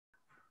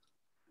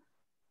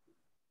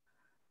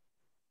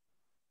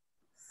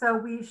So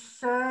we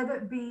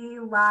should be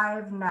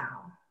live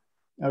now.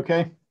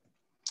 Okay.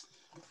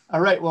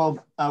 All right.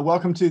 Well,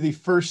 welcome to the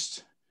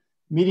first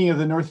meeting of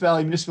the North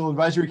Valley Municipal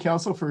Advisory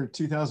Council for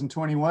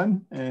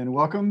 2021, and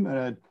welcome.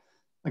 I'd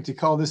like to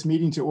call this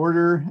meeting to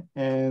order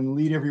and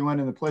lead everyone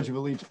in the Pledge of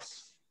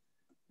Allegiance.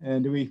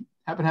 And do we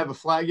happen to have a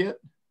flag yet?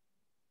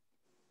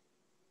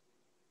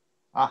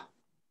 Ah,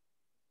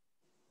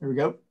 there we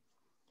go.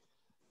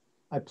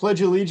 I pledge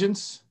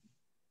allegiance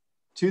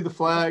to the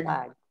flag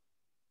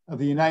of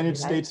the United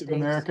States of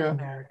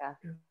America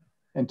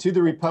and to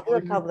the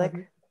republic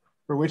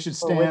for which it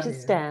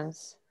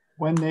stands,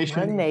 one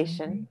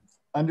nation,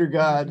 under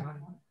God,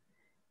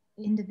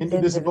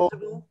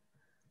 indivisible,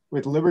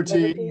 with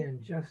liberty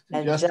and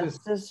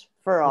justice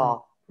for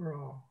all.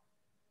 You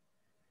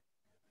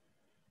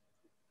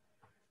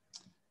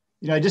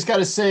know, I just got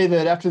to say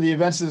that after the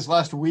events of this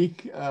last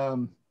week,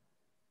 you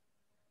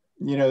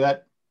know,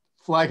 that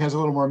flag has a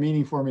little more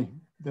meaning for me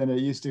than it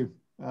used to.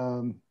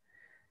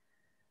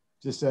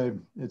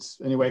 It's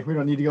anyway, we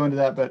don't need to go into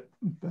that, but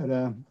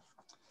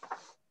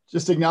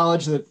just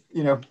acknowledge that,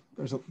 you know,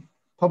 there's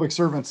public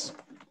services.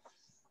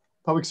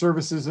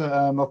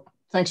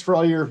 Thanks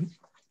for your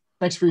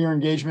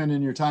engagement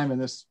and your time in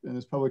this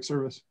public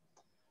service.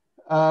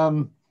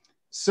 Council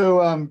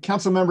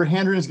Member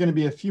Handren is going to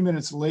be a few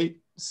minutes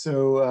late,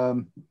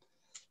 so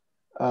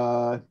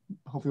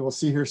hopefully we'll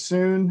see her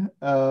soon.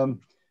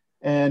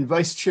 And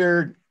Vice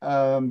Chair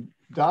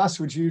Doss,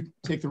 would you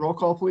take the roll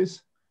call,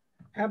 please?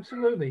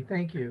 Absolutely,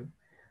 thank you.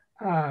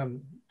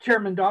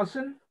 Chairman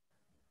Dawson?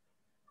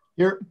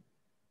 Here.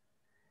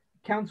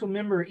 Council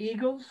Member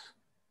Eagles?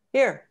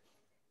 Here.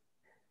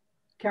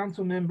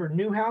 Council Member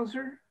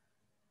Newhouser?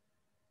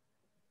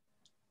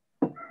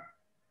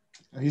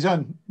 He's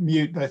on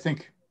mute, but I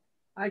think.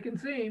 I can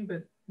see him,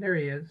 but there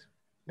he is.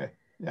 Okay,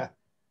 yeah.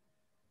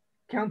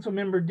 Council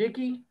Member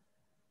Dickey?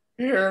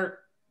 Here.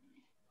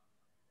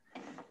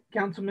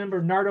 Council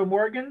Member Nardo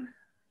Morgan?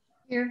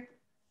 Here.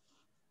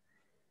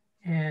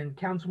 And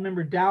Council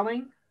Member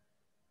Dowling?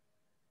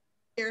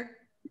 Here.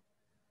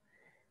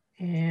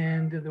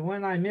 And the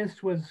one I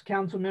missed was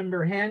Council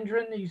Member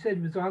Handren. You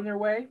said was on their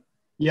way?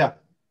 Yeah.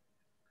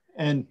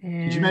 And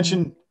did you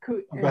mention?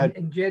 Go ahead.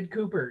 And Jed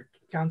Cooper,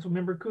 Council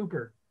Member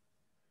Cooper.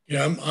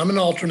 Yeah, I'm an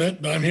alternate,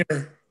 but I'm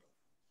here.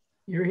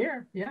 You're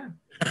here, yeah.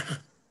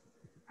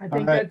 I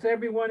think that's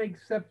everyone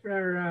except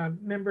for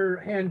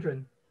Member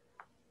Handren.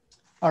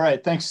 All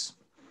right, thanks,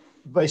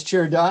 Vice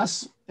Chair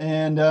Doss.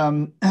 And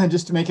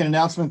just to make an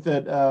announcement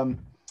that,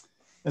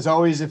 as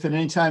always, if at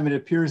any time it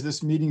appears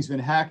this meeting's been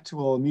hacked,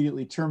 we'll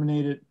immediately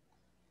terminate it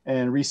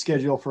and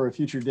reschedule for a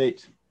future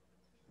date.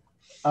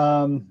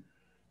 And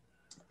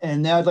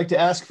now I'd like to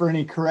ask for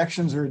any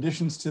corrections or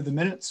additions to the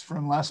minutes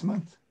from last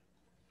month.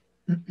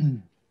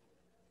 And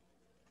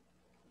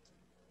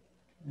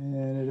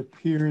it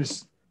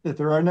appears that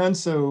there are none.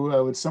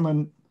 So would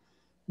someone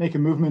make a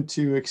movement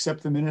to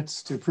accept the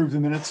minutes, to approve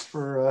the minutes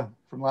for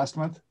from last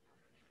month?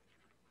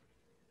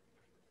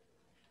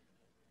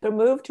 So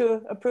move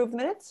to approve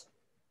minutes.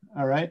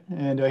 All right,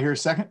 and do I hear a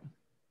second?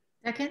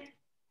 Second.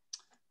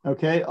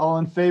 Okay, all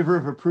in favor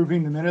of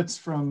approving the minutes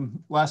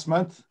from last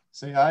month,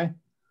 say aye.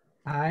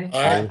 Aye.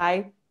 Aye.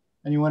 Aye.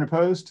 Anyone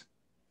opposed?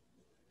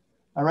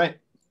 All right,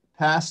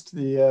 passed.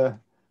 The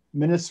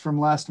minutes from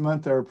last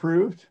month are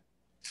approved.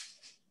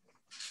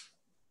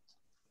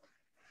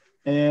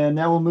 And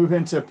now we'll move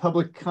into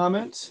public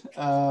comment.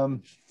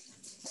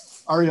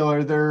 Ariel,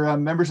 are there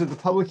members of the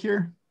public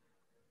here?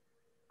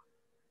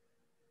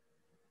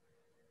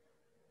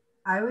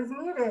 I was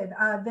muted.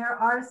 There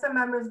are some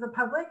members of the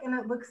public, and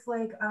it looks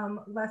like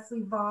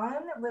Leslie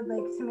Vaughn would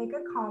like to make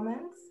a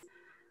comment.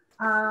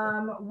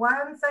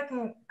 1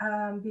 second,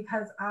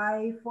 because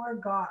I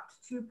forgot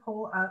to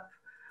pull up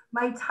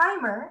my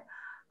timer.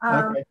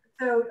 Okay.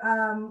 So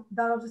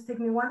that'll just take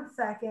me 1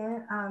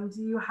 second.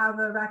 Do you have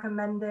a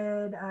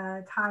recommended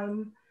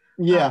time?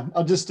 Yeah,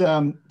 I'll just,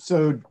 just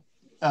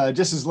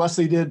as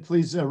Leslie did,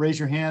 please raise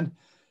your hand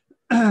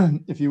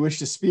if you wish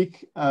to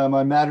speak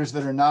on matters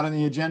that are not on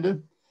the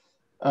agenda.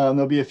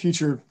 There'll be a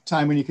future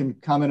time when you can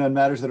comment on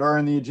matters that are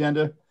on the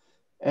agenda.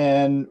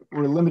 And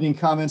we're limiting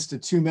comments to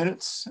 2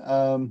 minutes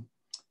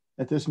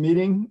at this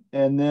meeting.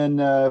 And then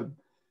the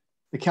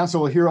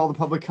council will hear all the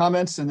public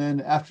comments. And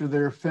then after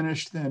they're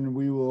finished, then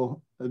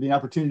there'll be an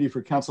opportunity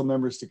for council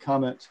members to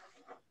comment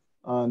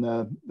on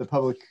the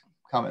public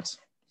comments.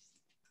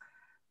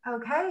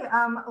 Okay,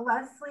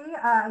 Leslie,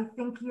 I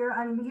think you're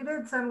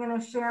unmuted, so I'm going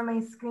to share my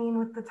screen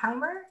with the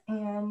timer,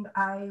 and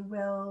I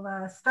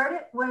will start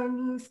it when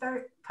you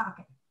start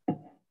talking.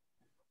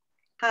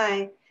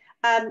 Hi,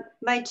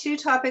 my two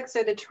topics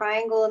are the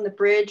triangle and the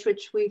bridge,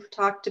 which we've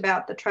talked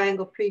about the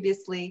triangle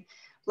previously.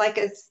 Like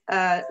as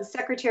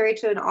secretary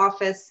to an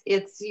office,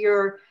 it's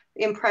your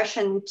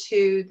impression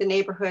to the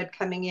neighborhood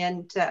coming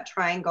into that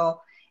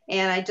triangle.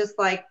 And I'd just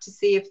like to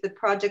see if the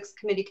projects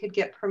committee could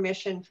get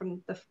permission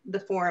from the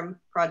Forum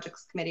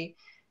Projects Committee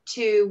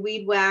to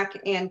weed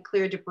whack and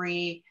clear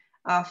debris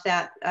off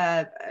that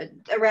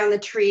around the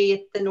tree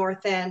at the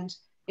north end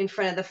in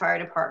front of the fire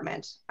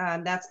department.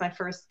 That's my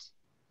first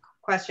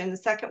question. The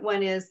second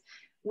one is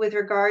with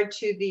regard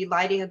to the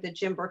lighting of the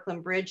Jim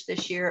Brooklyn Bridge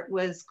this year. It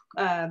was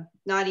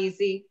not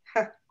easy,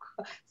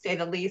 say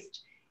the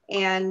least.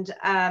 And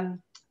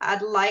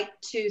I'd like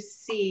to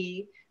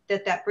see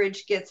that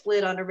bridge gets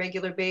lit on a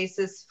regular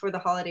basis for the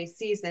holiday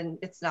season.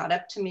 It's not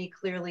up to me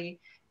clearly,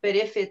 but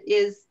if it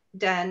is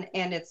done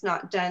and it's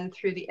not done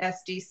through the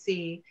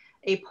SDC,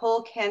 a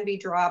pole can be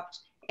dropped.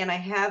 And I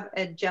have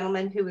a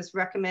gentleman who was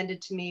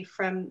recommended to me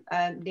from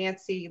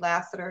Nancy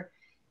Lassiter,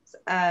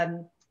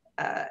 the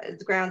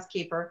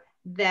groundskeeper,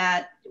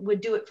 that would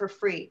do it for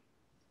free.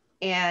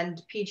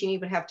 And PG&E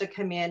would have to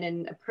come in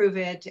and approve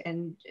it,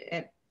 and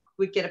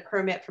we'd get a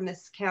permit from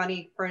this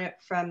county, permit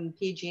from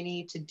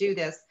PG&E to do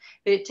this.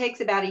 But it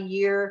takes about a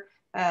year,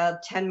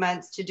 10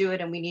 months to do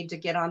it, and we need to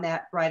get on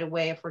that right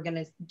away if we're going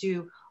to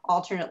do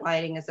alternate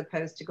lighting as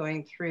opposed to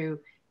going through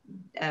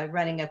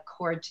running a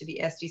cord to the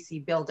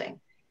SDC building.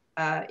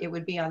 It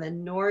would be on the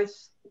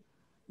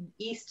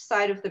northeast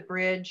side of the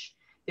bridge.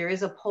 There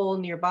is a pole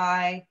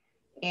nearby,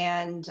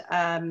 and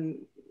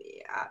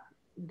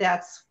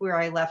that's where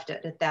I left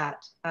it at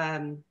that.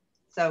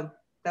 So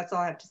that's all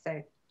I have to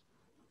say.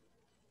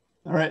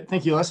 All right,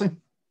 thank you, Leslie.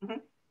 Mm-hmm.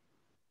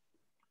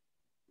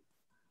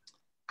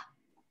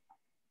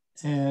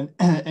 And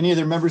any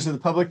other members of the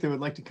public that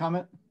would like to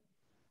comment?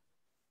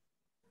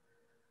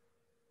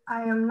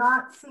 I am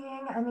not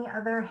seeing any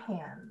other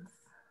hands.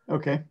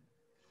 Okay.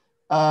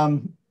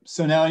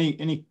 So now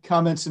any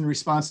comments in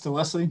response to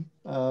Leslie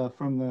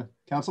from the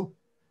council?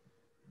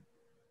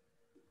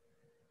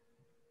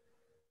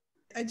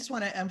 I just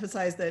want to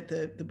emphasize that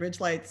the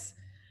bridge lights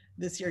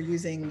this year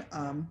using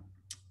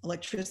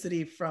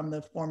electricity from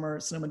the former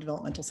Sonoma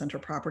Developmental Center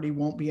property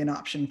won't be an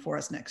option for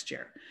us next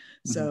year.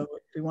 Mm-hmm. So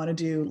if we want to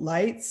do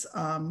lights,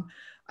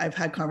 I've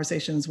had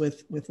conversations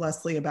with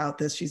Leslie about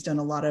this. She's done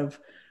a lot of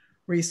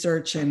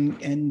research,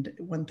 and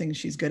one thing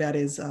she's good at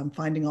is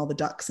finding all the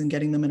ducks and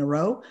getting them in a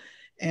row.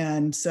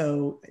 And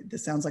so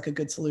this sounds like a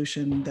good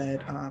solution that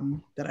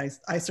that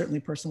I certainly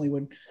personally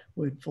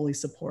would fully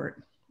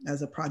support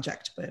as a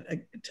project. But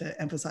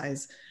to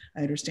emphasize,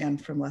 I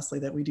understand from Leslie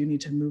that we do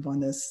need to move on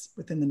this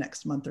within the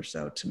next month or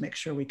so to make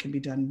sure we can be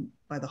done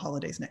by the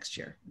holidays next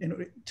year,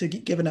 to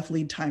give enough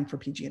lead time for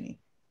PG&E.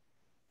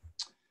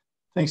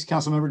 Thanks,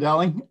 Councilmember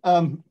Dowling.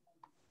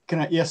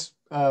 Yes,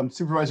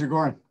 Supervisor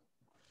Gorin.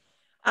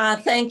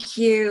 Thank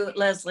you,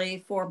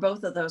 Leslie, for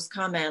both of those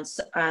comments.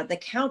 The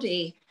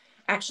county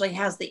actually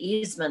has the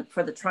easement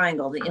for the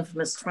triangle, the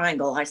infamous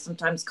triangle. I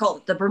sometimes call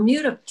it the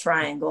Bermuda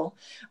Triangle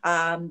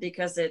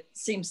because it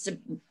seems to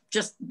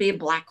just be a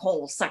black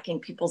hole sucking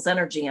people's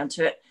energy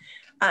into it.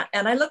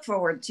 And I look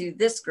forward to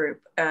this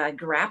group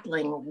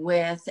grappling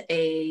with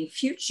a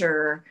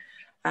future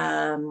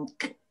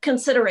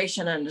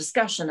consideration and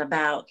discussion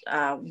about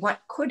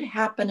what could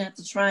happen at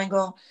the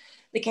triangle.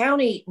 The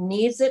county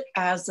needs it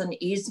as an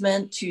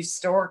easement to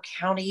store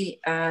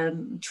county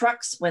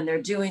trucks when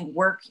they're doing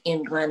work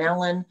in Glen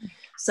Ellen.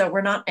 So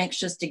we're not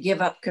anxious to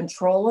give up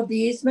control of the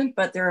easement,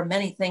 but there are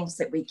many things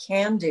that we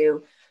can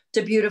do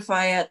to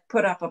beautify it,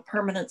 put up a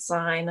permanent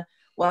sign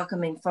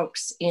welcoming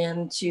folks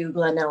into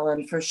Glen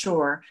Ellen for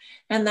sure.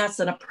 And that's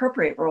an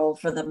appropriate role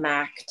for the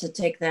MAC to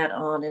take that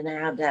on and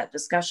have that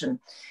discussion.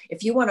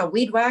 If you want to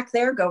weed whack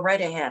there, go right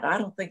ahead. I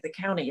don't think the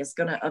county is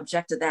going to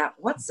object to that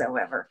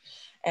whatsoever.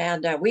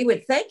 And we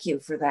would thank you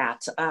for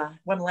that.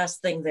 One less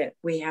thing that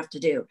we have to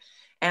do.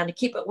 And to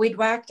keep it weed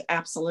whacked,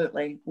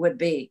 absolutely, would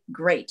be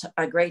great,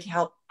 a great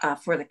help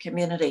for the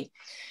community.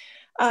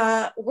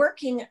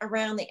 Working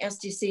around the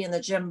SDC and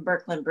the Jim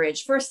Brooklyn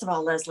Bridge, first of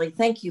all, Leslie,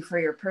 thank you for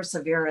your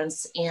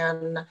perseverance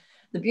in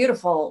the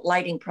beautiful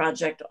lighting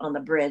project on the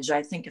bridge.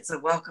 I think it's a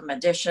welcome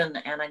addition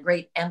and a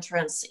great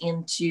entrance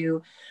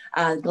into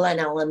Glen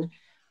Ellen.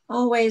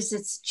 Always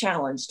it's a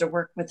challenge to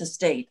work with the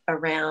state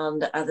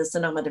around the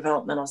Sonoma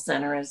Developmental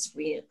Center. As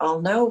we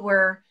all know,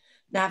 we're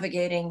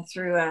navigating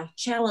through a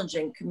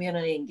challenging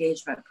community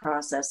engagement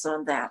process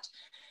on that.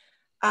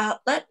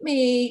 Let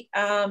me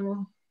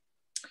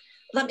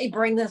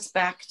bring this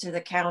back to the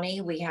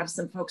county. We have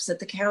some folks at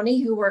the county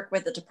who work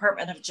with the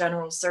Department of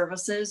General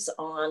Services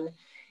on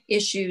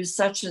issues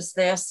such as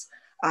this.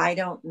 I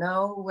don't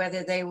know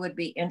whether they would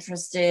be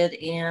interested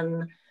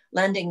in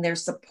lending their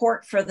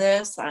support for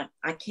this.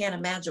 I can't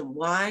imagine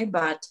why,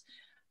 but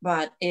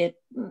it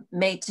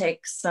may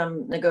take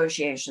some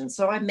negotiation.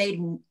 So I made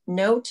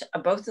note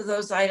of both of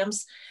those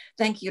items.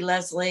 Thank you,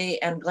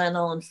 Leslie and Glen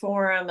Ellen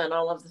Forum and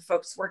all of the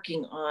folks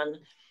working on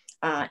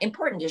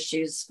important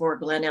issues for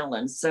Glen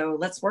Ellen. So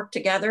let's work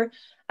together.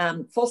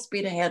 Full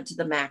speed ahead to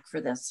the MAC for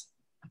this.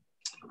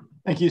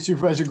 Thank you,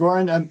 Supervisor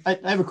Gorin.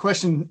 I have a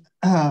question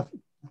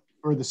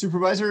for the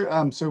supervisor.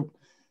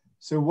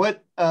 So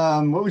what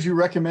would you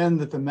recommend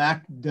that the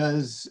MAC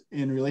does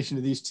in relation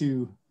to these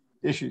two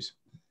issues?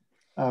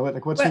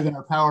 What's within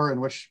our power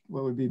and what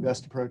would be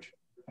best approach?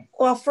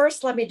 Well,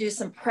 first, let me do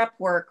some prep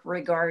work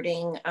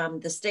regarding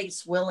the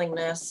state's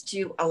willingness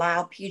to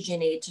allow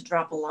PG&E to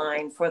drop a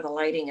line for the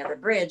lighting of the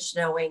bridge,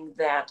 knowing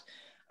that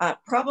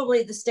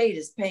Probably the state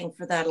is paying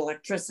for that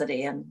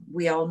electricity, and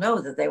we all know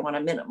that they want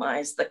to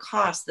minimize the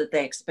cost that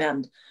they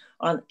expend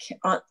on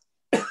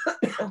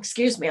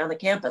excuse me, on the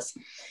campus.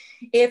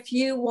 If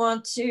you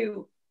want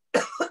to,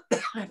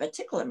 I have a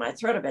tickle in my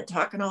throat. I've been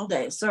talking all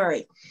day,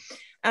 sorry.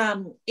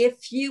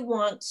 If you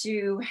want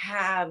to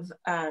have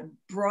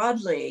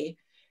broadly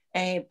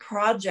a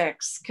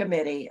projects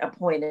committee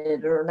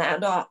appointed or an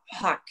ad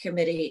hoc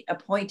committee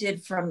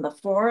appointed from the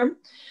forum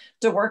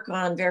to work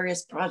on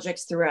various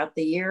projects throughout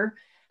the year,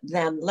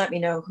 then let me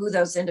know who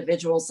those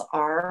individuals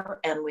are,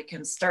 and we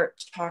can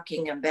start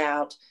talking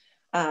about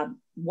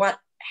what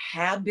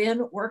had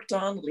been worked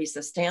on. Lisa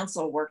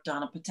Stansel worked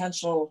on a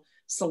potential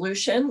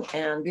solution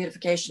and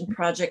beautification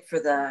project for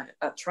the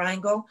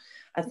triangle.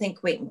 I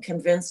think we can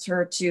convince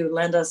her to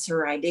lend us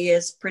her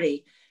ideas,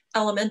 pretty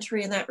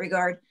elementary in that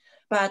regard,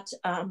 but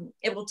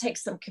it will take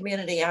some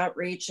community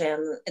outreach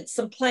and it's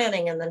some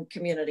planning and then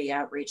community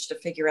outreach to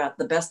figure out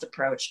the best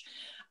approach.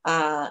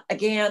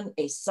 Again,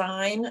 a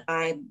sign.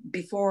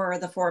 Before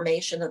the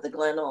formation of the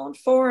Glen Ellen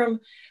Forum,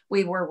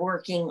 we were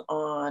working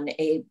on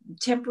a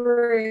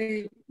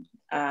temporary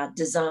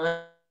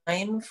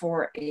design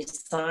for a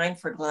sign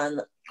for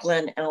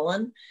Glen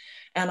Ellen.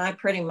 And I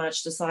pretty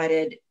much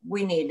decided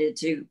we needed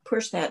to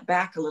push that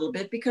back a little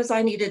bit because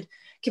I needed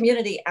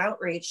community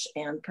outreach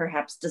and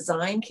perhaps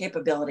design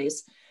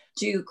capabilities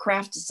to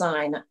craft a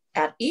sign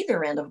at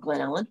either end of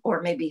Glen Ellen,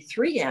 or maybe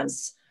three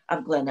ends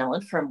of Glen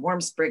Ellen, from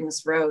Warm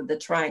Springs Road, the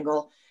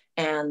Triangle,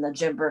 and the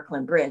Jim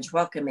Birkeland Bridge,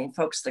 welcoming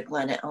folks to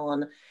Glen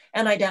Ellen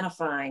and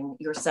identifying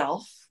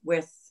yourself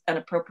with an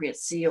appropriate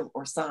seal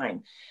or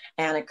sign.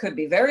 And it could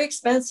be very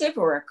expensive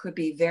or it could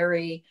be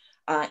very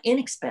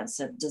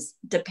inexpensive, just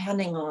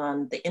depending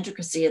on the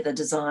intricacy of the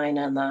design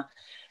and the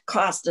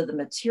cost of the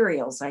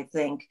materials. I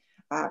think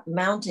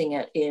mounting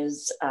it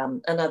is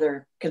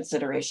another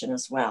consideration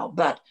as well.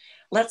 But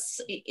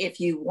if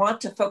you want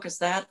to focus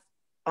that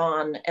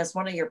on as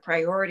one of your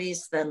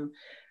priorities, then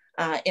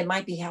it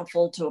might be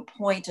helpful to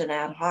appoint an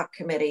ad hoc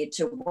committee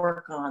to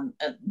work on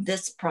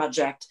this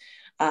project,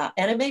 and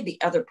it may be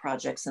other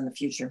projects in the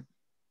future.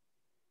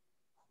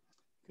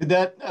 Could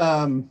that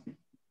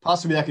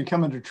possibly that could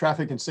come under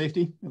traffic and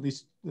safety, at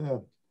least?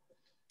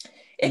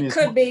 It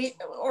could be,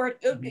 or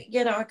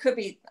it could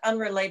be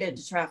unrelated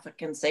to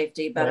traffic and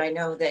safety, but right. I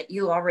know that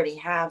you already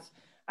have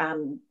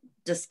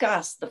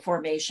discussed the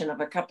formation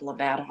of a couple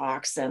of ad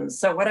hocs, and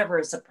so whatever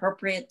is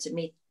appropriate to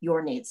meet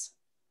your needs.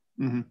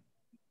 Mm-hmm.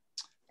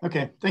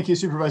 Okay, thank you,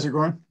 Supervisor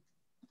Gorin.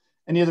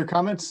 Any other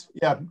comments?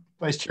 Yeah,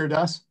 Vice Chair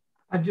Das.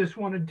 I just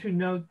wanted to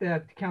note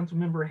that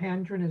Councilmember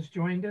Handren has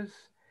joined us,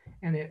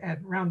 and at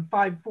around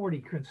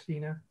 5:40,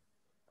 Christina.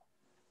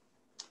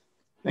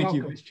 Thank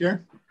you, Vice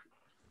Chair.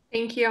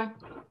 Thank you.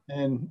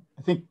 And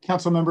I think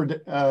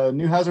Councilmember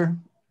Newhouser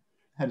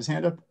had his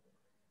hand up.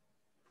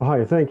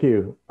 Hi, thank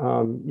you.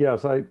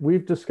 Yes,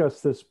 we've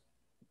discussed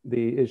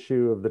the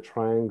issue of the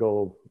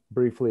triangle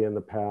briefly in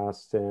the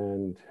past,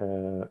 and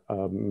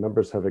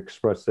members have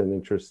expressed an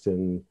interest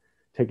in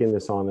taking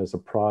this on as a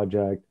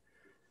project.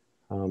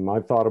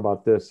 I've thought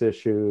about this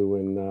issue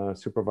when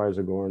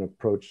Supervisor Gorin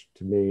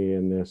approached me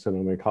in the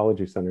Sonoma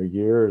Ecology Center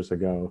years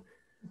ago,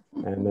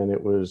 and then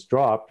it was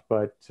dropped.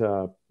 But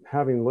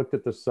having looked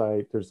at the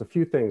site, there's a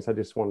few things I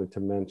just wanted to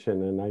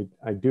mention, and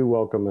I do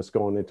welcome us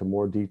going into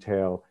more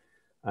detail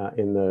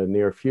in the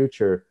near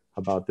future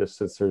about this,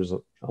 since there's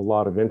a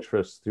lot of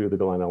interest through the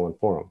Glen Ellen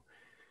Forum.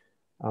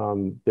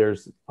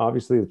 There's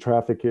obviously the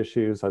traffic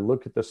issues. I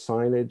looked at the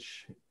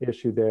signage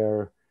issue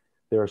there.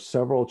 There are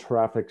several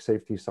traffic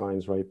safety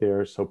signs right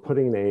there. So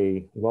putting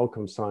a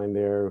welcome sign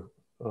there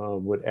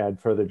would add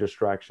further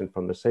distraction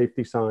from the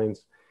safety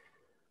signs.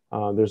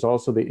 There's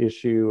also the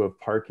issue of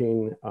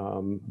parking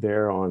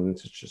there on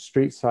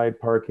street side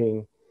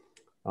parking.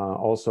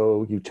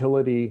 Also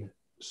utility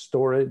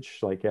storage,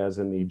 like as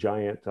in the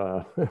giant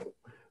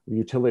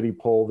utility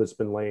pole that's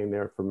been laying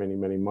there for many,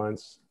 many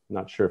months.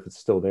 Not sure if it's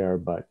still there,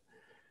 but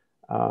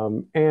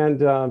and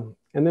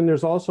then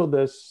there's also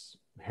this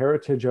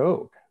heritage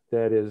oak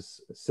that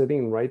is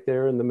sitting right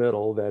there in the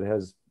middle that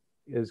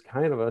is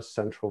kind of a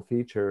central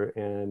feature,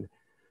 and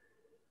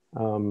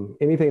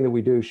anything that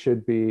we do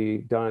should be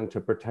done to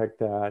protect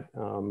that.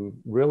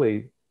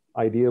 Really,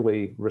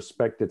 ideally,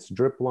 respect its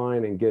drip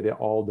line and get it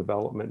all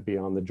development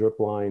beyond the drip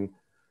line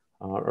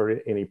or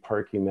any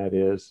parking that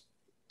is.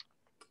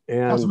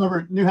 And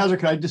Councilmember Newhouser,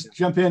 could I just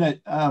jump in?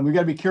 We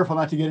got to be careful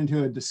not to get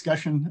into a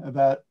discussion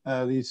about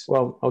these.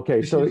 Well, okay.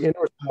 issues. So in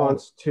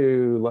response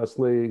to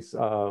Leslie's,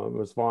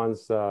 Ms.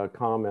 Vaughn's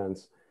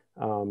comments,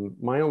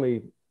 my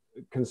only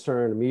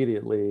concern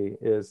immediately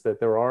is that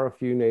there are a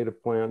few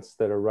native plants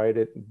that are right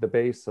at the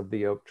base of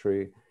the oak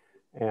tree.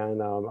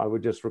 And I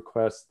would just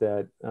request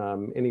that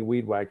any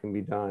weed whacking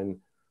be done,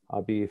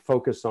 be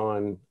focused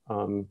on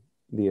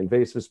the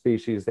invasive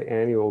species, the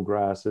annual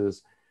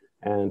grasses,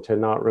 and to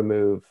not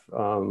remove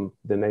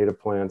the native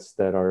plants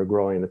that are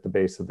growing at the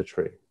base of the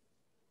tree.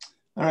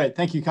 All right,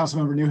 thank you,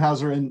 Councilmember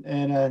Newhouser.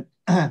 And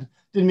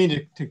didn't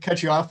mean to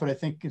cut you off, but I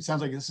think it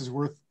sounds like this is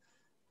worth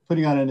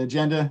putting on an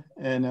agenda.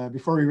 And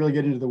before we really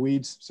get into the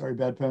weeds, sorry,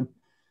 bad pun.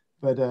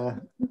 but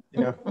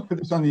put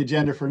this on the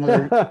agenda for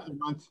another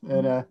month,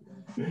 and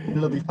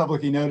it'll be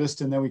publicly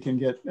noticed, and then we can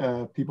get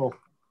people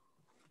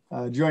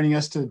joining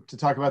us to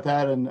talk about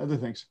that and other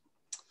things.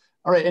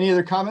 All right, any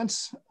other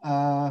comments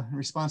in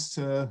response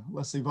to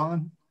Leslie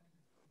Vaughn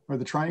or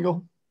the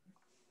triangle?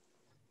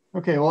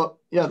 Okay, well,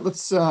 yeah,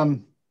 let's see.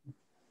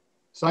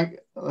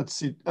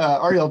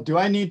 Ariel, do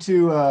I need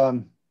to,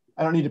 I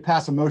don't need to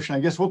pass a motion.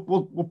 I guess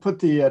we'll put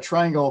the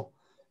triangle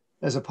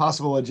as a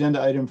possible agenda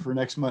item for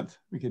next month.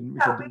 We can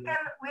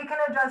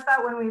address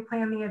that when we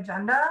plan the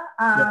agenda.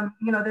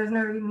 There's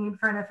no need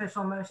for an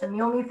official motion.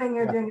 The only thing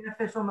you're doing an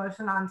official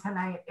motion on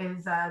tonight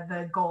is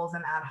the goals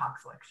and ad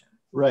hoc selection.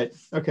 Right,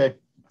 okay.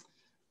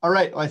 All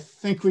right, I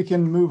think we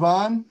can move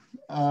on.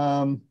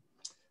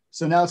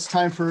 So now it's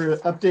time for an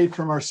update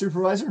from our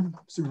supervisor,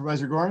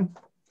 Supervisor Gorin.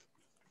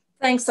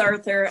 Thanks,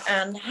 Arthur,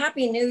 and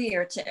Happy New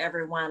Year to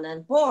everyone.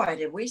 And boy,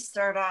 did we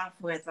start off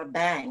with a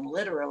bang,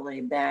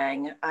 literally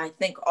bang. I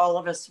think all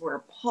of us were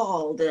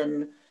appalled,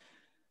 and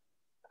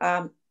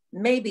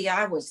maybe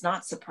I was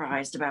not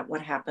surprised about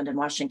what happened in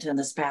Washington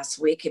this past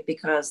week,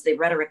 because the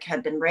rhetoric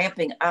had been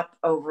ramping up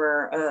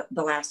over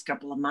the last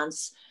couple of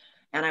months.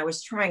 And I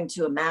was trying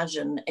to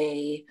imagine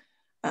a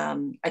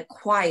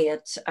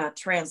quiet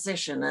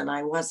transition, and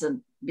I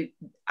wasn't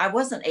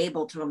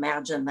able to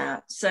imagine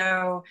that.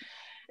 So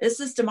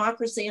this is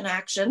democracy in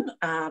action.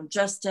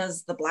 Just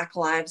as the Black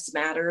Lives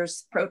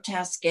Matters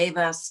protests gave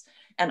us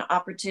an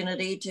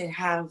opportunity to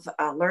have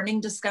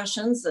learning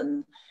discussions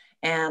and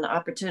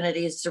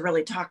opportunities to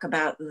really talk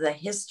about the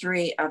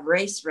history of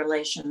race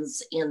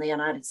relations in the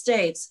United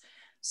States,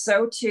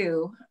 so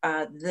too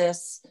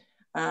this,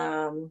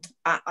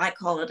 I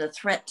call it a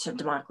threat to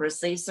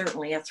democracy,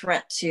 certainly a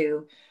threat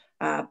to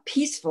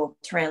peaceful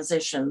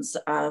transitions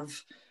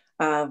of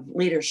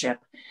leadership.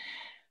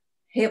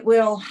 It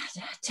will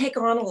take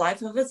on a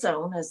life of its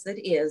own, as it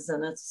is,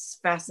 and it's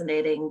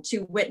fascinating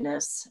to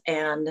witness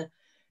and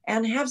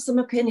have some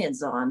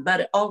opinions on,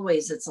 but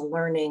always it's a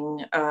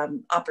learning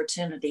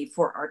opportunity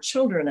for our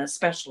children,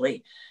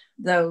 especially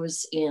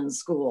those in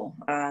school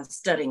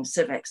studying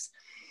civics.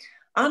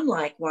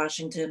 Unlike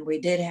Washington, we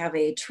did have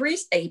a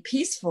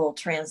peaceful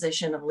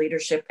transition of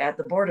leadership at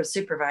the Board of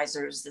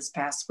Supervisors this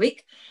past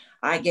week.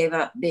 I gave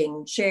up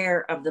being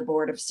chair of the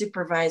Board of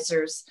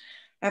Supervisors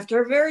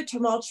after a very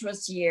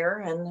tumultuous year,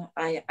 and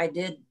I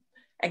did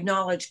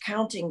acknowledge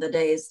counting the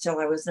days till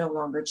I was no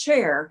longer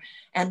chair.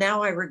 And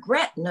now I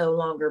regret no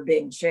longer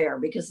being chair,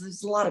 because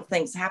there's a lot of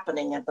things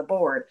happening at the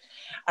board.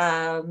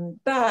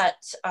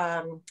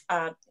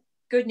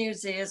 Good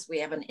news is we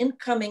have an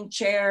incoming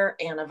chair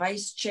and a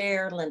vice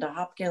chair. Linda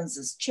Hopkins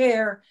is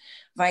chair.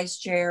 Vice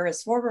chair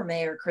is former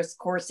Mayor Chris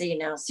Coursey,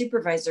 now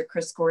Supervisor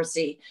Chris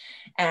Coursey.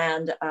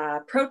 And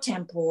pro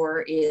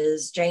tempore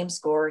is James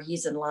Gore.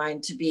 He's in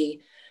line to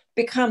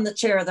become the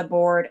chair of the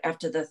board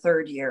after the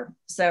third year.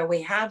 So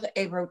we have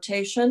a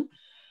rotation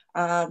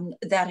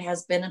that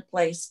has been in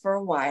place for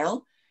a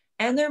while.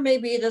 And there may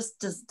be this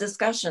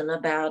discussion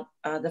about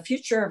the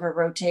future of a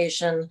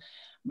rotation,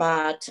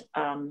 but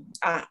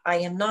I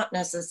am not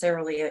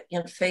necessarily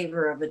in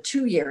favor of a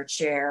 2-year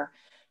chair,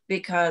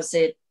 because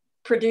it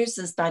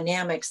produces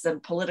dynamics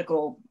and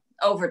political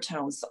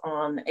overtones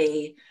on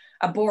a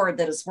board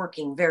that is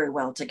working very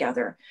well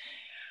together.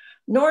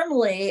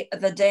 Normally,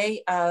 the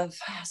day of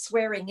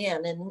swearing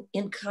in and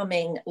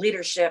incoming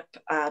leadership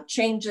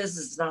changes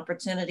is an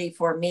opportunity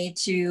for me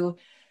to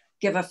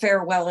give a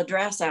farewell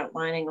address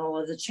outlining all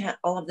of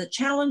the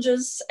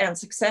challenges and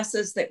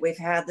successes that we've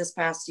had this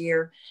past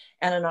year,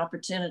 and an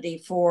opportunity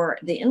for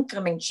the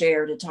incoming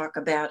chair to talk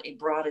about a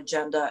broad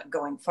agenda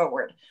going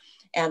forward.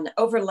 And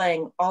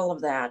overlaying all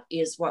of that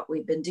is what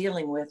we've been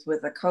dealing with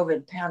the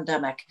COVID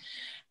pandemic.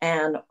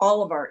 And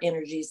all of our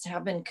energies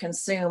have been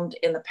consumed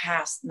in the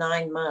past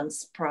 9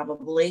 months,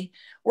 probably,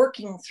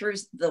 working through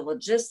the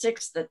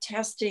logistics, the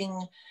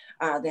testing,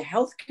 the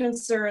health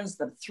concerns,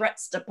 the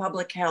threats to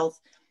public health,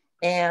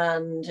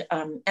 and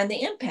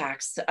the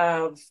impacts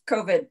of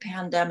COVID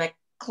pandemic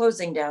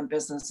closing down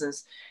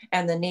businesses,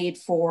 and the need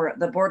for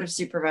the Board of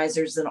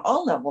Supervisors and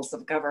all levels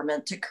of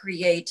government to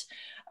create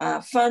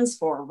funds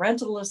for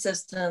rental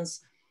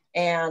assistance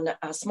and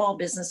small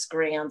business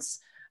grants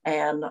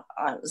and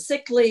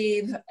sick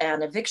leave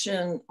and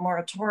eviction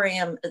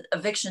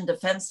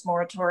defense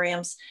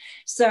moratoriums.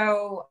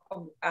 So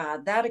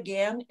that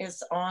again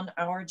is on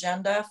our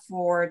agenda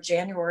for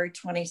January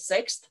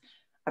 26th.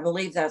 I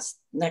believe that's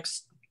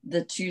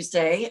the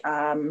Tuesday,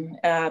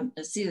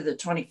 it's either the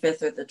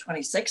 25th or the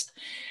 26th.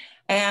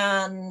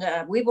 And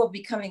we will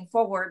be coming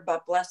forward,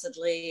 but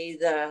blessedly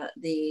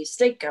the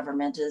state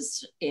government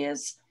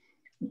is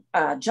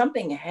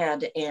jumping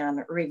ahead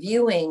and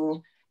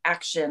reviewing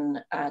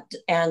action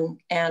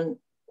and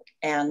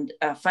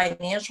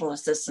financial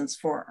assistance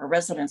for our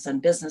residents and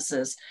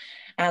businesses.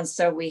 And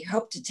so we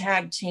hope to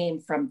tag team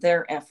from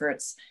their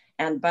efforts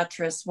and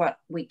buttress what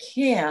we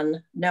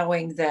can,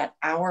 knowing that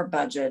our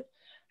budget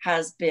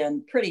has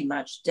been pretty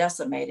much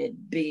decimated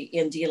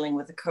in dealing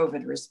with the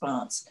COVID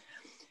response.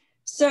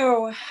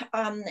 So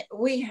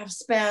we have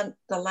spent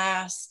the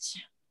last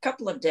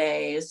couple of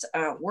days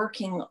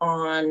working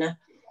on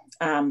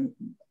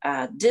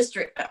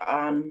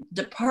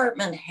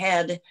department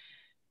head,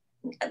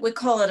 we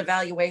call it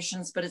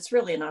evaluations, but it's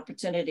really an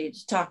opportunity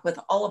to talk with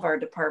all of our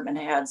department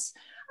heads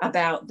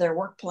about their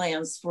work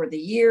plans for the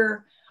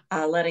year,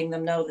 letting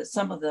them know that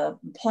some of the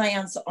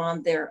plans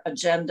on their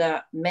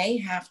agenda may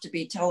have to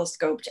be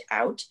telescoped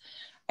out,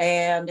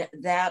 and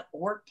that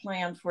work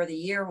plan for the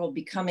year will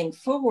be coming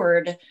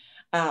forward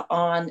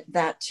on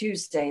that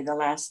Tuesday, the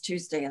last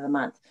Tuesday of the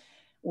month.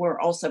 We're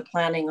also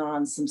planning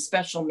on some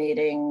special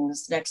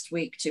meetings next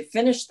week to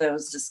finish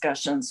those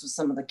discussions with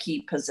some of the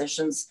key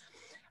positions.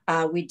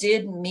 We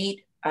did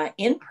meet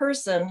in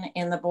person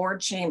in the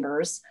board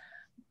chambers,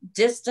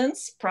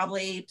 distance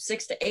probably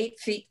 6 to 8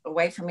 feet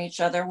away from each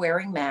other,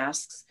 wearing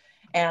masks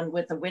and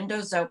with the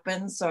windows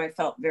open. So I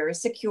felt very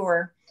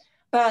secure.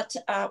 But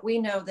we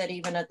know that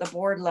even at the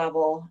board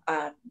level,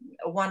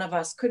 one of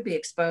us could be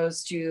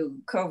exposed to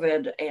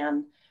COVID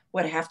and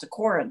would have to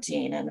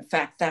quarantine. And in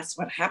fact, that's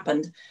what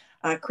happened.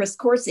 Chris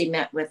Corsi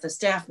met with a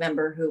staff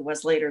member who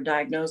was later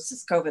diagnosed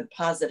as COVID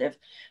positive.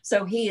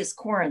 So he is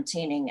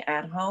quarantining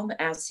at home,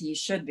 as he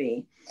should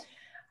be.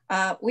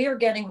 We are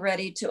getting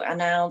ready to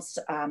announce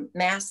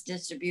mass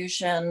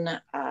distribution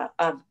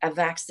of a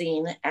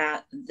vaccine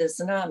at the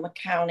Sonoma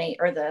County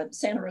or the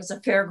Santa Rosa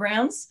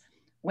Fairgrounds,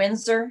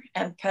 Windsor,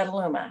 and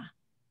Petaluma.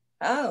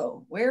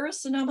 Oh, where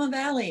is Sonoma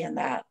Valley in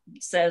that,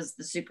 says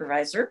the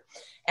supervisor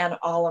and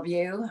all of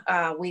you.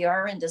 We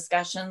are in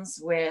discussions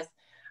with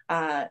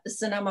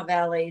Sonoma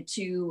Valley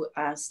to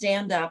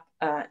stand up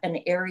an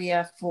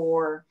area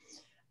for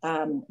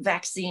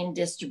vaccine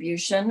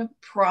distribution,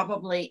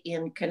 probably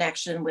in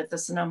connection with the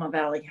Sonoma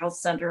Valley Health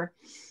Center.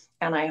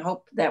 And I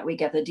hope that we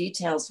get the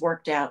details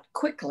worked out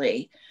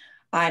quickly.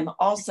 I'm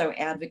also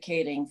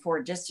advocating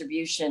for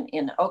distribution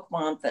in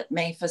Oakmont that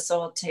may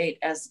facilitate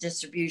as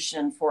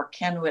distribution for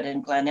Kenwood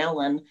and Glen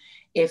Ellen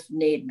if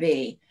need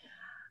be.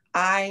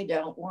 I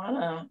don't want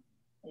to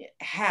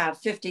have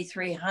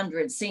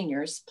 5,300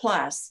 seniors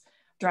plus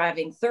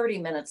driving 30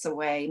 minutes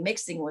away,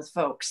 mixing with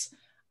folks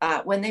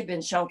when they've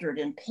been sheltered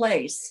in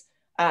place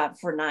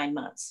for 9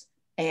 months.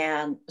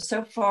 And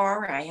so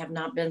far, I have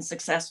not been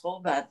successful,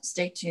 but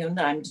stay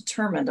tuned. I'm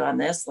determined on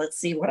this. Let's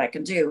see what I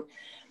can do.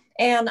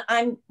 And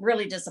I'm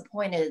really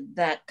disappointed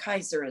that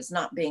Kaiser is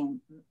not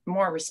being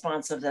more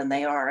responsive than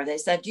they are. They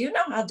said, do you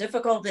know how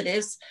difficult it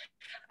is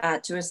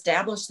to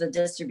establish the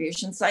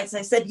distribution sites?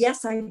 I said,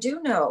 yes, I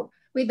do know.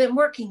 We've been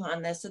working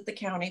on this at the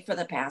county for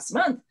the past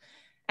month.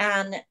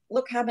 And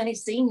look how many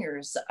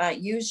seniors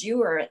use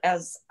you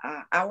as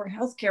our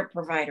healthcare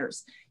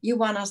providers. You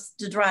want us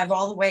to drive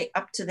all the way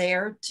up to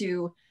there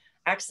to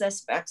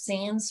access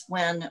vaccines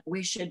when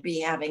we should be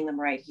having them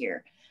right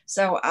here.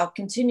 So I'll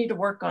continue to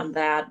work on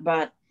that.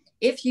 But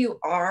if you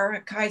are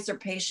a Kaiser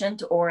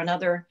patient or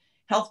another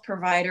health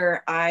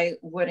provider, I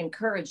would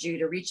encourage you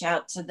to reach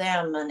out to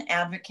them and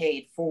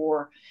advocate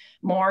for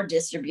more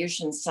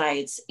distribution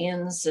sites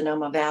in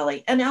Sonoma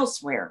Valley and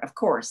elsewhere. Of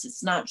course,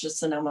 it's not just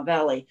Sonoma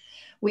Valley.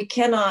 We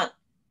cannot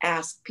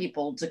ask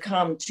people to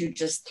come to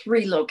just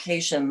 3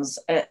 locations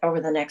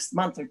over the next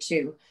month or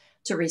 2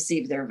 to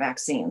receive their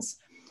vaccines.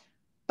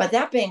 But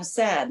that being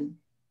said,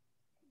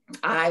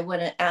 I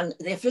would, and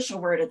the official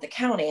word at the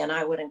county, and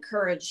I would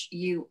encourage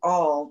you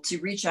all to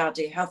reach out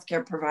to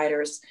healthcare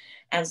providers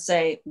and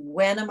say,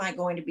 when am I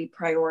going to be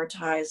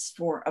prioritized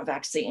for a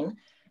vaccine?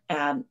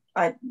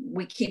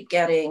 We keep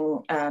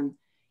getting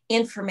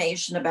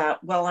information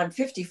about, well, I'm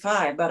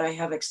 55, but I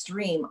have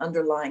extreme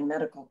underlying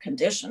medical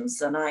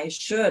conditions and I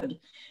should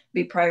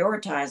be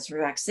prioritized for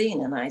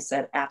vaccine. And I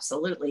said,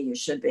 absolutely, you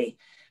should be.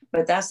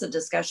 But that's a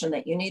discussion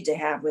that you need to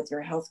have with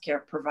your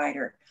healthcare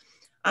provider.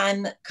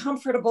 I'm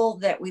comfortable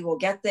that we will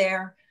get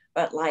there,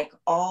 but like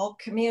all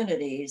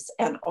communities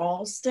and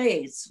all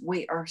states,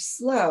 we are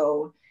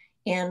slow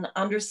in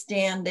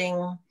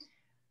understanding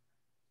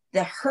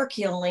the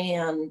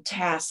Herculean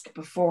task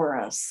before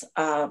us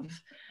of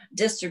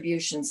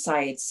distribution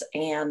sites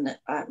and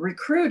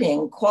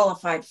recruiting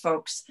qualified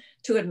folks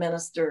to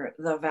administer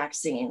the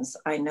vaccines.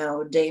 I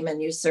know,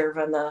 Damon, you serve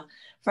on the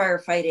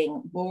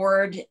firefighting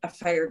board, a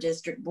fire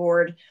district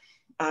board,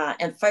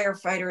 and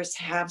firefighters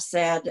have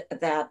said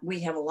that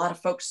we have a lot of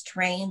folks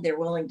trained, they're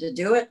willing to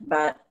do it,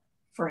 but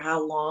for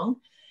how long?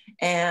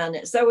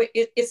 And so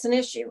it's an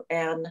issue.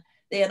 And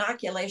the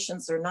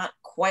inoculations are not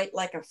quite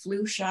like a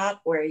flu shot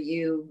where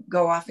you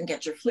go off and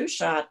get your flu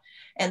shot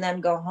and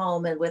then go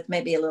home and with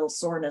maybe a little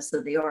soreness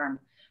of the arm.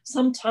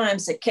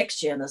 Sometimes it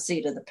kicks you in the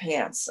seat of the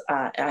pants.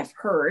 I've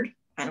heard,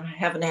 I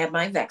haven't had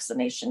my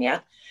vaccination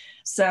yet.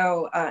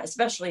 So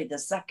especially the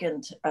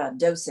second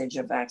dosage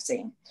of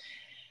vaccine.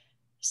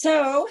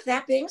 So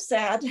that being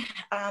said,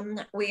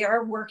 we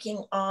are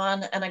working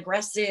on an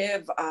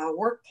aggressive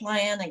work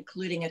plan,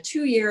 including a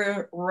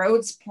 2-year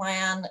roads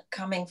plan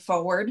coming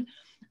forward.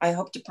 I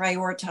hope to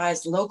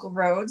prioritize local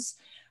roads.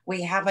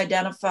 We have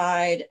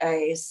identified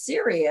a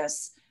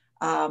serious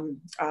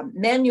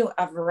menu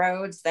of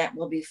roads that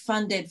will be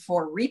funded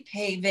for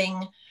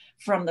repaving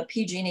from the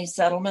PG&E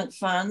settlement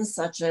funds,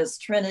 such as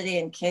Trinity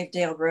and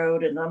Cavedale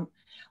Road and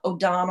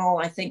O'Donnell,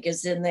 I think,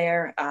 is in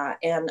there,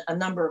 and a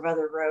number of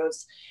other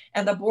roads.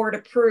 And the board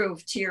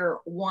approved tier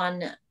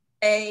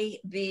 1A,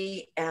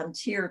 B, and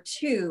tier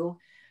 2,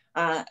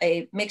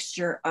 a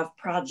mixture of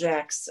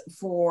projects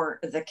for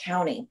the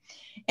county,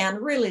 and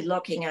really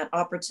looking at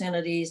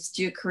opportunities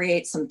to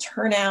create some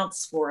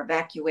turnouts for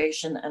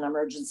evacuation and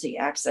emergency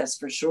access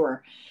for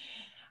sure.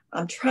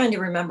 I'm trying to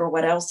remember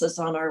what else is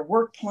on our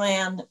work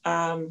plan,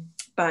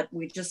 but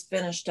we just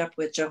finished up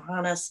with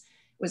Johannes.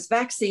 It was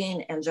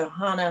vaccine and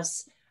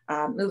Johannes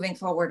moving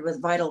forward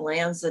with Vital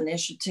Lands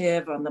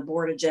Initiative on the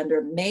board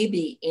agenda,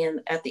 maybe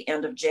at the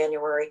end of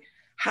January.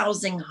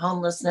 Housing,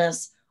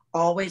 homelessness,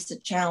 always a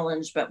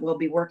challenge, but we'll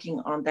be working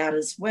on that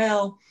as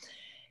well.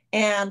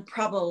 And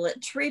probably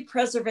tree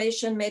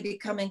preservation may be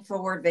coming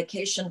forward.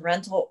 Vacation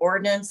rental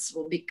ordinance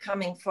will be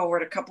coming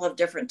forward a couple of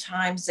different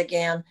times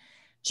again.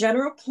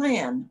 General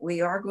plan,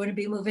 we are going to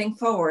be moving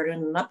forward in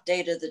an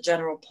update of the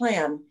general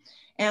plan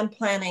and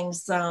planning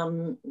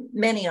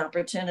many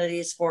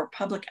opportunities for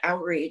public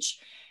outreach.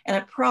 And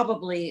it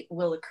probably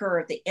will occur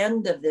at the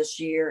end of this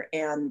year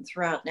and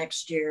throughout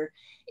next year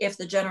if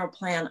the general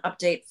plan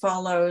update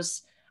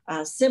follows.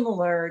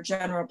 Similar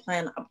general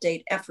plan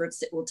update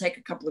efforts, it will take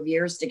a couple of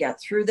years to get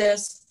through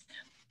this.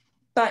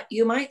 But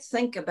you might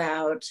think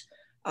about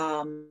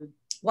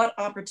what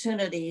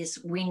opportunities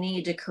we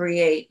need to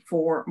create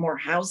for more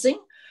housing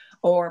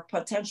or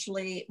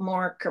potentially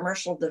more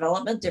commercial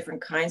development, different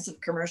kinds of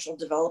commercial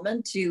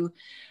development to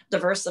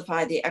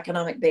diversify the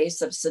economic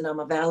base of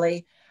Sonoma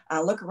Valley.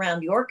 Look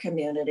around your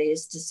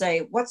communities to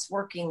say what's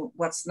working,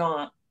 what's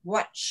not,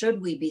 what should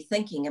we be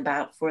thinking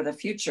about for the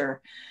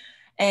future.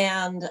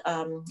 And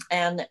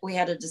we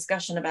had a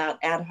discussion about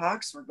ad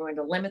hocs. We're going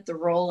to limit the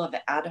role of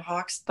ad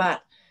hocs,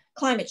 but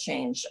climate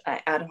change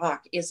ad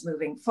hoc is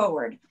moving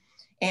forward.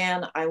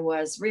 And I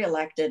was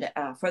reelected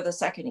for the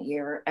second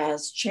year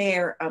as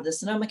chair of the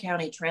Sonoma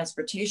County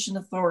Transportation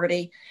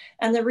Authority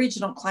and the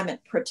Regional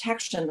Climate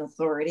Protection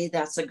Authority.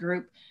 That's a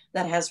group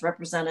that has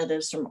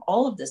representatives from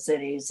all of the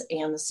cities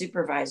and the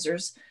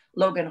supervisors.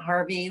 Logan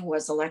Harvey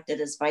was elected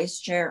as vice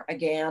chair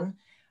again.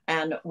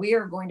 And we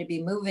are going to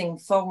be moving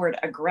forward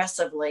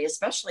aggressively,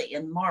 especially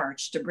in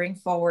March, to bring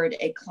forward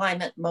a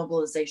climate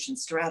mobilization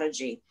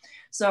strategy.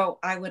 So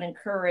I would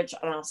encourage,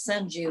 and I'll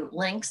send you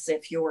links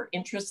if you're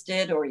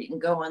interested, or you can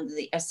go onto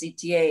the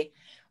SCTA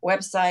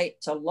website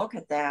to look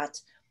at that.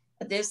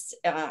 This,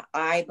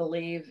 I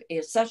believe,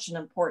 is such an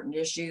important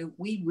issue.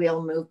 We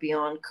will move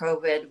beyond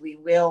COVID. We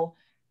will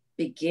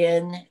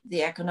begin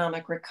the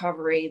economic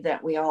recovery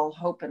that we all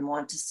hope and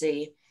want to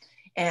see.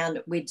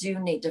 And we do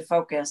need to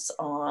focus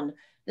on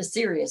the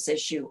serious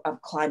issue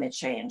of climate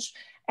change.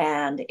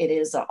 And it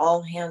is an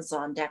all hands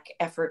on deck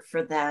effort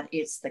for that.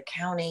 It's the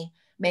county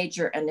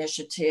major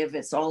initiative.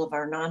 It's all of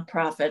our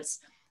nonprofits,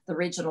 the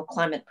Regional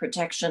Climate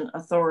Protection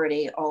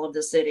Authority, all of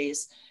the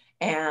cities.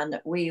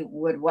 And we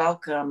would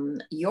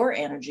welcome your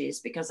energies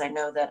because I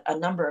know that a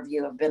number of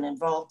you have been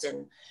involved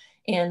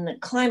in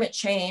climate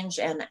change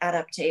and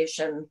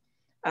adaptation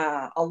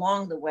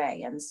along the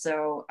way. And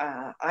so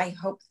I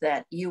hope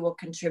that you will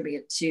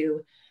contribute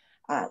to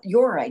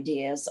your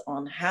ideas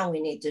on how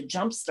we need to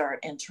jumpstart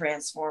and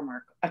transform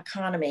our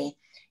economy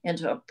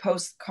into a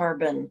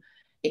post-carbon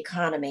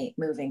economy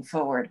moving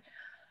forward.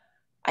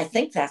 I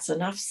think that's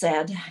enough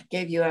said. I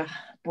gave you a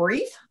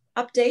brief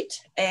update,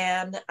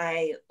 and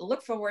I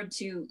look forward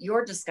to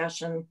your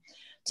discussion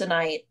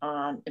tonight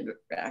on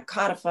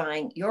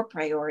codifying your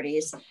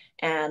priorities,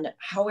 and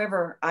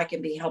however I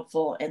can be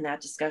helpful in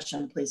that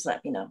discussion, please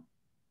let me know.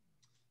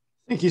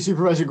 Thank you,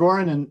 Supervisor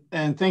Gorin,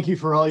 and thank you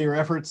for all your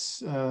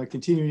efforts,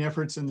 continuing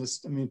efforts in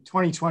this. I mean,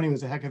 2020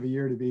 was a heck of a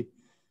year to be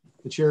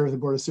the chair of the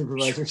Board of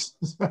Supervisors.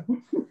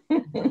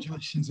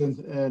 Congratulations,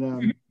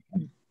 and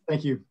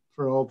thank you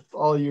for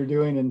all you're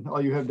doing and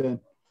all you have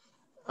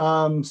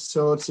done.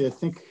 So let's see, I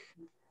think,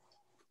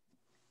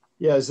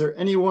 yeah, is there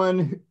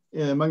anyone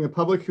among the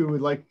public who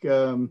would like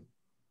to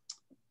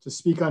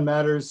speak on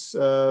matters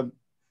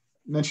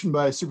mentioned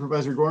by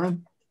Supervisor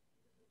Gorin?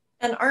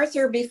 And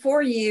Arthur,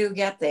 before you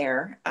get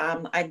there,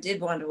 I did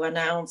want to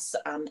announce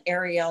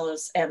Ariel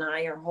and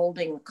I are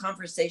holding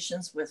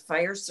conversations with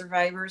fire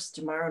survivors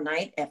tomorrow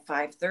night at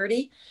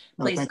 5:30.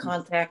 Please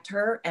contact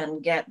her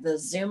and get the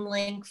Zoom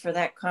link for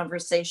that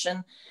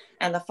conversation.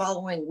 And the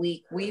following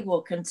week, we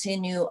will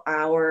continue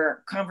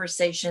our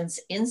conversations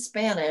in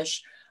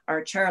Spanish,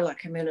 our Charla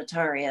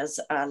Comunitarias,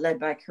 led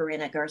by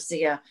Karina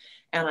Garcia.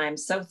 And I'm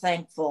so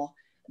thankful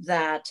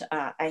that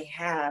I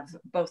have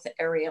both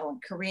Ariel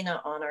and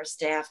Karina on our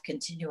staff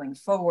continuing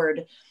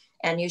forward.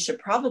 And you should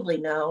probably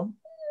know,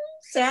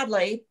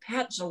 sadly,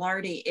 Pat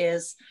Gilardi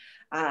is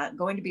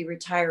going to be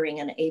retiring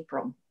in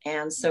April.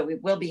 And so we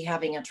will be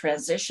having a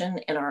transition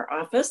in our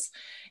office.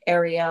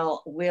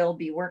 Ariel will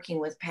be working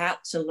with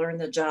Pat to learn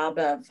the job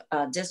of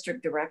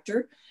district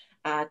director.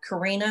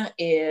 Karina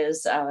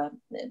is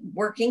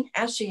working,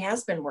 as she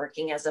has been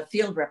working, as a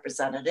field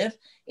representative,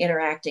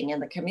 interacting in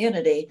the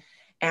community.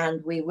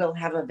 And we will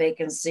have a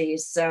vacancy.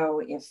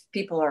 So if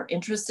people are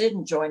interested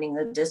in joining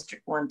the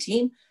District 1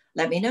 team,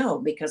 let me know,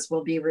 because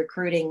we'll be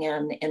recruiting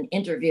and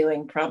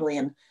interviewing probably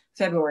in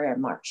February or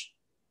March.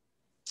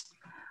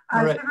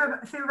 All right.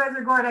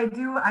 Supervisor Gord,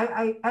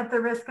 I at the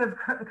risk of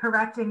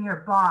correcting your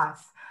boss,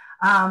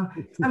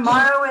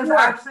 tomorrow is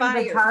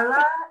actually the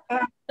Charla,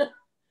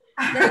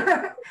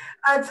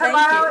 and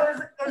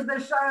tomorrow is the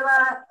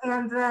Charla,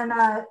 and then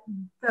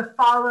the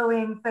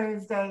following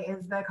Thursday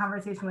is the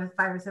conversation with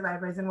fire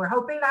survivors, and we're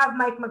hoping to have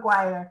Mike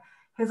McGuire.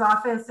 His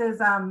office is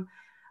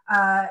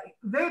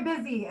very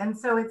busy, and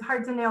so it's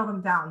hard to nail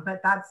them down,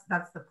 but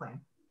that's the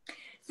plan.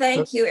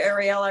 Thank you,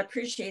 Ariel. I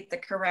appreciate the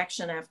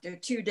correction after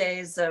 2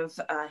 days of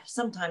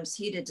sometimes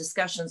heated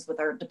discussions with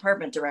our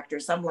department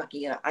directors. I'm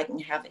lucky I can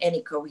have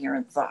any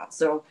coherent thought.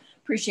 So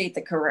appreciate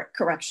the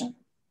correction.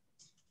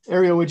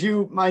 Ariel, would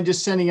you mind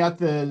just sending out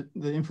the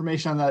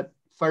information on that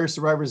fire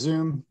survivor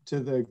Zoom to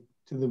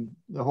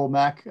the whole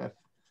MAC?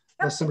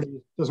 Unless somebody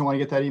doesn't want to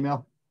get that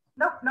email.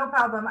 Nope, no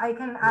problem. I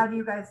can add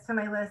you guys to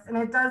my list. And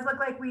it does look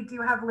like we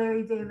do have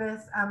Larry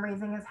Davis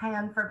raising his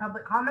hand for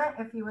public comment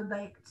if you would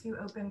like to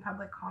open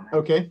public comment.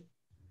 Okay.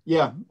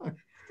 Yeah.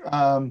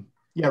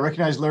 Yeah,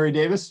 recognize Larry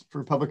Davis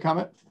for public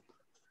comment.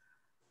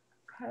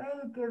 Okay,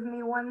 give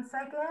me 1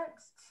 second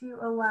to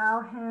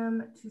allow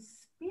him to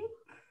speak.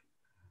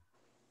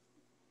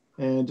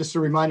 And just a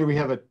reminder, we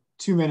have a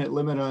 2-minute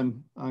limit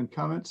on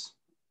comments.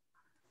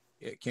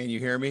 Can you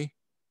hear me?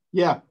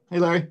 Yeah. Hey,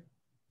 Larry.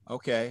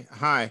 Okay.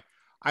 Hi.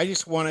 I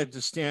just wanted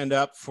to stand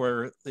up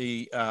for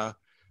the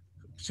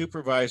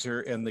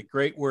supervisor and the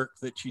great work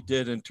that she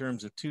did in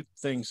terms of 2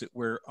 things that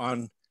were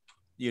on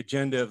the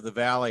agenda of the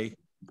Valley.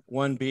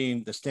 One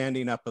being the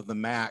standing up of the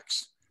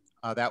MACs.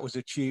 That was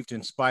achieved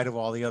in spite of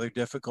all the other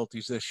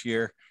difficulties this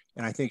year.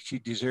 And I think she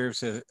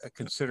deserves a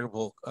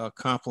considerable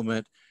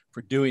compliment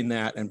for doing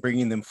that and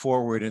bringing them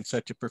forward in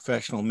such a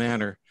professional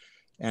manner.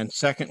 And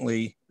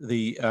secondly,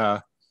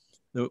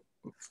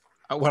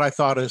 what I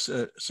thought is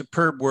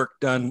superb work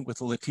done with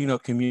the Latino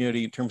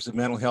community in terms of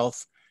mental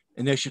health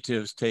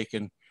initiatives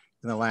taken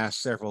in the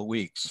last several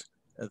weeks.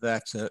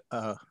 That's an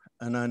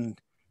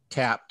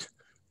untapped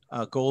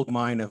gold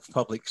mine of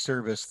public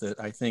service that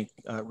I think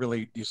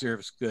really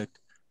deserves good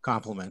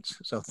compliments.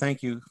 So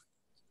thank you,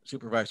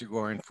 Supervisor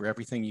Gorin, for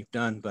everything you've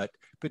done, but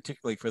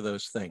particularly for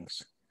those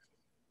things.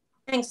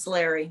 Thanks,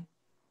 Larry.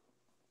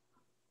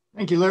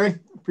 Thank you, Larry.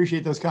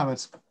 Appreciate those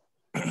comments.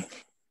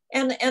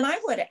 And I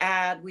would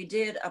add, we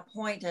did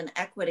appoint an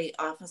equity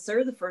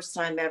officer the first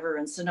time ever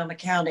in Sonoma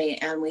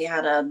County, and we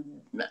had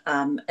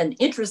an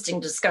interesting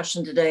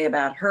discussion today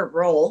about her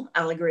role,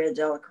 Alegria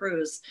de la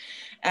Cruz,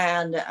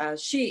 and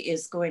she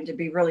is going to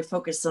be really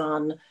focused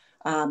on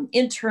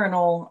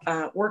internal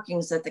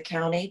workings at the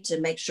county to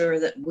make sure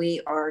that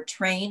we are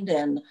trained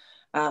and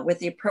with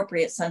the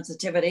appropriate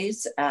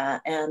sensitivities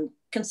and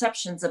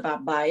conceptions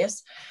about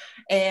bias.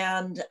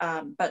 And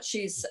but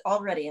she's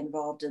already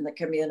involved in the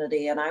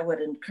community, and I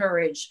would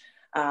encourage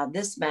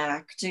this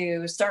MAC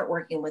to start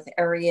working with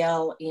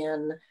Ariel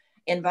in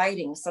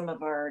inviting some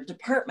of our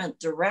department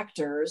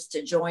directors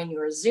to join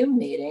your Zoom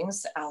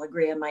meetings.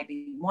 Alegria might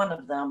be one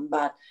of them,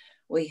 but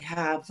we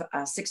have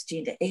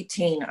 16 to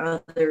 18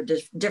 other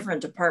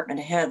different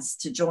department heads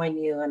to join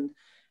you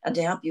and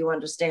to help you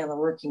understand the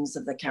workings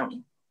of the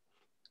county.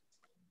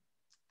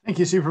 Thank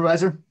you,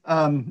 Supervisor.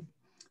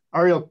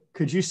 Ariel,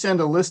 could you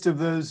send a list of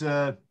those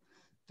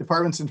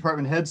departments and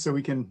department heads so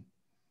we can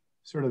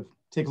sort of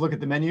take a look at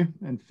the menu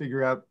and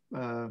figure out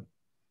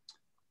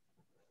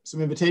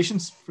some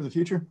invitations for the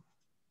future?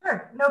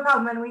 Sure, no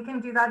problem. And we can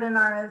do that in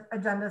our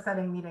agenda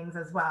setting meetings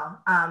as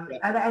well. And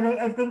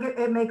I think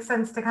it makes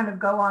sense to kind of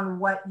go on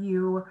what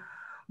you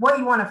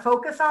want to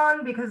focus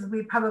on, because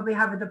we probably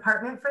have a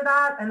department for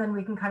that, and then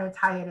we can kind of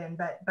tie it in.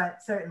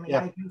 But certainly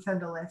I can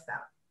send a list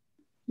out.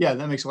 Yeah,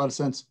 that makes a lot of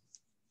sense.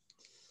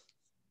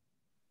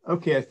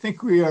 Okay, I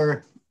think we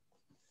are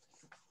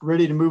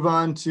ready to move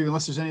on to,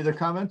 unless there's any other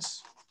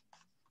comments.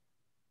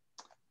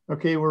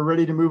 Okay, we're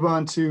ready to move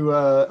on to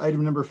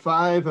item number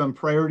 5,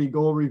 priority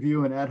goal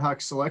review and ad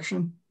hoc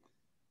selection.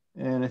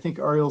 And I think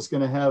Ariel's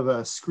going to have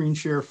a screen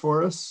share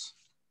for us.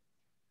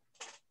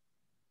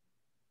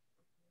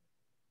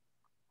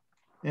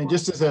 And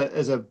just as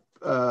a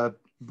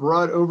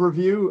broad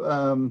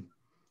overview,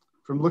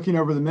 from looking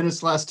over the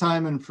minutes last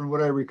time and from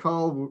what I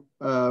recall,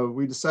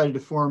 we decided to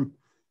form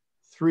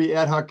 3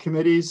 ad hoc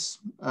committees,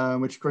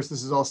 which of course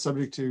this is all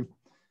subject to,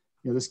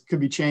 this could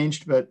be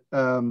changed, but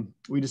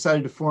we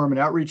decided to form an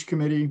outreach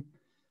committee,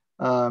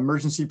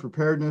 emergency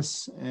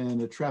preparedness,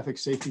 and a traffic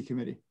safety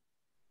committee.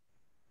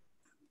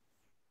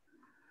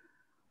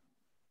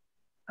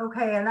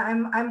 Okay, and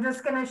I'm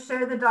just going to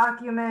share the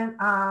document,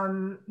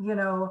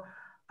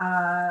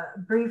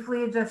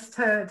 briefly just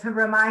to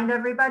remind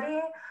everybody.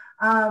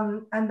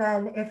 And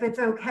then if it's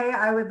okay,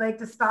 I would like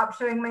to stop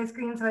sharing my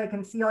screen so I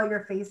can see all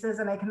your faces,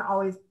 and I can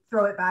always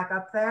throw it back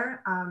up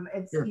there.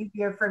 It's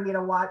easier for me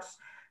to watch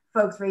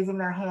folks raising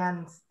their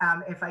hands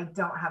if I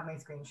don't have my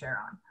screen share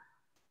on.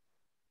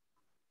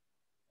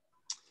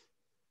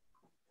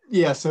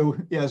 Yeah, so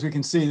as we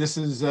can see, this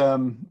is,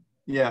 the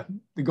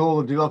goal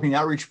of developing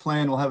outreach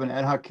plan. We'll have an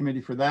ad hoc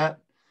committee for that.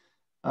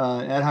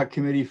 An ad hoc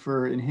committee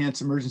for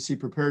enhanced emergency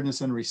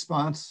preparedness and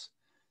response,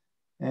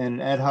 and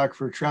an ad hoc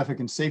for traffic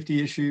and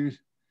safety issues.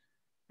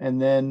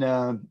 And then,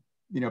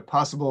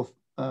 possible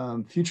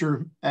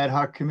future ad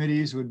hoc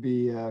committees would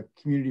be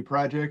community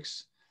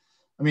projects.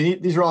 I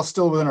mean, these are all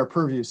still within our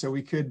purview, so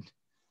we could,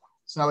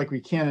 it's not like we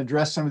can't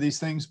address some of these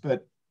things,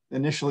 but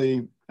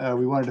initially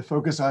we wanted to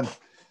focus on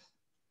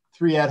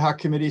 3 ad hoc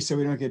committees so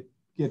we don't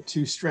get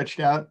too stretched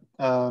out.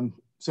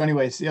 So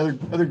anyways, the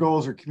other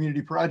goals are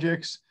community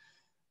projects,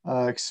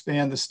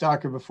 expand the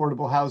stock of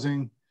affordable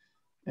housing,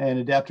 and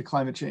adapt to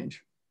climate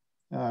change,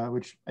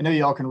 which I know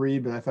you all can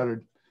read, but I thought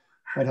it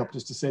might help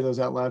just to say those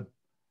out loud.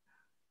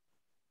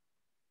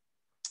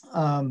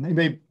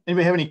 Anybody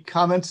have any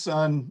comments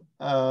on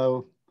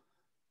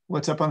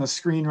what's up on the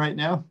screen right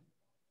now?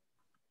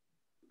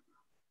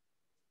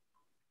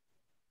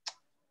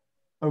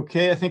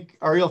 Okay, I think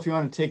Ariel, if you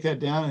want to take that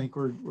down, I think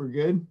we're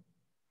good.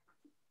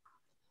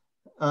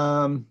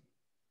 So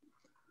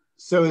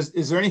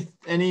is there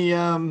any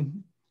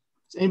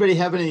does anybody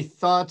have any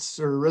thoughts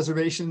or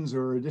reservations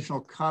or additional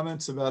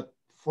comments about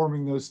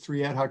forming those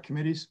 3 ad hoc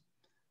committees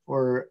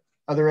or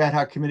other ad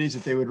hoc committees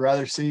that they would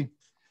rather see?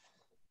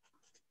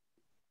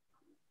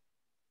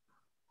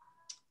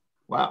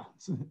 Wow,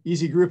 it's an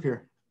easy group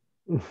here.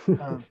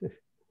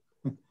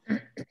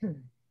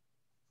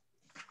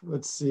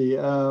 Let's see.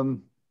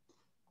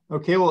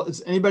 Okay, well,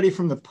 is anybody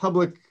from the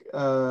public,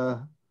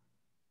 would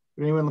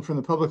anyone from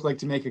the public like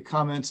to make a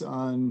comment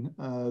on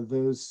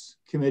those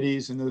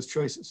committees and those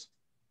choices?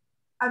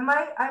 I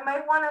might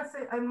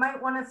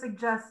want to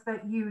suggest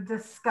that you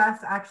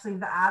discuss actually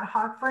the ad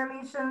hoc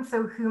formation.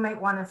 So who might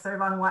want to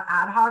serve on what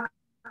ad hoc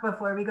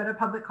before we go to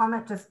public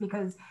comment, just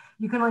because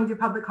you can only do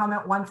public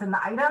comment once in the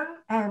item,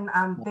 and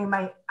they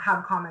might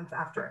have comments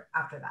after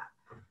that.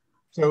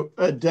 So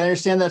did I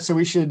understand that? So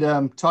we should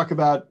talk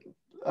about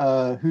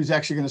who's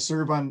actually going to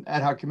serve on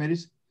ad hoc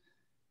committees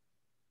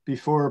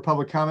before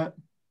public comment?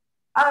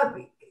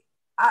 I'm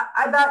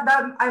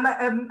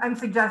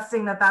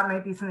suggesting that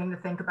might be something to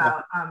think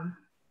about.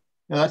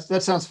 Yeah,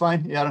 that sounds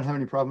fine. Yeah, I don't have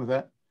any problem with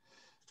that.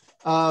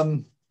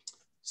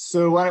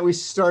 So why don't we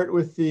start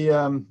with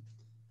the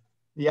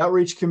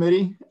outreach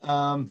committee?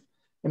 And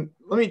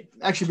let me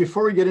actually,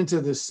 before we get into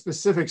the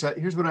specifics,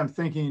 here's what I'm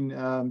thinking,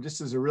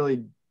 just as a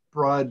really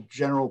broad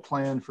general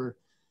plan for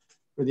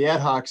the ad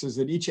hocs, is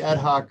that each ad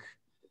hoc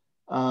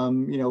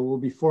will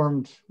be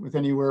formed with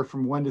anywhere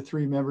from 1 to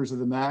 3 members of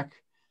the MAC.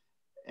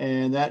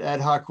 And that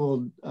ad hoc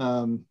will,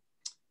 probably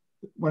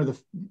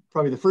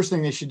the first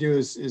thing they should do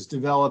is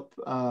develop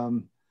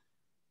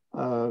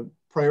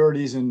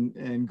priorities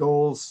and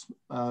goals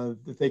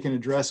that they can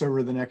address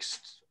over the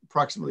next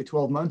approximately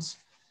 12 months.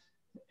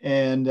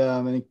 And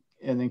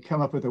then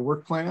come up with a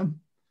work plan.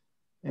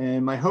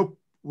 And my hope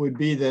would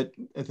be that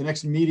at the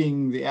next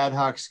meeting, the ad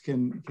hocs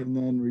can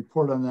then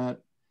report on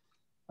that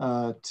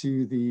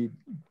to the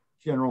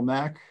general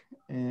MAC.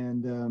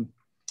 And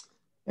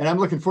I'm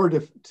looking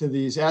forward to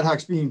these ad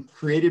hocs being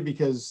created,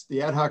 because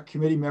the ad hoc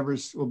committee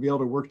members will be able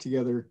to work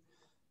together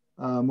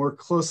more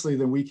closely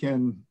than we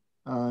can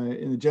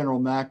in the general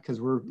MAC, because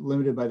we're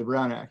limited by the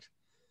Brown Act.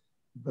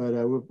 But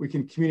we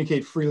can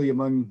communicate freely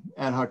among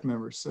ad hoc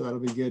members, so that'll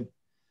be good.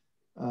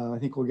 I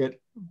think we'll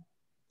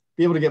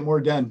be able to get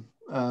more done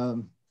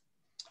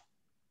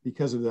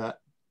because of that.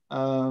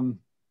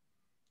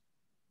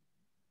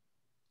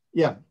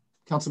 Yeah,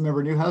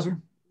 Councilmember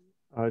Newhouser.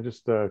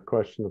 Just a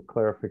question of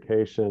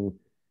clarification.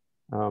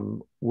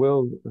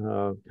 Will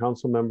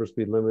council members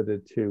be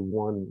limited to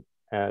 1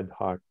 ad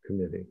hoc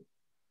committee?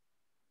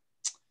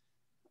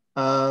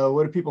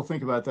 What do people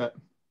think about that?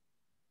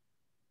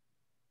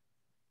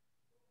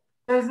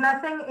 There's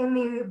nothing in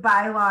the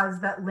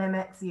bylaws that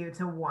limits you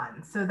to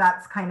 1. So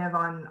that's kind of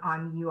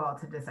on you all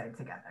to decide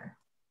together.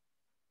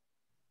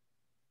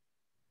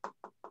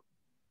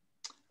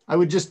 I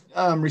would just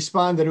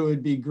respond that it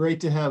would be great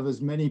to have as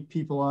many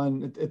people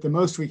on. At the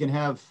most, we can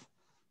have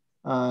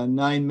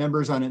 9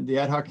 members on the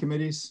ad hoc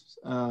committees.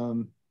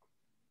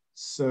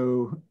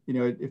 So,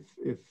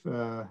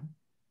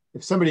 if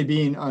somebody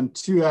being on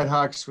 2 ad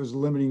hocs was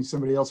limiting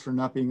somebody else from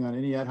not being on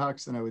any ad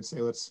hocs, then I would say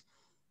let's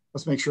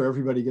make sure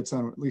everybody gets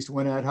on at least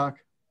 1 ad hoc.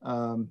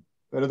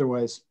 But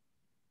otherwise,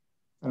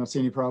 I don't see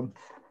any problem.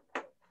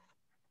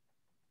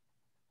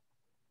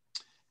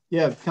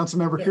 Yeah,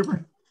 Councilmember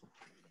Cooper.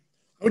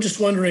 I was just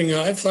wondering,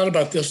 I've thought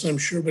about this, and I'm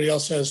sure everybody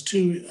else has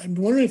too. I'm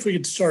wondering if we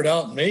could start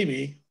out,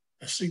 maybe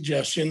a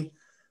suggestion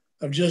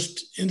of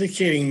just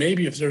indicating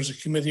maybe if there's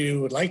a committee we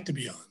would like to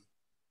be on.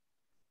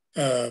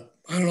 I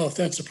don't know if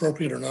that's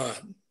appropriate or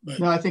not. But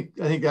no, I think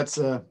that's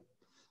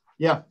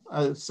yeah.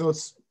 So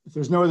if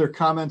there's no other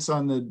comments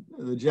on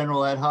the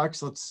general ad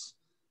hocs, let's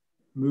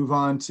move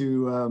on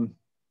to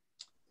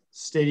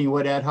stating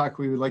what ad hoc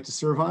we would like to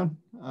serve on.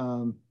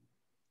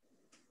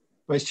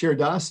 Vice Chair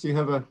Das, do you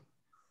have a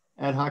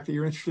ad hoc that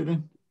you're interested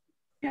in?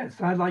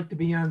 Yes, I'd like to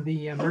be on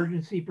the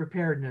emergency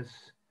preparedness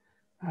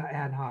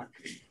ad hoc.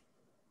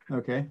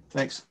 Okay,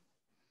 thanks.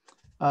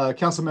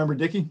 Councilmember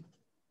Dickey?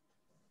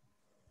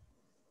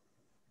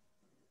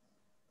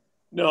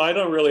 No, I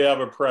don't really have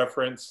a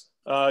preference.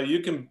 You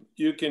can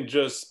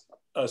just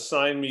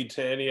assign me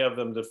to any of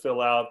them to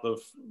fill out the,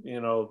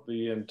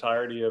 the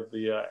entirety of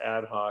the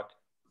ad hoc,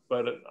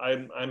 but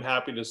I'm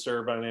happy to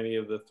serve on any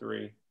of the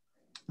three.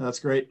 That's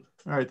great.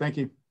 All right, thank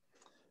you.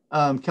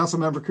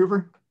 Councilmember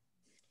Cooper?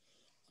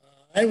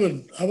 I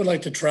would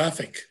like the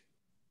traffic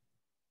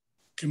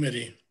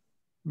committee.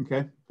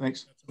 Okay,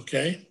 thanks.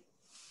 Okay.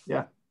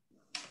 Yeah.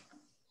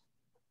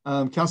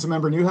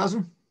 Councilmember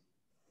Newhouser?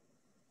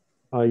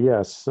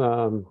 Yes,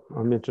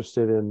 I'm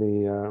interested in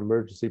the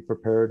emergency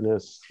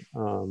preparedness.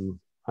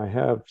 I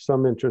have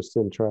some interest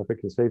in traffic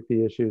and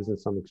safety issues and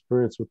some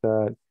experience with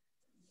that.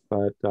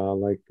 But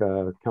like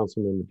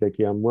Councilmember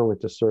Dickey, I'm willing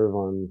to serve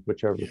on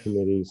whichever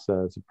committees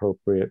is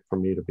appropriate for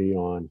me to be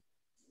on.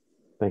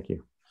 Thank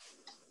you.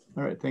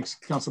 All right, thanks,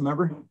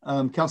 Councilmember.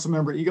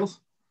 Councilmember Eagles?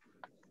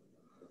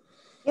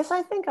 Yes,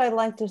 I think I'd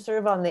like to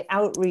serve on the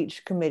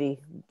outreach committee,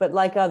 but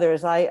like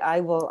others,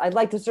 I'd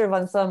like to serve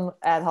on some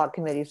ad hoc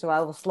committees, so I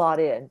will slot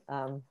in.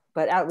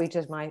 But outreach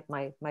is my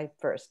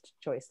first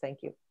choice.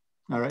 Thank you.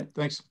 All right,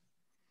 thanks.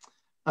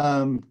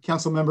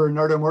 Councilmember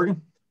Nardo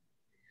Morgan?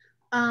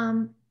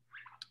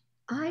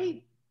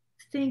 I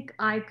think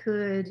I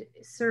could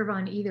serve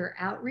on either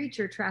outreach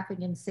or traffic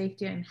and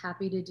safety. I'm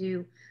happy to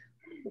do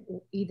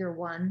either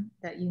one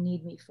that you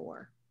need me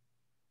for.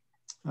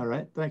 All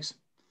right, thanks.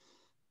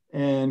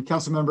 And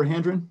Councilmember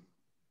Handren?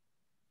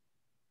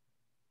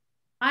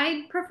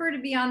 I'd prefer to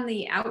be on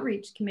the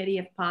outreach committee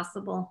if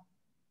possible.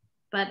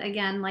 But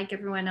again, like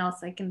everyone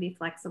else, I can be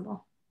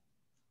flexible.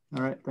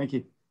 All right, thank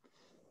you.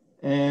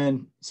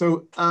 And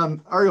so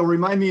Ariel,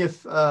 remind me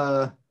if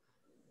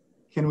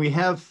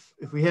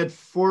if we had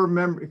 4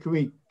 members,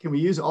 can we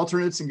use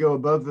alternates and go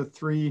above the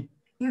 3?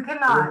 You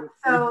cannot.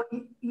 So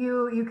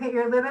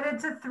you're limited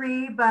to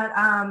 3, but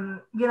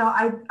I'm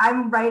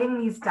writing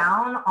these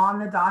down on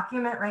the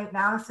document right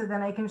now, so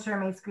then I can share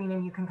my screen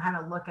and you can kind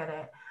of look at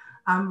it.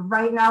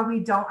 Right now we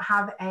don't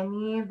have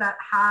any that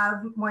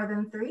have more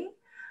than 3.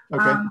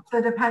 Okay.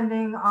 So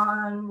depending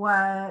on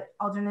what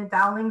alternate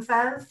Dowling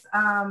says,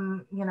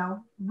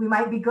 we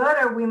might be good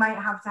or we might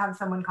have to have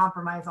someone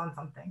compromise on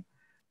something.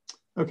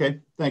 Okay,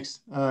 thanks.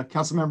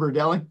 Councilmember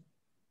Dowling?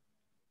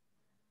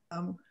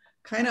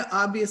 Kind of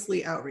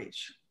obviously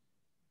outreach.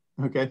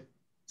 Okay.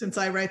 Since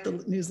I write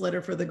the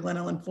newsletter for the Glen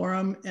Ellen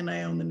Forum and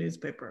I own the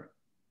newspaper.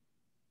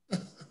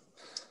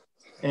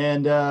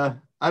 And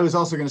I was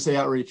also going to say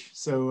outreach.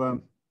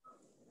 So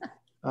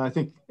I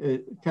think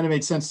it kind of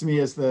made sense to me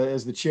as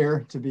the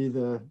chair to be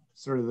the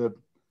sort of the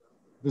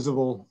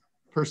visible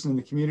person in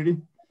the community.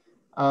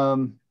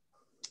 And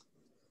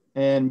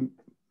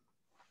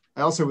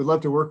I also would love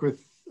to work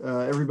with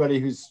everybody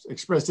who's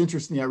expressed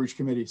interest in the outreach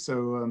committee.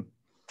 So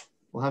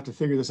we'll have to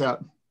figure this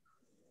out.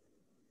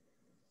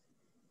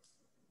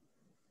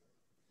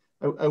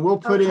 I will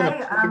put in a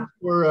plug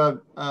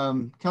for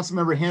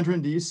Councilmember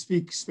Handren. Do you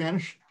speak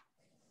Spanish?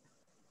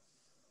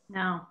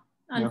 No,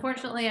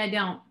 unfortunately, I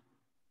don't.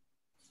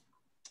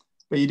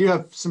 But you do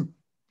have some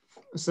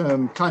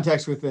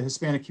contacts with the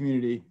Hispanic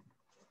community.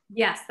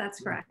 Yes, that's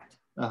correct.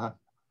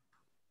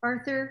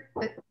 Arthur,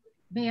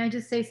 may I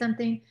just say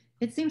something?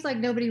 It seems like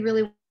nobody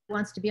really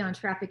wants to be on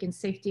traffic and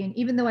safety. And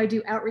even though I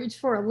do outreach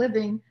for a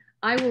living,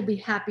 I will be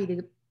happy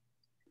to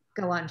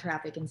go on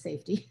traffic and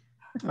safety.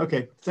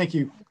 Okay, thank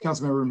you,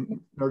 Councilmember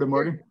Nardo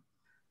Morgan.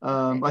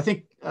 I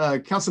think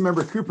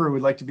Councilmember Cooper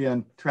would like to be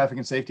on traffic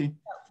and safety.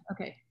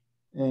 Okay.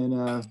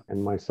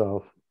 And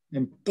myself.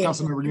 And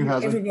Councilmember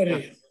Newhouser.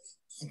 Everybody.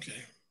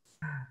 Okay.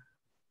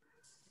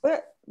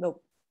 Where? No.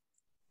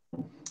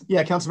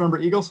 Yeah,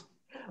 Councilmember Eagles.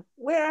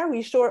 Where are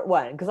we short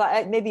one?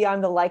 Because maybe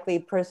I'm the likely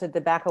person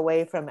to back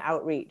away from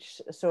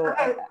outreach. So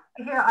okay,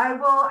 here I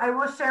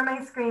will share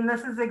my screen.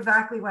 This is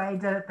exactly why I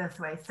did it this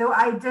way. So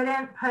I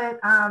didn't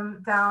put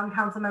down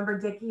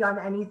Councilmember Dickey on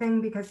anything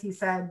because he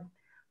said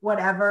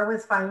whatever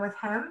was fine with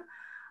him.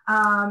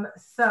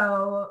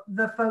 So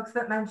the folks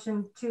that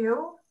mentioned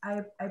 2,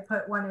 I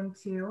put 1 and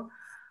 2.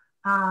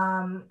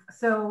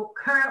 So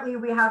currently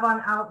we have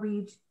on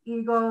outreach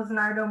Eagles,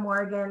 Nardo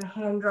Morgan,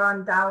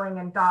 Handron, Dowling,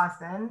 and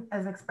Dawson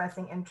as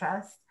expressing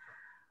interest.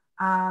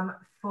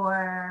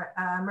 For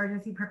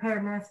emergency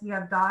preparedness, we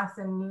have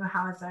Dawson,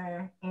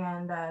 Newhouser,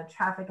 and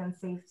traffic and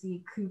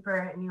safety,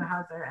 Cooper,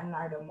 Newhouser, and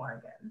Nardo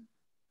Morgan.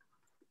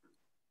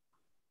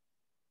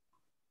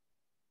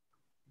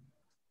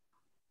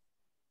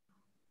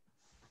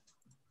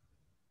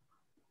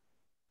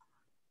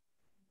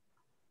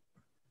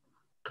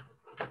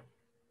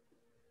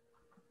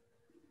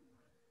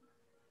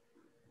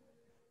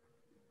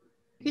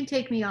 You can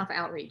take me off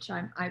outreach.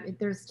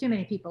 There's too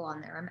many people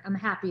on there. I'm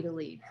happy to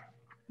leave.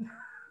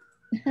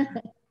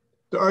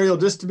 So Ariel,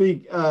 just to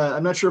be,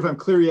 I'm not sure if I'm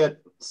clear yet.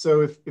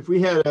 So if we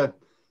had a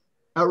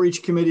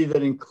outreach committee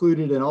that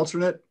included an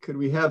alternate, could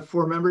we have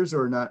 4 members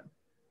or not?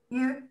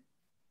 You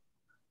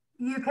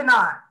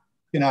cannot.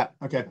 Cannot.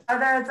 Okay.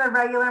 Whether it's a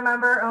regular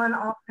member or an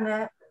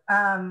alternate,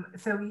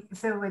 so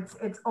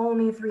it's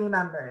only 3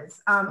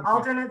 members. Okay.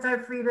 Alternates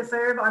are free to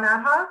serve on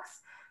ad hocs,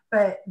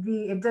 but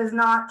it does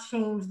not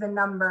change the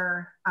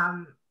number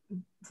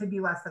to be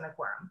less than a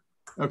quorum.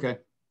 Okay.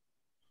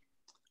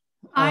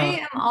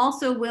 I am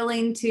also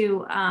willing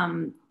to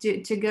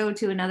go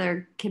to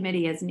another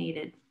committee as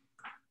needed.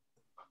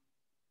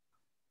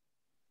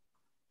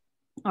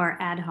 Or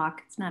ad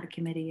hoc. It's not a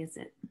committee, is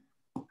it?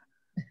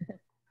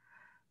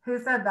 Who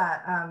said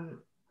that?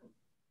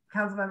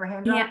 Councilmember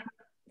Handron?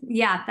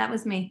 Yeah, that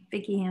was me,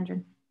 Vicki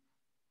Handron.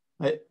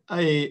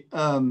 I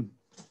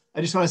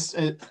just want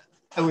to.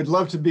 I would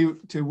love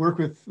to work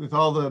with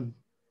all the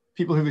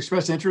people who've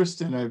expressed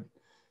interest, and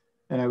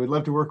I would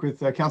love to work with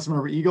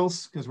Councilmember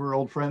Eagles because we're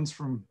old friends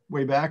from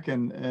way back,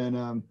 and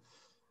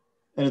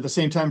at the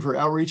same time for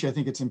outreach, I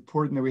think it's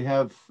important that we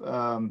have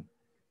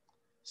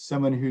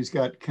someone who's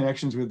got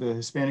connections with the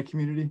Hispanic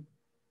community.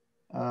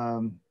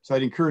 So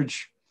I'd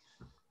encourage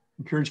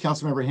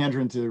Councilmember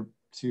Handron to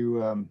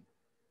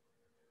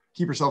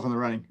keep herself in the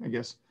running, I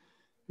guess,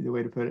 be the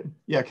way to put it.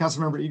 Yeah,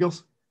 Councilmember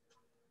Eagles.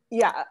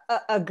 Yeah,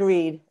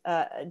 agreed,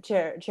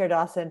 Chair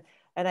Dawson.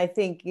 And I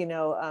think, you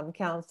know,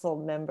 Council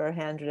Member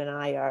Handron and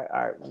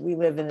I we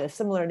live in a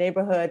similar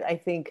neighborhood. I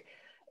think,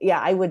 yeah,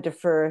 I would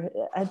defer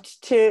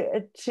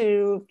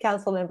to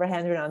Council Member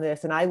Handron on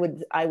this, and I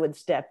would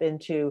step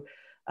into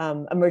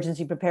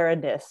emergency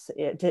preparedness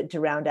to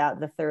round out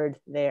the third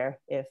there,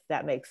 if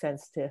that makes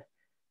sense to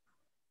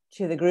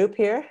the group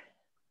here.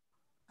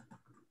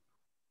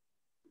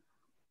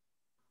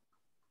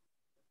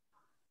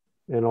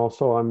 And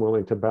also, I'm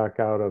willing to back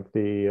out of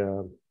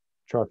the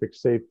traffic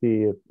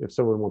safety if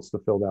someone wants to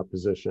fill that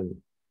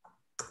position.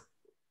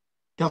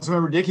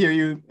 Councilmember Dickey, are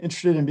you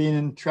interested in being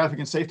in traffic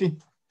and safety?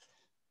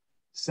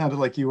 Sounded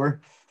like you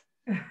were.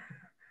 He's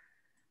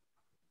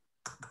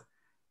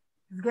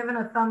giving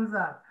a thumbs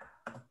up.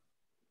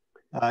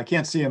 I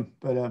can't see him,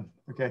 but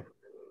okay.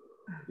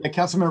 Yeah,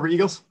 Councilmember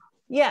Eagles.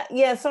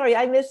 Yeah. Sorry,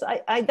 I missed.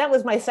 That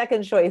was my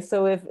second choice.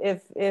 So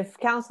if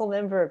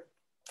Councilmember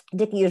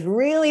Dickey is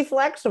really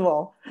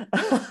flexible, I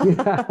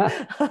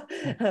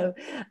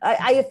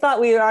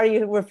thought we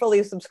already were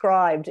fully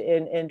subscribed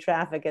in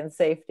traffic and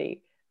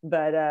safety,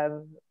 but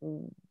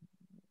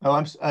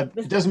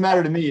it doesn't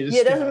matter to me.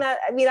 It doesn't matter.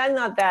 I mean, I'm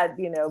not that,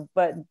 you know,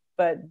 but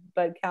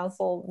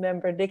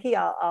Councilmember Dickey,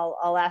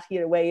 I'll ask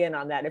you to weigh in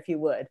on that if you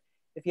would,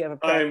 if you have a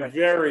preference. I'm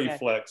very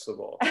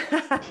flexible.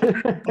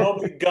 I'll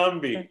be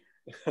Gumby.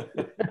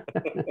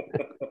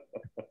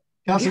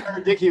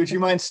 Councilmember Dickey, would you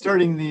mind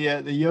starting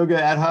the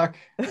yoga ad hoc?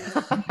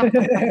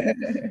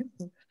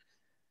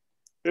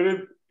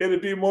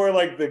 It'd be more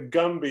like the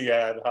Gumby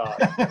ad hoc.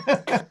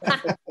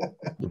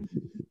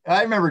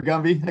 I remember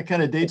Gumby. That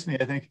kind of dates me,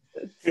 I think.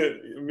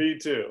 Me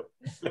too.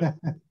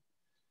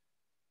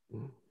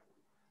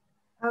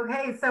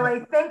 Okay, so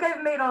I think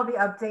I've made all the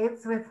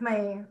updates with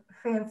my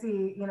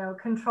fancy, you know,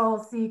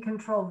 Control-C,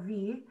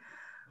 Control-V.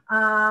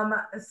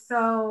 Because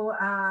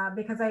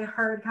I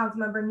heard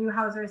Councilmember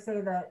Newhouser say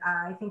that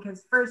I think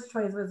his first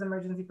choice was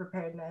emergency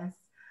preparedness.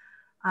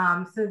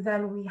 So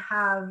then we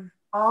have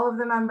all of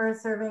the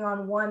members serving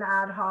on one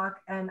ad hoc,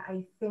 and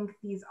I think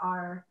these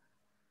are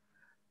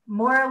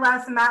more or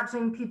less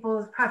matching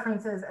people's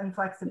preferences and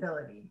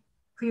flexibility.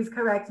 Please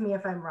correct me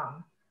if I'm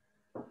wrong.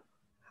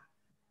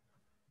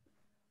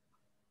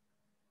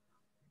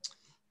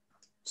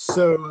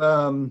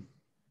 So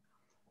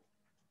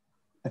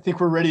I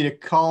think we're ready to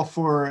call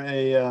for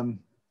a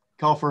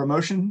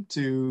motion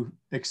to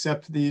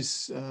accept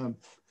these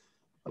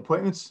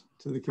appointments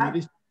to the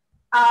committees.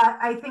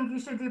 I think you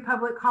should do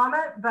public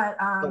comment, but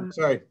oh,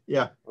 sorry,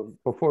 yeah.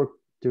 Before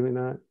doing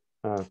that,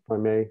 if I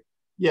may.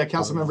 Yeah,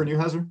 Councilmember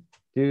Newhouser.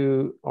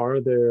 Are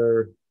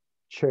there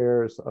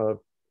chairs of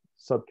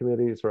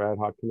subcommittees or ad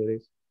hoc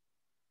committees?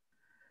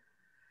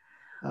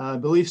 I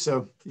believe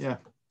so, yeah.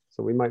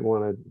 So we might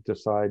want to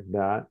decide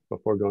that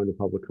before going to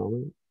public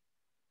comment.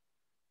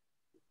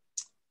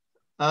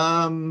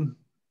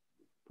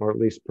 Or at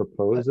least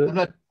propose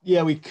it.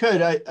 Yeah, we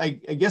could. I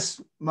guess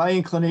my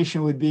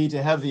inclination would be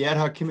to have the ad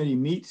hoc committee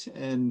meet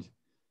and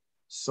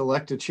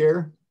select a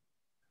chair.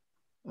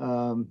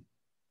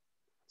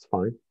 It's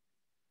fine.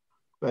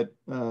 But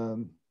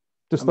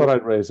just thought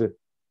I'd raise it.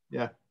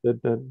 Yeah.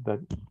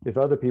 That if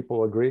other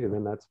people agree,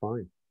 then that's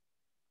fine.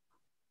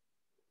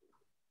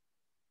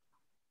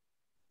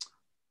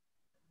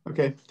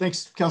 Okay,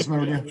 thanks,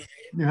 Councilmember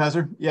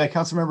Newhouser. Yeah,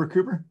 Councilmember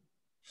Cooper.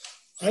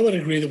 I would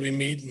agree that we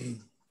meet and,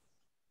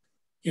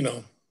 you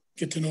know,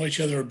 get to know each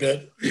other a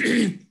bit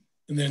and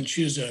then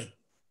choose a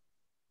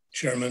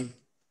chairman.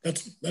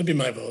 That'd be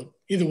my vote.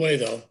 Either way,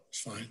 though,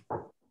 it's fine.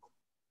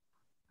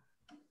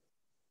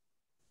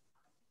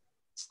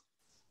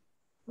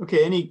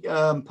 Okay, any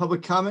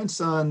public comments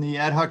on the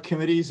ad hoc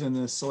committees and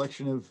the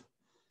selection of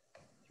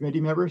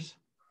committee members?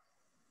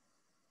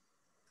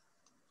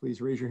 Please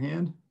raise your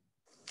hand.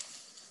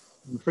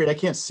 I'm afraid I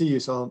can't see you,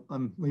 so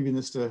I'm leaving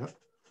this to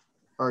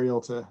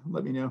Ariel to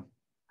let me know.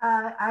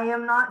 I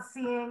am not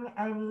seeing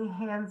any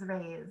hands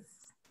raised.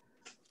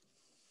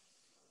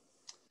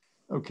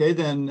 Okay,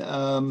 then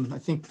I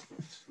think,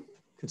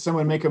 could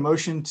someone make a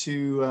motion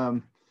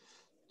to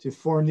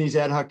form these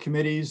ad hoc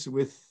committees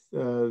with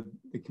the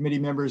committee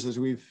members as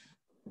we've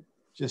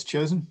just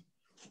chosen?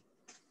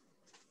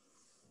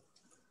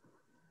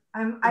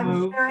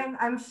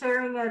 I'm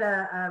sharing it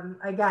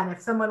again.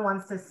 If someone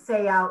wants to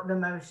say out the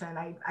motion,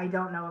 I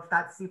don't know if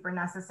that's super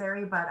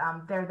necessary, but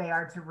there they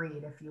are to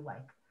read if you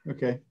like.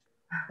 Okay.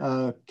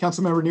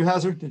 Councilmember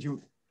Newhouser, did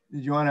you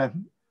want to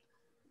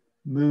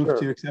move Sure.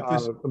 to accept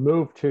this?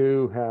 Move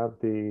to have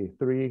the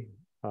 3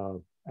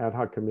 ad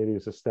hoc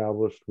committees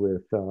established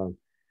with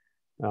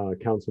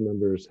council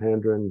members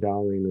Handren,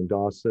 Dowling, and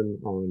Dawson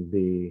on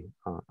the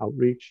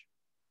outreach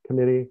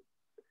committee.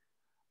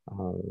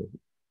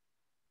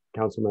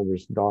 Council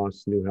members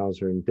Doss,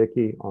 Newhouser, and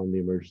Dickey on the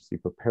emergency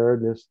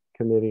preparedness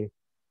committee,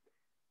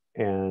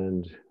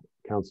 and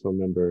council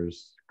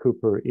members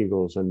Cooper,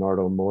 Eagles, and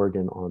Nardo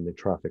Morgan on the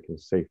traffic and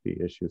safety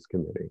issues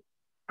committee.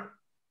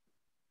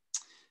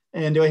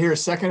 And do I hear a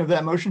second of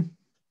that motion?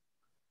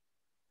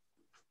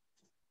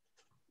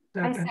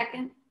 I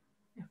second.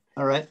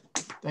 All right,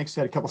 thanks.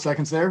 Had a couple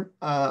seconds there.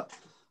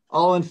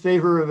 All in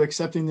favor of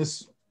accepting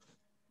this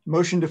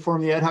motion to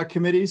form the ad hoc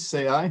committees,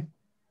 say aye.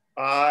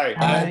 Aye.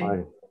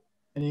 Aye.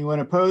 Anyone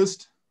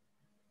opposed?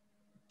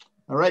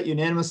 All right,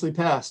 unanimously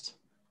passed.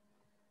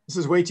 This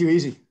is way too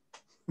easy.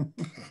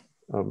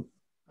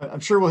 I'm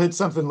sure we'll hit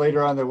something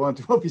later on that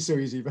won't be so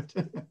easy, but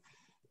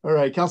all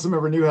right,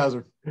 Councilmember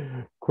Newhouser.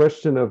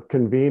 Question of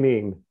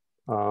convening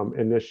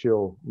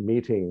initial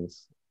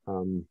meetings.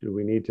 Do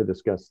we need to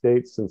discuss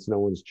dates since no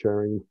one's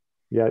chairing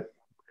yet?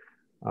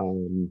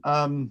 How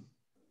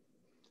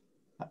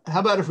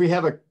about if we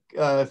have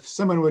if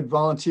someone would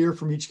volunteer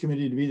from each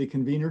committee to be the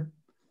convener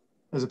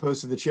as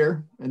opposed to the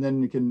chair, and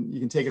then you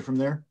can take it from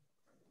there.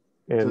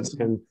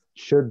 And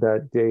should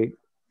that date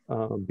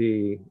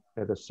be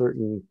at a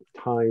certain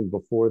time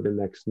before the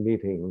next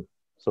meeting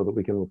so that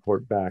we can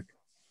report back?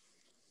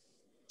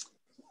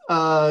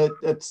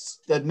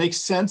 That makes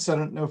sense. I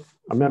don't know if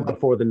I meant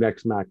before the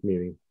next MAC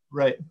meeting.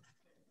 Right.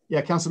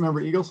 Yeah,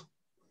 Councilmember Eagles.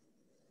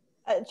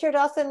 Chair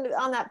Dawson,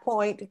 on that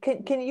point,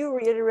 can you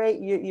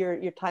reiterate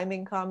your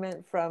timing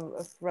comment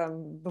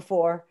from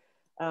before,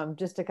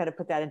 just to kind of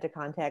put that into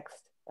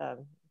context?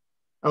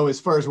 Oh, as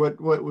far as what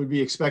would be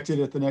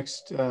expected at the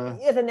next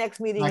the next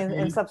meeting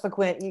and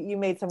subsequent, you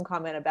made some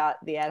comment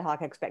about the ad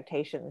hoc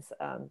expectations.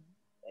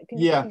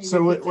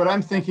 So what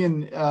I'm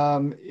thinking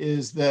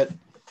is that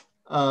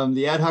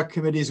the ad hoc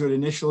committees would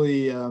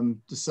initially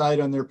decide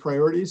on their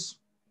priorities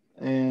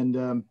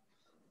and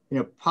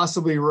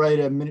possibly write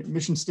a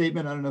mission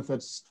statement. I don't know if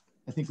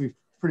I think we've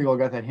pretty well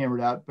got that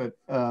hammered out, but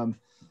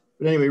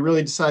anyway,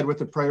 really decide what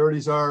the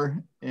priorities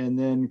are and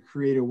then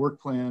create a work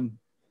plan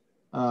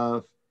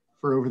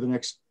for over the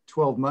next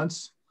 12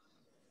 months.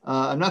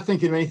 I'm not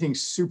thinking of anything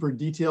super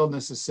detailed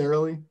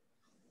necessarily.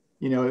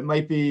 It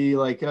might be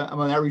like I'm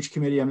on the outreach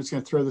committee. I'm just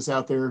going to throw this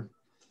out there.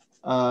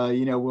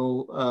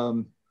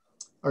 We'll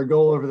our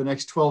goal over the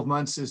next 12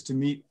 months is to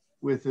meet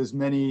with as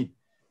many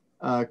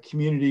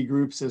community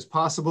groups as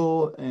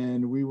possible,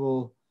 and we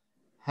will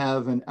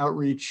have an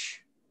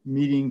outreach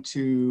meeting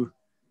to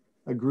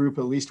a group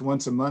at least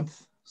once a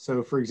month.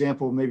 So, for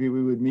example, maybe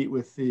we would meet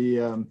with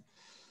the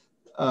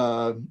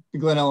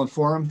Glen Ellen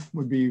Forum.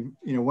 Would be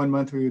 1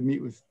 month we would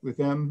meet with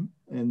them,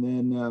 and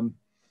then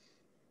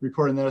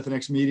report on that at the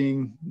next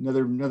meeting.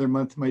 Another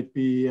month might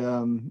be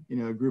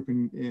a group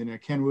in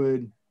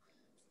Kenwood.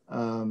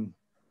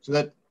 So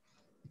that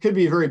could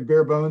be very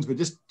bare bones, but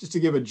just to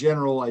give a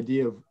general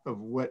idea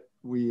of what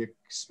we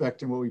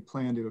expect and what we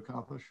plan to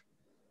accomplish.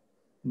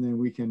 And then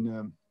we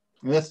can,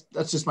 that's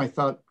just my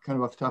thought kind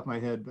of off the top of my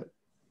head, but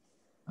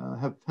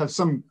have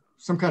some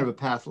kind of a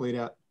path laid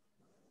out.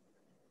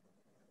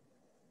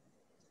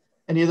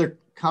 Any other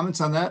comments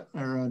on that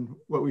or on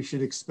what we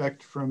should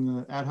expect from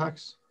the ad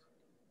hocs?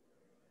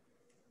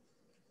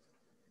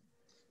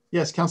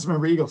 Yes,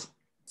 Councilmember Eagles.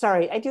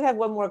 Sorry, I do have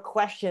one more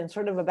question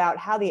sort of about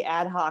how the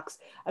ad hocs,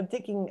 I'm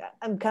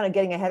kind of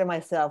getting ahead of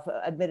myself,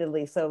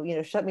 admittedly, so,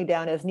 shut me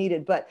down as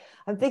needed, but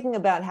I'm thinking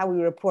about how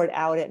we report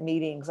out at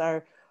meetings.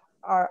 Are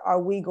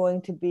we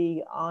going to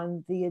be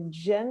on the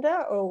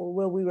agenda, or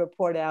will we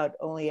report out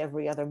only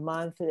every other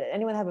month?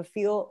 Anyone have a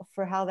feel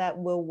for how that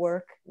will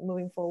work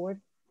moving forward?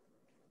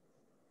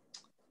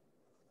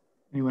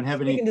 Anyone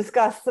have any? We can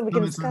discuss some of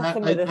the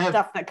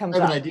stuff that comes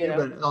up. I have an idea,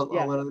 but I'll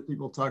let other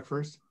people talk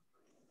first.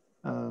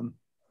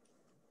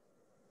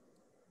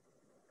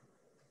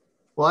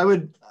 Well, I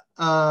would,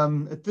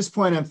 at this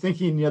point, I'm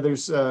thinking,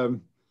 there's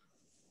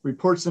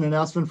reports and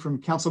announcement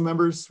from council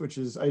members, which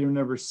is item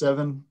number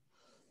 7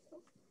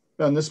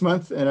 on this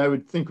month. And I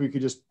would think we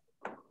could just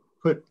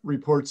put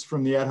reports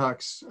from the ad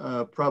hocs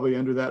probably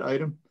under that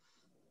item.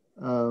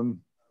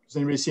 Does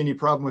anybody see any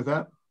problem with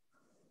that?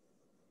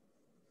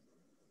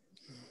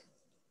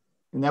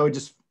 And that would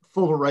just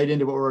fold right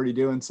into what we're already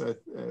doing. So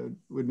it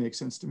would make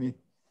sense to me.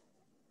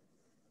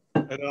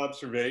 An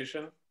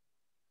observation?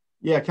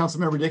 Yeah,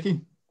 Councilmember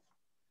Dickey.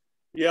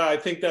 Yeah, I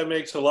think that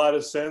makes a lot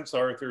of sense,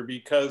 Arthur,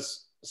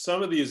 because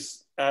some of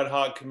these ad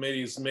hoc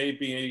committees may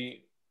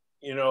be,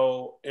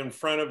 in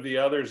front of the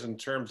others in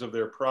terms of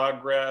their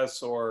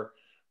progress or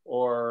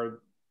the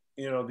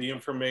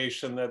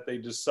information that they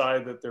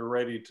decide that they're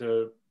ready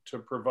to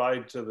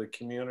provide to the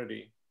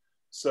community.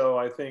 So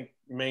I think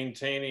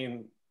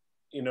maintaining,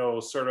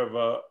 sort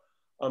of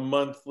a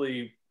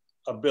monthly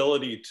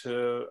ability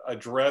to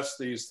address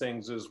these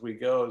things as we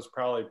go is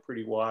probably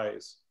pretty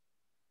wise.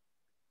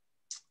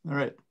 All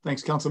right,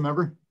 thanks, Council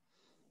Member.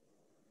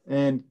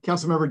 And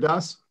Council Member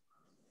Das?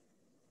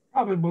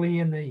 Probably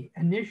in the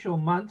initial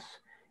months,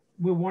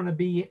 we'll want to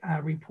be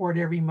report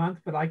every month,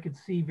 but I could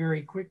see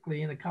very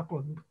quickly in a couple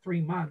of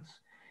 3 months,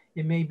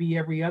 it may be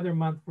every other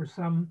month for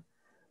some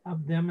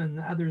of them, and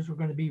the others are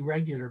going to be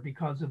regular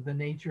because of the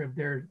nature of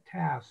their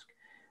task.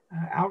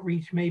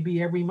 Outreach may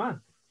be every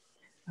month.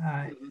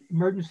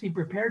 Emergency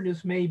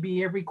preparedness may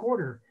be every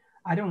quarter.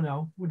 I don't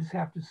know. We'll just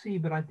have to see,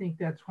 but I think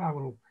that's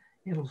how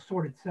it'll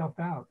sort itself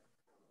out.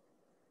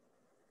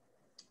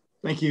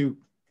 Thank you,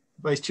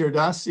 Vice Chair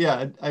Das.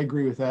 Yeah, I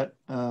agree with that.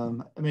 I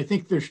mean, I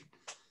think there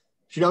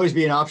should always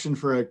be an option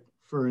for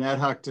an ad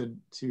hoc to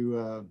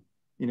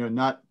you know,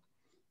 not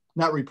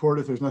report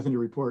if there's nothing to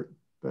report,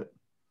 but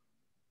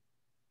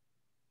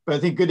I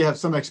think good to have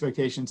some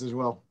expectations as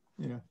well.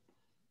 You know.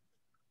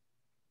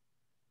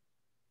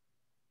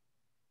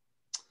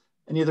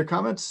 Any other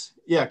comments?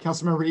 Yeah,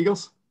 Councilmember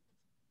Eagles.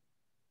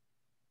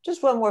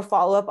 Just one more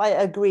follow-up. I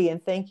agree,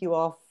 and thank you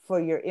all for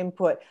your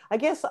input. I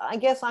guess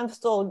I'm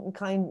still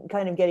kind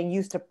of getting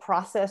used to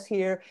process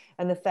here,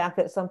 and the fact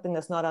that something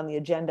that's not on the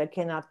agenda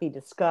cannot be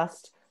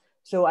discussed.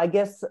 So I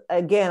guess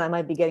again, I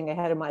might be getting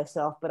ahead of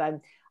myself, but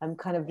I'm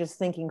kind of just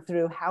thinking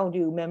through, how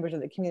do members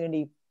of the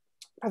community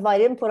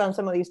provide input on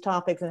some of these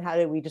topics, and how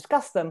do we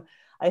discuss them?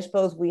 I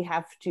suppose we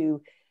have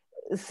to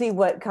see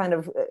what kind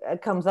of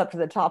comes up to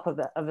the top of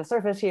the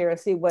surface here,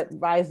 see what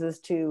rises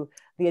to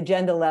the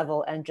agenda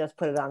level, and just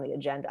put it on the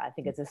agenda. I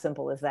think it's as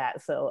simple as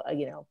that. So,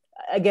 you know,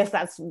 I guess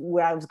that's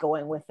where I was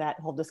going with that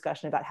whole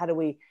discussion about how do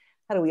we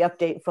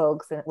update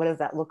folks, and what does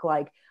that look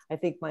like? I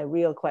think my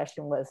real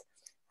question was,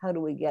 how do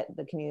we get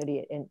the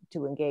community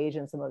to engage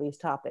in some of these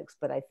topics?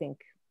 But I think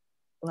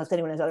unless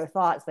anyone has other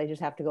thoughts, they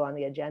just have to go on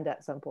the agenda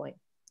at some point.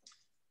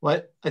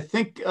 Well, I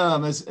think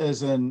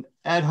as an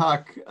ad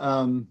hoc,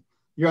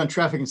 you're on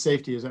traffic and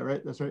safety, is that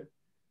right? That's right.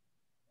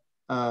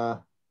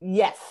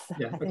 Yes.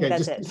 Yeah. I think Okay.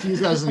 that's Just use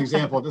that as an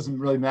example. It doesn't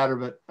really matter,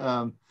 but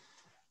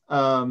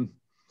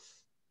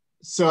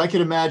so I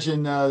could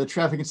imagine the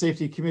traffic and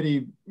safety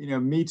committee, you know,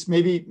 meets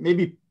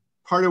maybe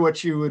part of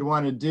what you would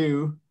want to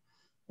do.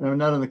 I'm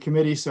not on the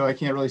committee, so I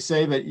can't really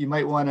say, but you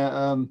might want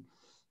to,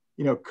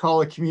 you know,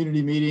 call a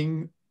community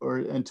meeting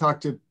and talk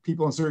to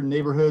people in certain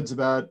neighborhoods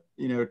about,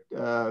 you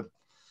know,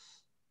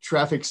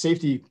 traffic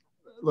safety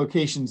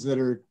locations that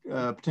are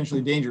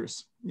potentially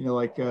dangerous. You know,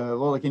 like,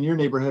 well, like in your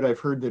neighborhood, I've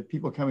heard that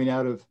people coming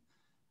out of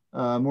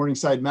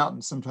Morningside Mountain,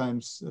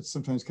 that's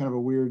sometimes kind of a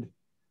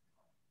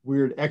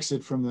weird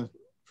exit from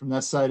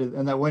that side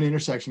and that one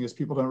intersection, because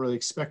people don't really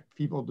expect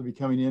people to be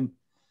coming in,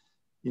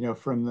 you know,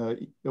 from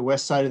the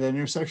west side of that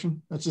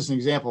intersection. That's just an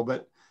example.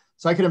 But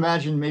so I could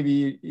imagine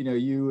maybe, you know,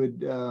 you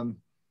would,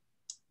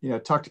 you know,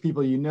 talk to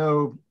people, you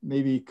know,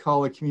 maybe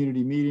call a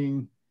community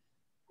meeting,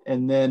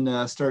 and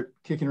then start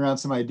kicking around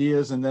some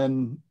ideas. And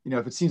then, you know,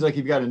 if it seems like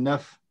you've got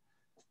enough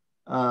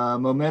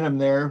momentum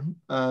there,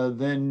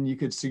 then you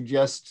could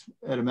suggest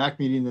at a MAC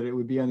meeting that it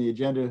would be on the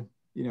agenda,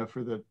 you know,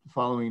 for the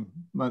following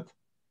month.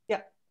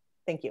 Yeah,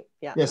 thank you.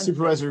 Yeah,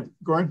 Supervisor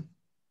Gorin.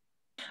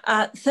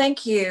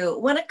 Thank you.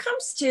 When it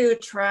comes to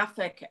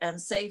traffic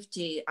and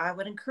safety, I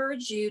would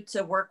encourage you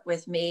to work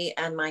with me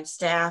and my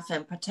staff,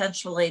 and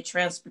potentially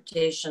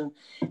transportation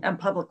and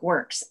public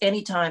works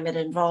anytime it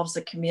involves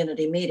a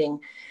community meeting,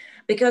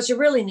 because you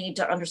really need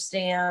to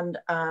understand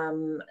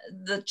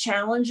the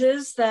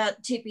challenges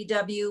that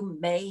TPW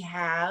may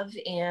have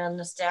in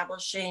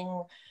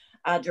establishing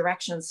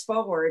directions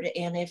forward.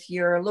 And if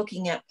you're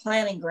looking at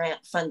planning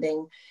grant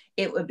funding,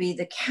 it would be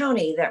the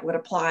county that would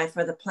apply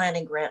for the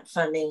planning grant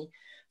funding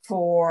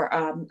for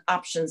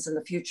options in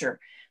the future.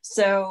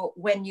 So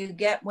when you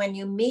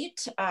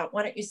meet,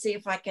 why don't you see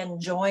if I can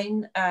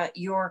join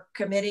your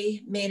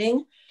committee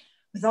meeting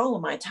with all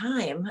of my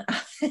time,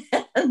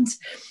 and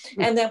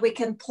then we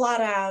can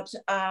plot out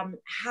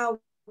how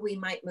we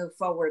might move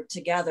forward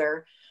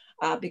together,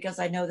 because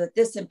I know that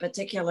this in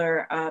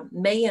particular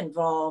may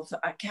involve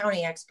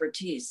county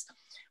expertise.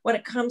 When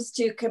it comes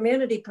to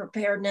community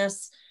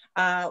preparedness,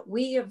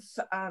 we have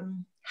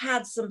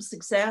had some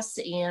success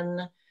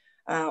in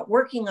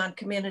working on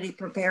community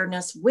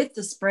preparedness with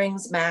the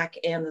Springs MAC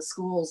and the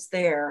schools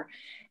there.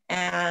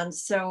 And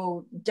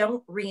so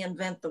don't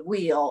reinvent the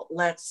wheel.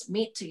 Let's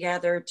meet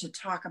together to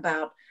talk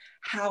about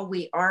how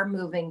we are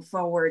moving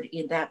forward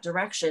in that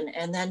direction.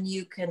 And then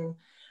you can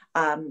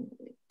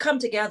come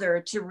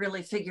together to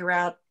really figure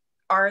out,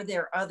 are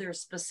there other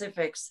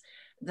specifics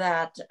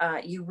that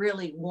you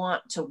really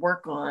want to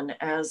work on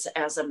as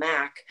a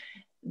MAC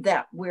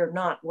that we're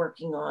not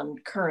working on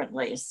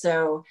currently?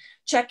 So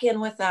check in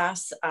with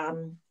us.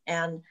 And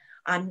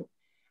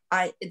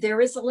there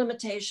is a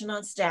limitation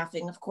on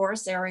staffing. Of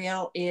course,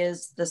 Ariel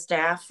is the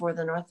staff for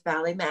the North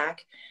Valley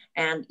MAC,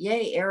 and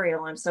yay,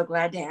 Ariel, I'm so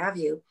glad to have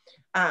you.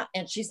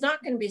 And she's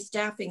not going to be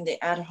staffing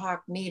the ad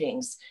hoc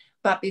meetings,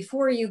 but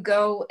before you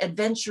go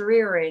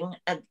adventuring,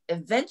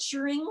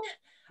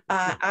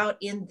 out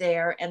in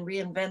there and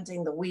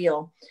reinventing the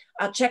wheel,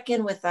 check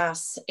in with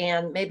us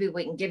and maybe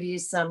we can give you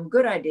some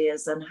good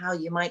ideas on how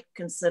you might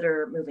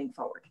consider moving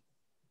forward.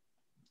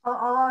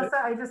 I'll also,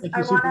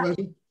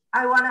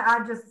 I want to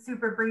add just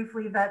super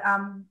briefly that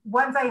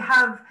once I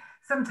have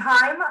some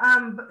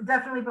time,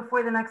 definitely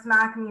before the next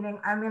MAC meeting,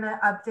 I'm going to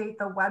update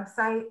the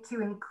website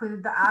to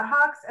include the ad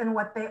hocs and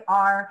what they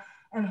are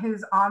and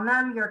who's on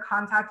them. Your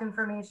contact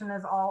information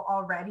is all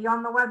already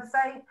on the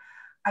website.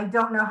 I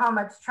don't know how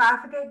much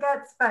traffic it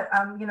gets, but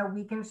you know,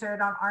 we can share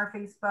it on our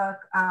Facebook.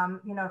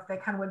 You know, if the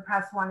Kenwood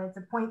Press wanted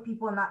to point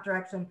people in that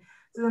direction,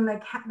 so then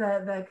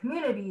the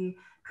community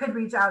could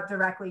reach out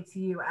directly to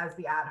you as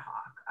the ad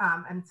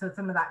hoc. And so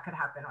some of that could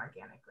happen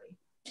organically.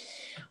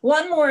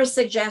 One more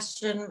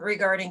suggestion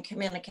regarding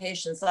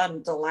communications.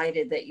 I'm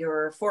delighted that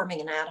you're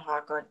forming an ad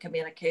hoc on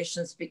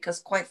communications because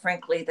quite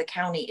frankly, the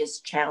county is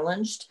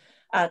challenged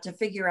to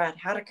figure out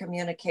how to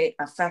communicate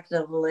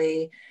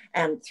effectively,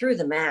 and through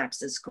the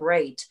MACs is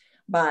great.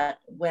 But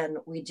when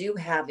we do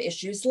have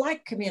issues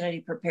like community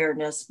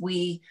preparedness,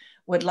 we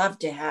would love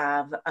to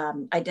have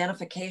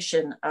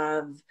identification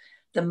of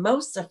the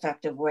most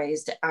effective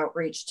ways to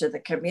outreach to the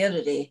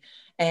community.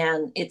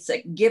 And it's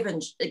a give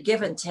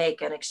and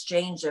take, an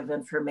exchange of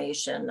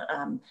information,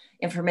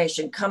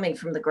 information coming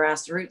from the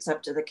grassroots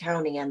up to the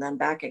county and then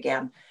back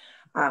again.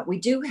 We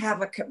do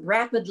have a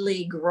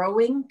rapidly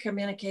growing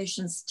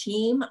communications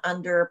team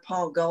under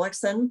Paul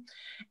Gullickson.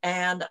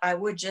 And I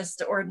would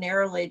just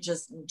ordinarily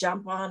just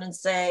jump on and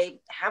say,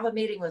 have a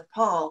meeting with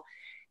Paul.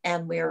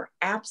 And we're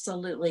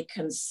absolutely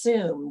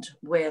consumed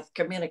with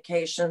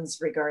communications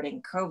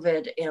regarding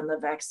COVID and the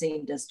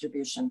vaccine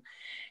distribution.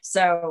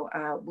 So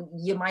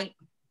you might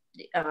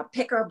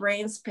pick our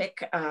brains,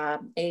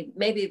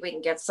 maybe we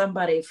can get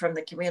somebody from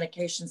the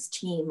communications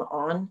team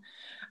on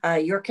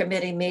your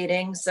committee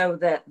meeting so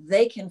that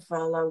they can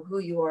follow who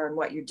you are and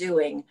what you're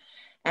doing.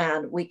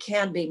 And we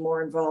can be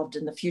more involved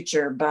in the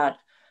future. But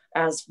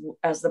as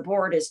the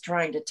board is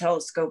trying to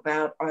telescope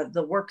out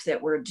the work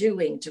that we're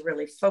doing to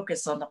really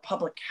focus on the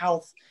public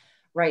health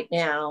right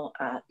now,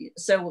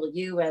 so will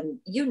you, and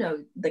you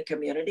know the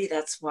community.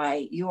 That's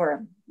why you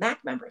are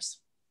MAC members.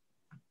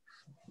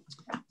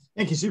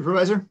 Thank you,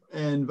 Supervisor.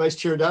 And Vice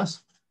Chair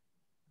Das.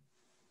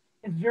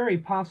 It's very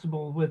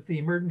possible with the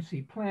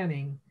emergency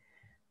planning,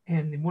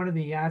 and one of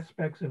the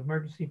aspects of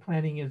emergency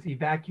planning is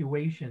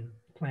evacuation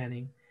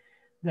planning,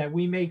 that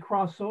we may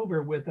cross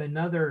over with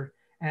another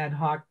ad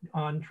hoc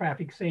on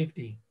traffic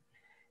safety.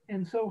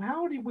 And so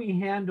how do we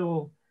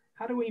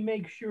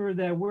make sure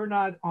that we're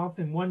not off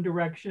in one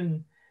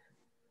direction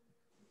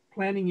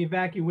planning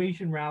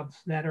evacuation routes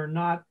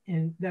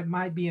that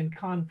might be in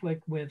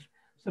conflict with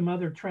some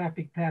other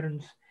traffic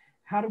patterns?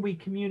 How do we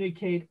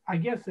communicate? I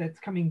guess that's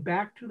coming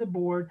back to the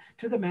board,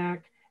 to the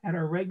MAC at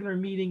our regular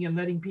meeting and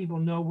letting people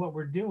know what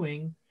we're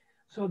doing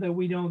so that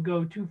we don't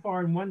go too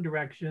far in one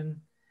direction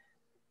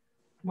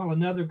while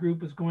another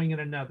group is going in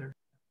another.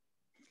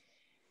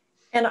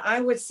 And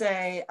I would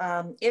say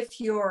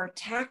if you're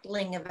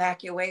tackling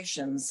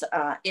evacuations,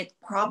 it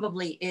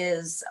probably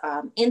is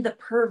in the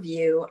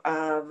purview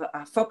of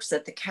folks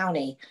at the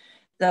county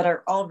that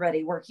are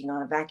already working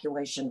on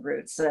evacuation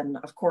routes. And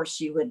of course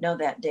you would know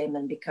that,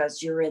 Damon,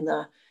 because you're in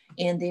the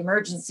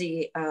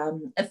emergency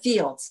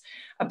fields.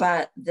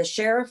 But the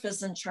sheriff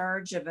is in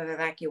charge of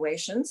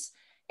evacuations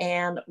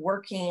and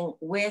working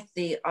with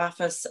the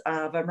Office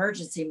of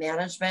Emergency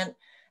Management.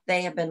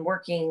 They have been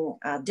working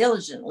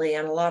diligently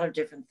on a lot of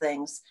different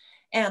things.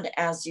 And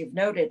as you've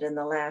noted in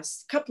the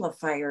last couple of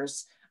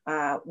fires,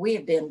 we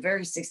have been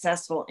very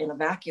successful in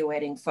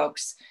evacuating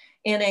folks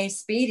in a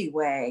speedy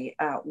way,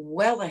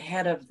 well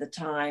ahead of the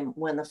time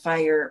when the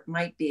fire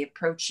might be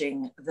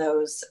approaching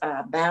those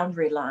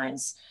boundary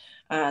lines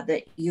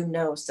that you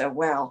know so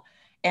well.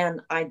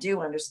 And I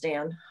do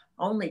understand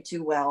only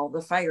too well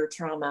the fire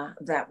trauma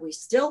that we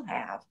still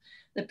have,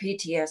 the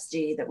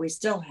PTSD that we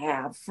still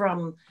have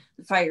from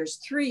the fires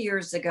 3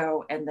 years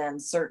ago, and then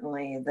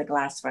certainly the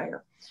glass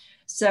fire.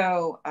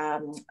 So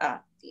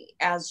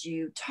as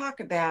you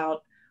talk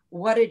about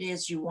what it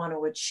is you want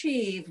to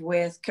achieve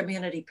with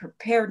community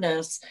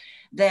preparedness,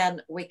 then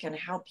we can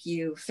help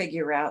you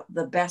figure out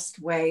the best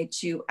way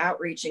to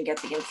outreach and get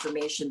the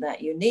information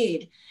that you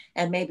need.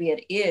 And maybe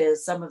it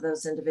is some of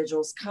those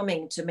individuals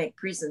coming to make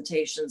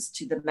presentations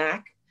to the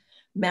MAC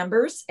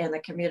members and the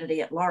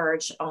community at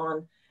large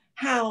on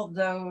how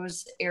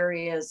those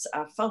areas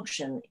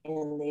function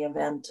in the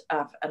event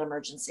of an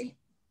emergency.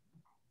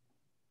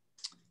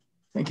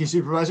 Thank you,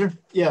 Supervisor.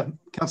 Yeah,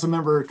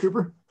 Councilmember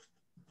Cooper.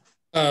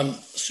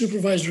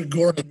 Supervisor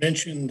Gordon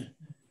mentioned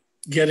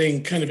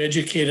getting kind of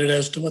educated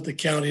as to what the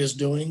county is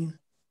doing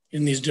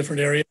in these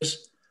different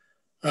areas.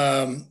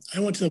 I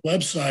went to the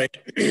website,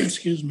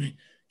 excuse me,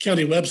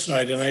 county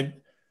website, and I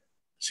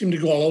seem to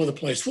go all over the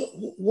place.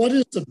 What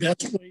is the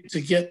best way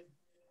to get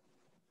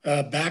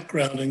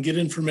background and get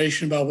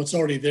information about what's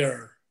already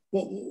there?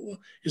 What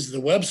is the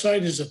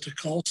website? Is it to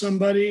call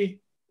somebody?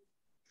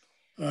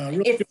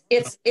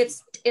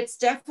 It's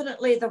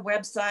definitely the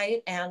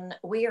website, and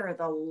we are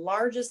the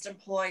largest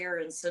employer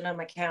in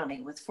Sonoma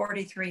County with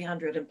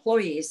 4,300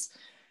 employees,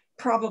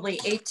 probably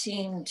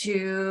 18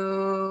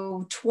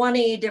 to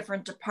 20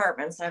 different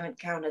departments. I haven't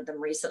counted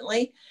them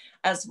recently,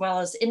 as well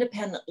as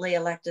independently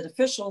elected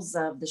officials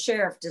of the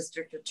sheriff,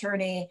 district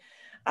attorney,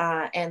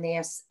 and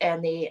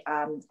the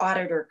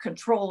auditor,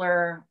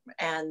 controller,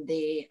 and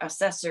the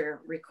assessor,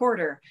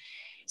 recorder.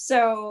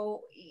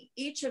 So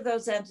each of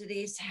those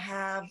entities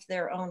have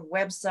their own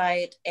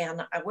website,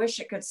 and I wish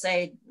I could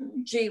say,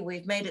 gee,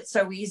 we've made it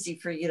so easy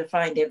for you to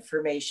find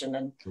information.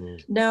 And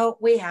no,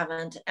 we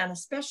haven't. And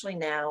especially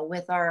now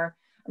with our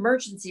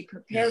emergency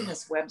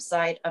preparedness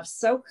website of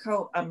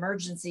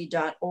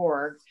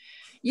socoemergency.org,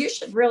 you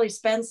should really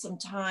spend some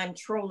time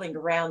trolling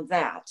around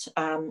that.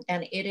 And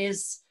it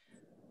is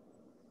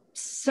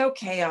so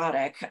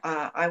chaotic,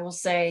 I will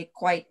say,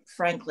 quite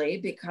frankly,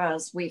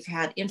 because we've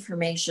had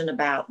information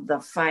about the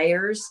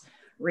fires,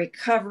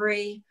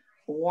 recovery,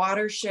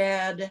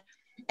 watershed,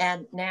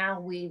 and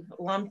now we've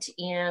lumped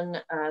in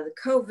the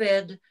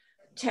COVID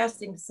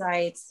testing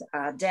sites,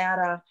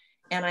 data,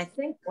 and I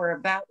think we're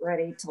about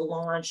ready to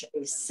launch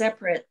a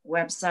separate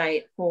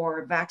website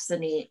for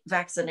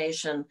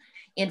vaccination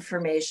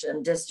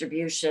information,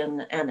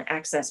 distribution, and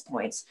access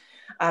points,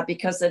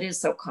 because it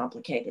is so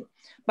complicated.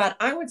 But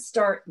I would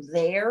start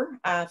there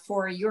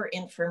for your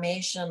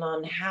information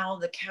on how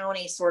the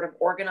county sort of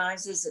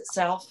organizes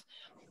itself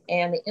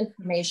and the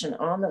information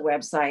on the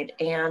website.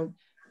 And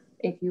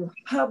if you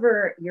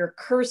hover your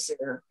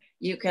cursor,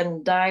 you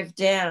can dive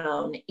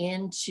down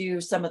into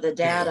some of the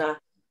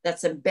data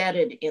that's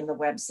embedded in the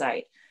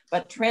website.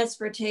 But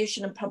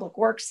Transportation and Public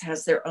Works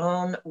has their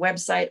own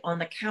website on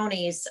the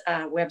county's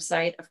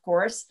website, of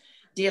course,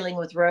 dealing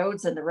with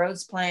roads and the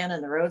roads plan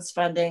and the roads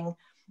funding.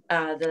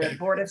 The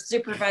Board of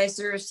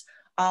Supervisors,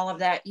 all of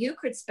that. You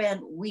could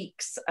spend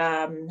weeks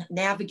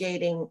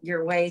navigating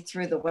your way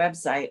through the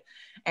website,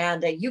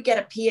 and you get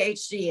a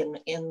PhD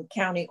in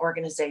county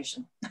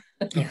organization.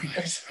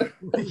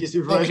 Thank you,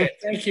 Supervisor. Okay,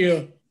 thank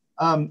you.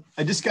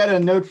 I just got a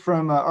note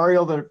from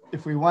Ariel that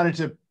if we wanted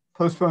to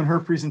postpone her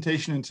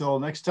presentation until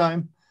next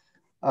time,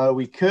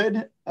 we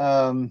could.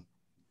 I'm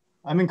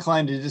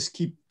inclined to just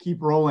keep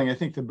rolling. I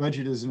think the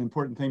budget is an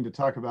important thing to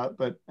talk about,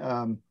 but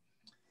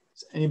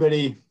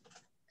anybody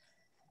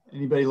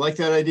like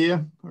that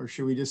idea, or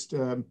should we just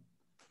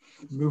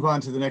move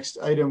on to the next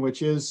item,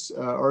 which is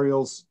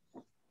Ariel's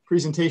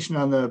presentation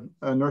on the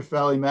North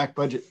Valley MAC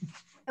budget?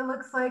 It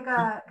looks like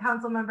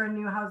Councilmember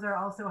Newhouser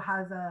also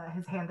has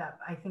his hand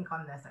up, I think,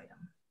 on this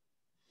item.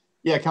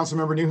 Yeah,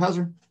 Councilmember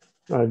Newhouser.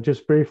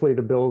 Just briefly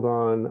to build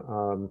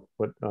on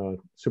what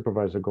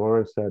Supervisor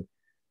Gorin said,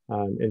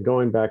 and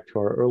going back to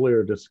our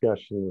earlier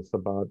discussions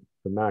about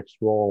the MAC's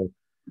role,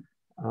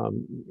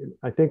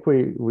 I think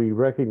we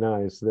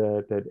recognize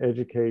that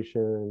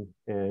education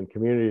and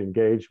community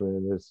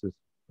engagement is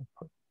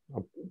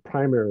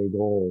primary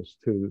goals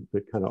to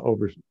the kind of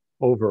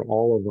over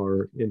all of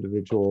our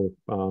individual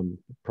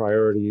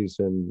priorities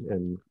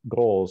and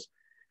goals.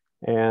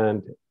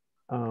 And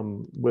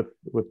with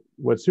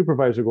what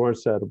Supervisor Gorin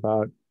said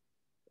about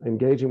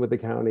engaging with the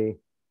county,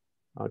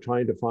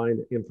 trying to find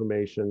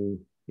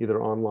information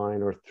either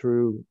online or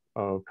through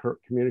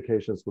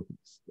communications with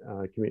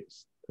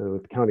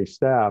county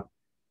staff,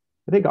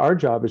 I think our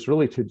job is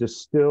really to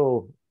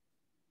distill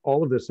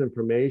all of this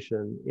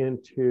information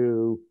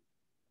into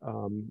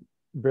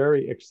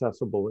very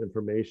accessible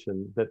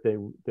information that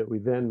we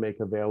then make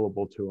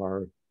available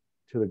to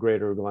the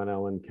greater Glen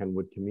Ellen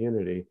Kenwood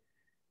community.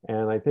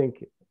 And I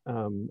think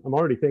I'm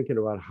already thinking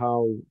about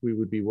how we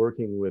would be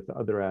working with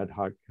other ad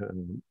hoc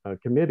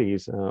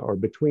committees or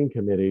between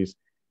committees,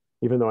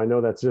 even though I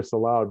know that's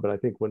disallowed. But I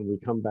think when we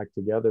come back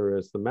together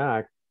as the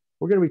MAC,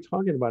 we're going to be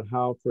talking about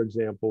how, for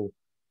example,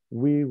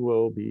 we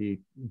will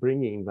be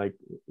bringing like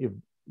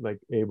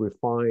a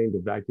refined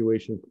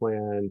evacuation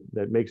plan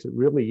that makes it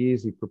really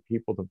easy for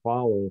people to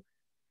follow.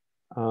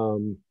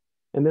 And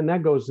then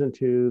that goes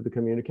into the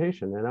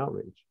communication and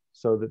outreach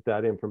so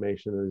that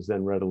information is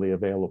then readily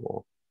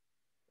available.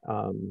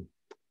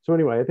 So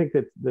anyway, I think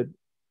that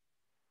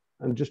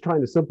I'm just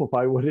trying to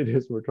simplify what it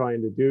is we're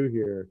trying to do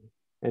here.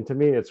 And to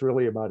me, it's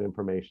really about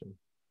information.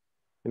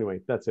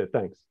 Anyway, that's it.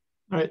 Thanks.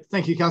 All right.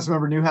 Thank you,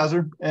 Councilmember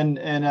Newhouser. And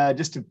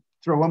just to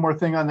throw one more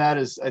thing on that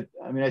is, I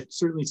mean, I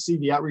certainly see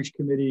the outreach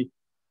committee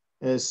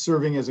as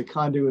serving as a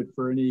conduit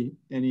for any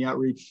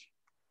outreach.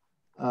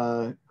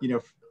 You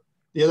know,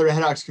 the other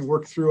ad hocs can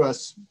work through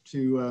us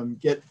to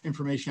get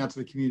information out to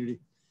the community,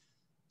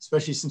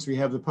 especially since we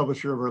have the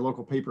publisher of our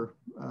local paper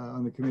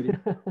on the committee.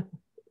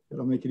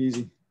 That'll make it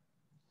easy.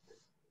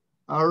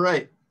 All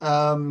right.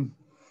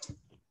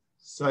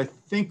 So I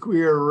think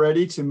we are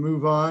ready to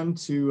move on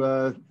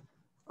to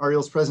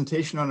Ariel's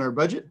presentation on our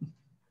budget.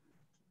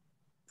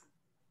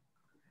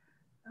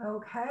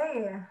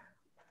 Okay.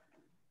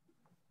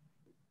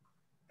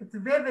 It's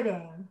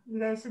riveting. You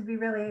guys should be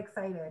really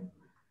excited.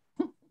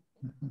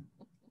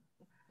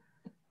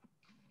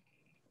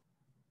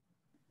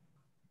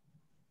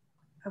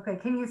 Okay,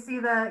 can you see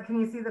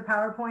the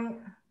PowerPoint?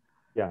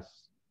 Yes.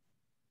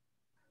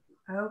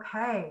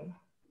 Okay.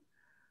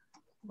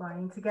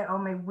 Wanting to get all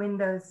my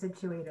windows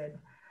situated.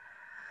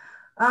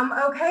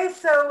 Okay,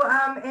 so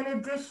in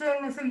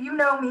addition, so you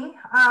know me,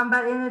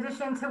 but in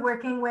addition to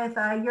working with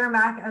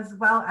URMAC as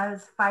well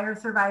as fire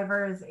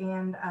survivors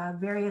and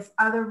various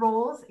other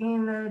roles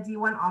in the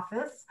D1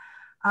 office,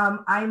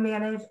 I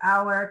manage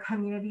our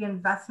community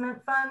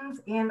investment funds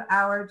and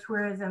our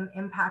tourism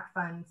impact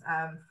funds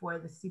for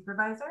the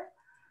supervisor.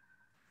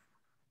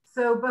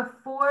 So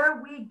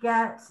before we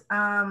get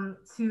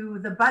to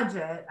the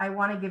budget, I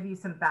want to give you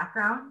some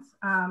background.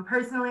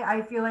 Personally,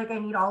 I feel like I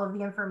need all of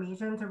the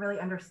information to really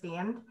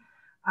understand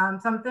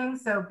something.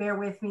 So bear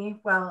with me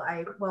while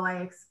I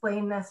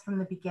explain this from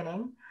the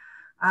beginning.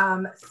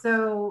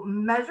 So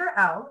Measure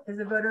L is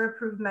a voter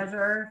approved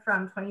measure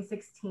from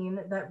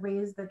 2016 that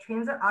raised the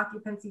transit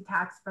occupancy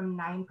tax from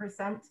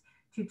 9%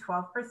 to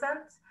 12%.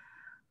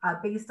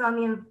 Based on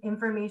the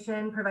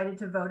information provided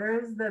to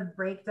voters, the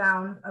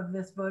breakdown of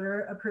this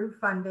voter approved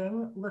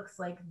funding looks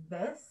like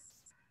this.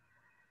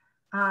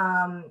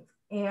 And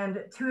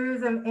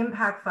tourism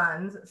impact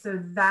funds, so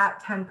that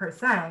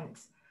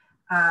 10%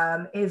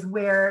 is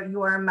where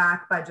your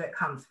MAC budget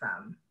comes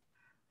from.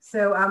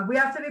 So we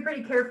have to be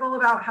pretty careful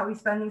about how we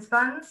spend these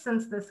funds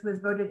since this was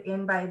voted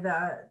in by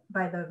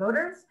the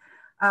voters.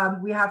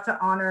 We have to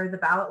honor the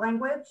ballot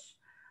language.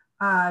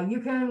 You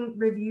can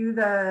review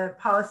the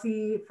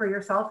policy for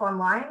yourself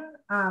online.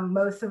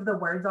 Most of the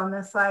words on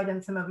this slide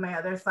and some of my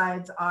other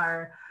slides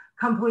are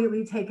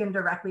completely taken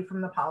directly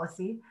from the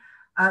policy.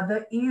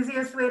 The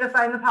easiest way to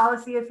find the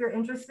policy if you're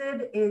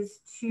interested is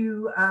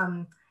to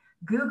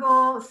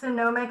Google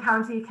Sonoma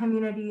County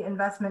Community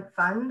Investment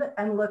Fund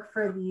and look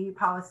for the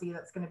policy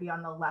that's going to be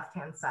on the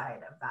left-hand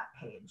side of that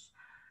page.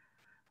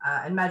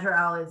 And Measure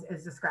L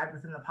is described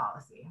within the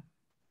policy.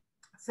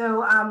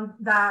 So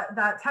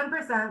that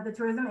 10%, the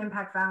tourism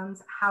impact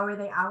funds, how are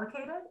they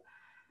allocated?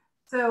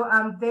 So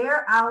they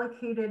are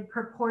allocated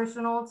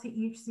proportional to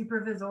each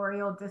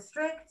supervisorial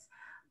district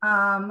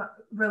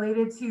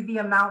related to the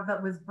amount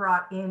that was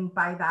brought in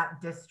by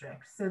that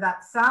district. So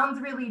that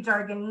sounds really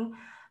jargony,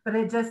 but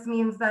it just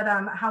means that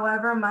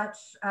however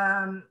much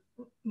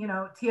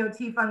TOT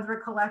funds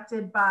were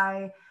collected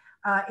by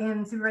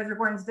in Supervisor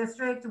Gordon's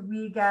district,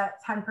 we get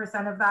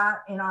 10% of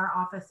that in our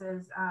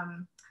office's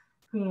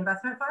community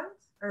investment funds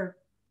or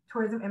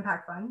tourism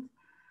impact fund.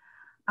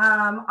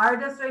 Our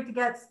district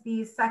gets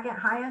the second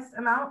highest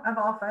amount of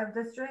all 5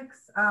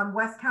 districts.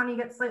 West County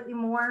gets slightly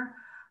more.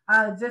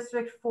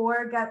 District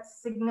 4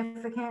 gets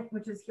significant,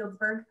 which is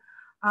Healdsburg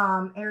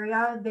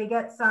area. They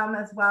get some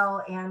as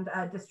well. And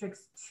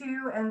districts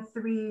 2 and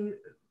 3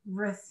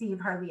 receive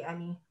hardly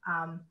any.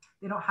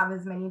 They don't have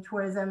as many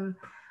tourism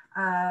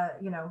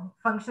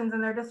functions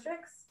in their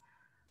districts.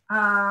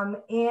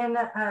 In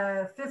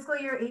fiscal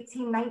year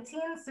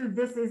 18-19, so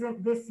this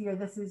isn't this year,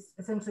 this is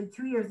essentially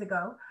 2 years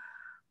ago,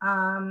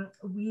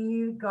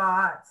 we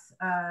got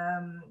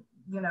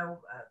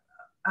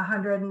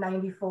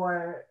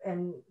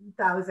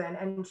 194,000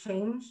 and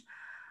change.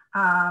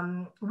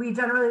 We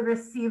generally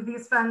receive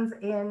these funds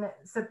in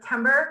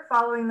September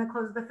following the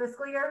close of the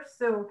fiscal year.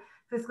 So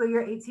fiscal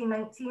year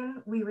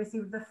 18-19, we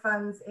received the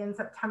funds in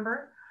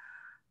September.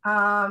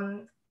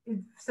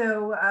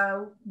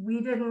 We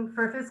didn't,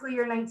 for fiscal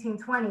year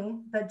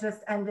 19-20 that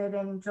just ended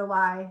in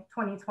July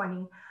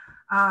 2020,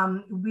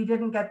 we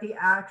didn't get the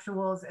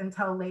actuals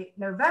until late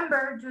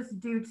November,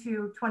 just due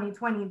to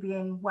 2020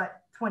 being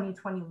what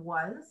 2020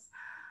 was.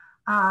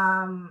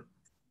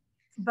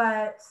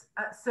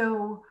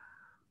 So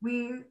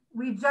we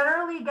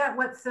generally get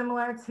what's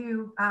similar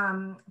to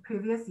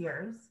previous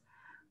years.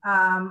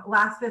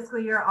 Last fiscal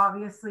year,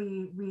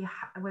 obviously,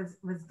 was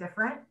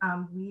different.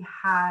 We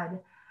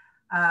had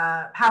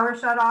power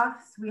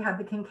shutoffs, we had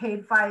the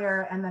Kincaid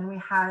fire, and then we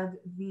had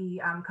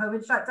the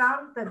COVID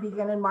shutdown that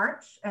began in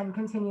March and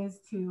continues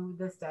to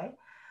this day.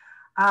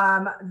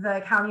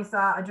 The county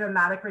saw a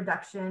dramatic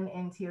reduction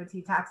in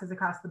TOT taxes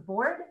across the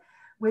board,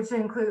 which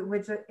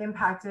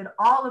impacted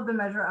all of the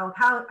Measure L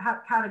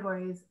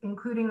categories,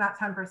 including that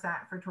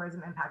 10% for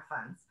tourism impact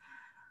funds.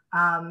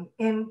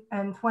 In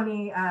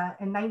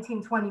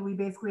 19-20, we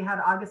basically had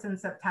August and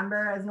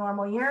September as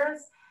normal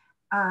years.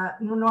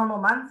 Normal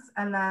months,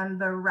 and then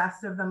the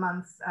rest of the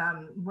months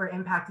were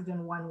impacted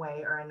in one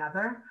way or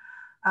another.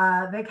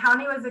 The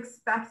county was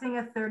expecting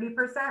a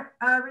 30%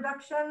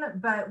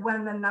 reduction, but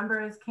when the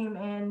numbers came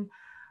in,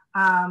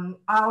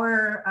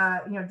 our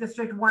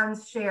District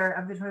 1's share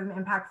of the tourism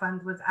impact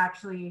funds was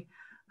actually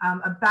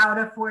about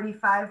a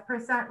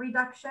 45%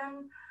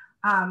 reduction.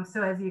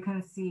 So as you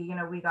can see,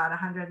 we got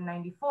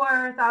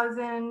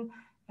 194,000,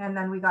 and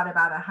then we got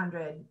about a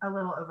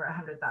little over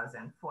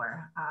 100,000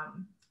 for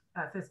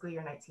fiscal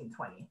year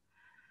 19-20.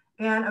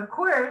 And of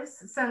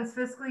course, since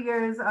fiscal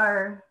years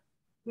are,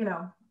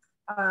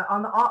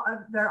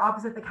 they're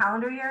opposite the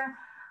calendar year,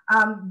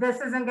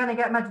 this isn't going to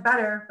get much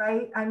better,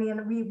 right? I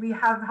mean, we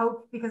have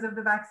hope because of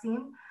the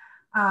vaccine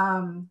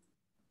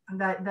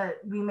that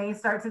we may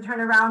start to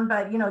turn around,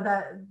 but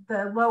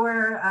the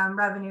lower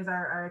revenues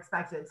are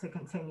expected to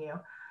continue.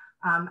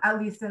 at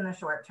least in the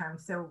short term.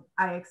 So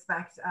I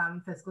expect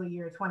fiscal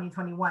year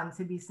 2021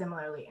 to be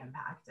similarly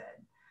impacted.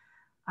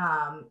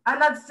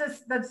 And that's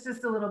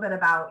just a little bit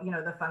about, you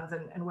know, the funds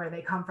and where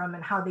they come from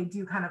and how they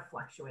do kind of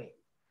fluctuate.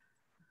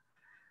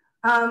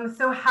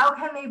 So how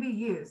can they be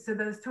used? So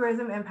those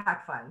tourism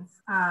impact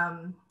funds.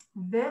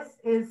 This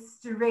is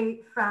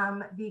straight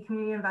from the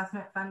Community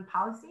Investment Fund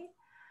policy.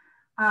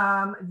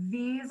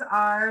 These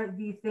are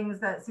the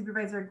things that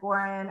Supervisor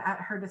Gorin at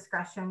her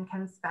discretion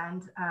can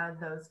spend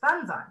those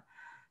funds on.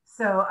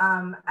 So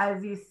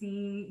as you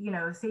see, you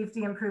know,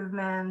 safety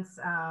improvements,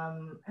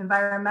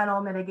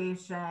 environmental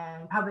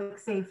mitigation, public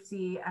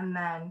safety, and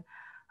then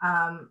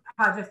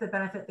projects that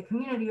benefit the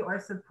community or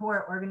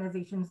support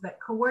organizations that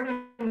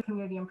coordinate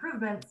community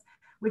improvements,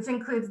 which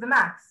includes the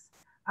MACs.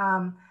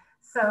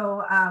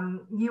 So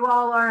you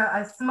all are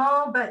a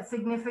small but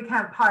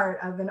significant part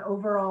of an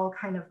overall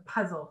kind of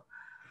puzzle.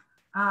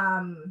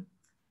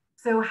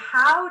 So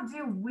how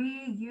do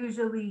we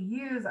usually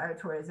use our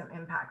tourism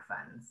impact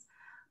funds?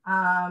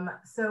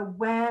 So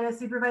when a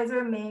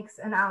supervisor makes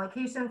an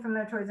allocation from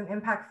their tourism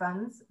impact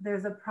funds,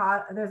 there's a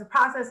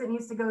process it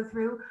needs to go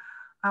through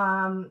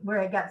where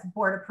it gets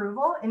board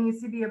approval. It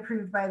needs to be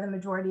approved by the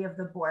majority of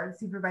the board.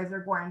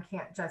 Supervisor Gorin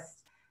can't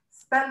just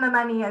spend the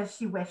money as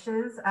she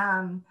wishes.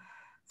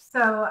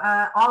 So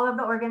all of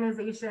the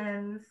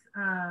organizations,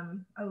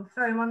 oh,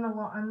 sorry, I'm on the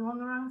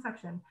wrong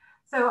section.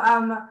 So,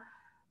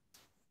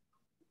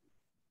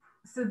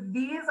 so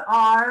these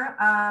are,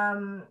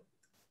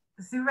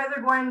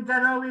 Supervisor Gorin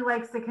generally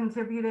likes to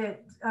contribute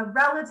it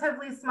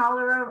relatively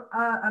smaller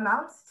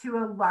amounts to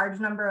a large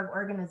number of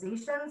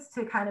organizations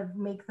to kind of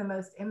make the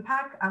most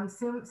impact.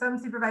 Some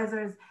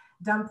supervisors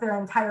dump their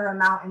entire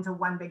amount into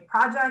one big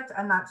project,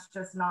 and that's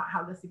just not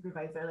how the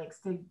supervisor likes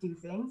to do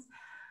things.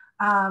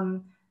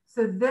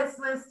 So this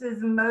list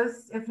is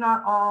most, if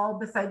not all,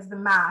 besides the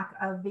MAC,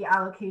 of the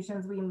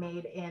allocations we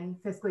made in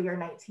fiscal year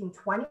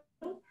 1920.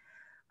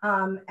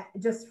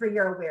 Just for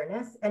your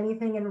awareness,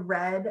 anything in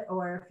red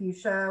or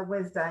fuchsia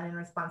was done in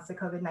response to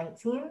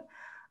COVID-19.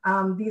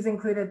 These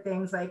included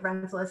things like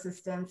rental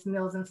assistance,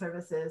 meals and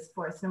services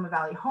for Sonoma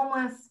Valley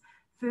homeless,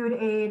 food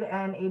aid,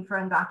 and aid for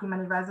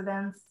undocumented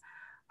residents.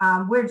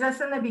 We're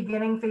just in the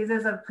beginning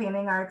phases of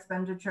planning our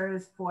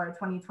expenditures for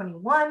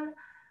 2021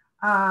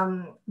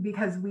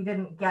 because we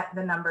didn't get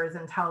the numbers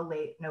until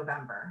late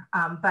November.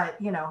 But,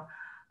 you know,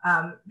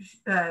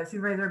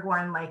 Supervisor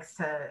Gorin likes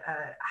to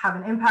have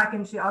an impact,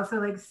 and she also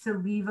likes to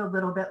leave a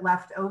little bit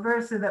left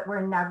over so that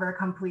we're never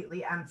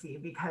completely empty,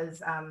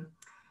 because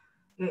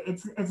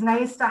it's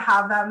nice to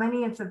have that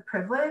money. It's a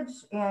privilege,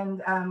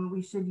 and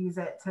we should use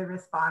it to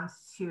respond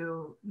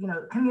to, you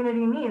know,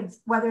 community needs,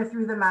 whether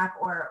through the MAC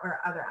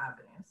or other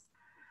avenues.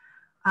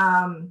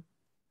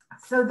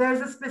 So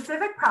there's a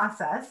specific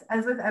process,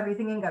 as with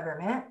everything in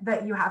government,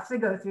 that you have to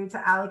go through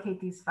to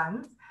allocate these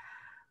funds.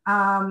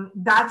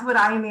 That's what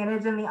I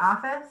manage in the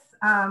office.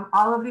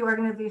 All of the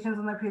organizations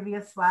on the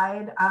previous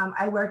slide,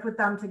 I worked with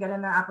them to get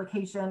in their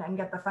application and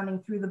get the funding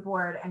through the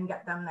board and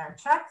get them their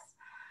checks.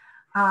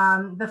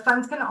 The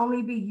funds can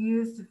only be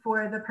used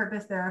for the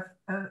purpose they're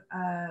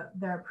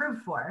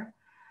approved for.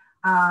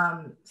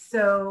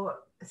 So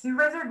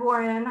Supervisor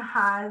Gorin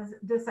has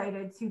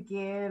decided to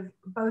give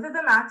both of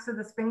the MACs, so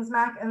the Springs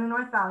MAC and the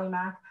North Valley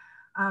MAC,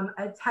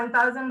 a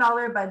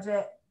 $10,000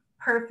 budget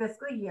per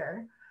fiscal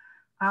year.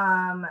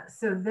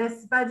 So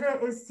this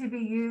budget is to be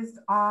used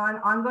on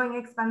ongoing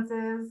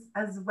expenses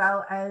as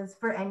well as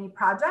for any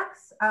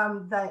projects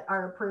that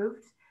are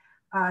approved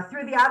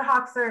through the ad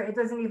hocs, or it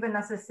doesn't even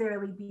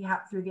necessarily be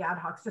through the ad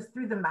hocs, just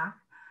through the MAC.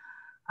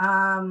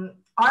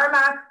 Our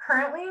MAC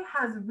currently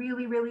has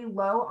really, really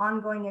low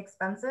ongoing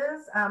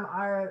expenses.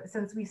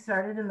 Since we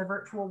started in the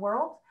virtual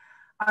world,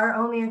 our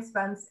only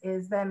expense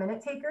is the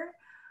minute taker.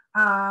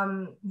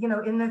 You know,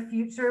 in the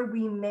future,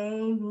 we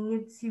may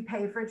need to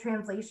pay for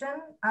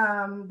translation.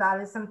 That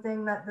is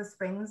something that the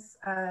Springs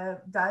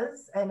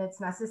does, and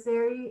it's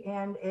necessary,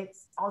 and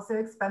it's also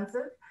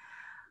expensive.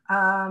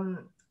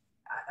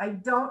 I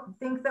don't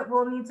think that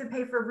we'll need to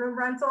pay for room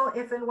rental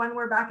if and when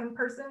we're back in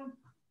person,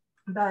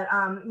 but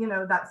you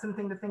know, that's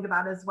something to think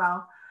about as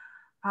well.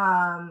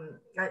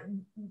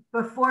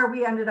 Before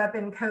we ended up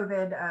in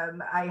COVID,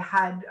 I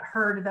had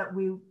heard that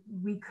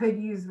we could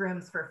use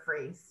rooms for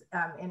free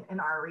in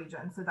our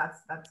region, so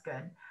that's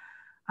good.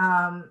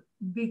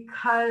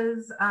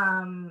 Because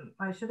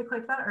I should have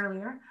clicked that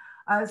earlier.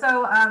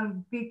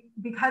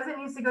 Because it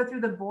needs to go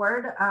through the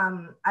board,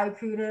 I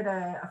created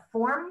a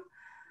form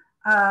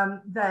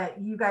that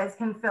you guys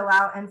can fill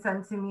out and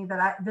send to me,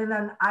 that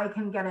then I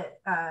can get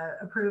it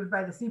approved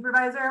by the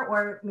supervisor,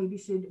 or maybe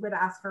she would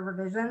ask for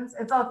revisions.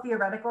 It's all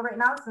theoretical right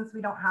now since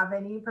we don't have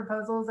any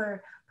proposals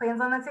or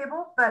plans on the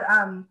table, but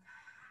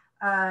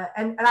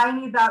and I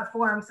need that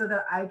form so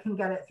that I can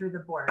get it through the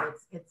board.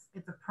 It's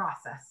a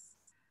process.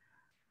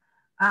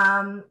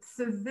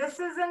 So this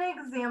is an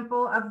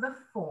example of the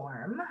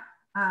form.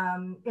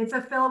 It's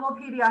a fillable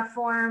PDF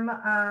form.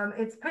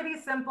 It's pretty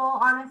simple,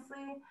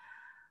 honestly.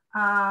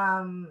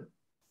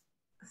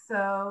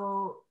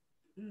 So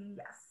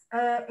yes,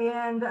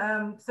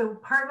 so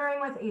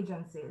partnering with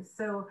agencies.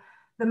 So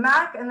the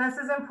MAC, and this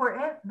is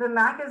important, the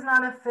MAC is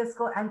not a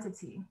fiscal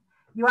entity.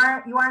 You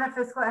aren't a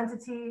fiscal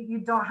entity. You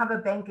don't have a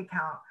bank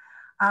account.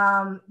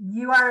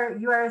 You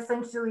are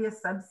essentially a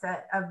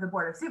subset of the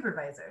Board of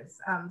Supervisors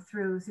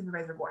through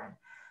Supervisor Warren.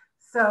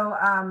 So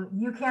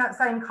you can't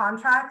sign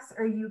contracts,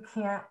 or you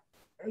can't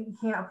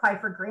apply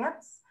for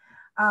grants.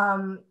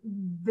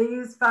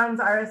 These funds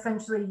are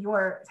essentially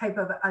your type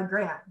of a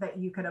grant that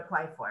you could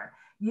apply for.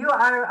 You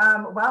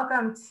are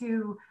welcome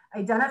to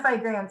identify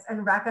grants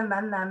and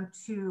recommend them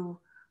to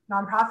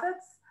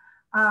nonprofits.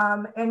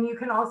 And you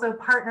can also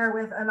partner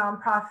with a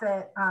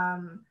nonprofit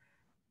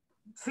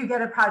to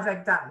get a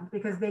project done,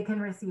 because they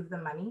can receive the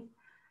money.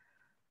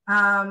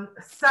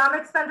 Some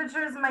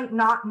expenditures might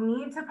not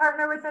need to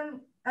partner with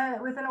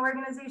an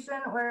organization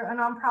or a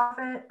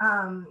nonprofit.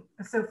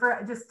 So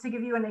for just to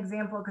give you an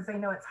example, because I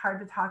know it's hard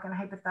to talk in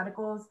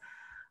hypotheticals,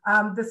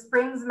 the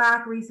Springs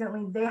MAC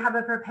recently, they have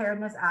a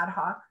preparedness ad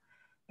hoc,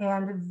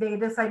 and they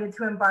decided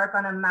to embark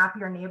on a Map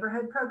Your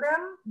Neighborhood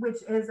program, which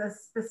is a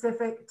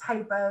specific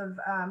type of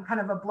kind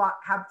of a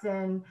block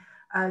captain,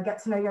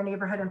 get to know your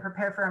neighborhood and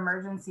prepare for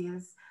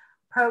emergencies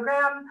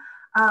program.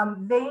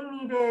 They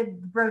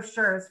needed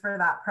brochures for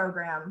that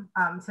program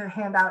to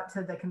hand out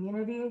to the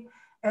community.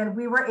 And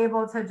we were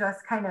able to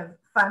just kind of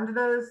fund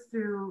those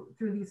through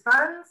these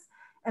funds,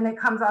 and it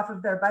comes off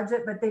of their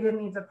budget, but they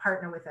didn't need to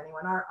partner with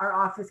anyone. Our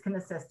office can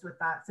assist with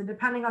that. So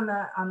depending on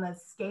the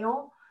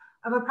scale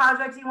of a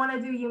project you want to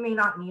do, you may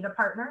not need a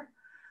partner.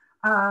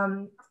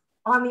 On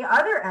the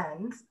other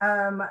end,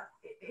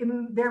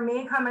 there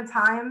may come a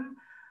time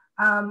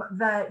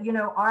that, you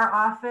know, our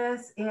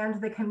office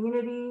and the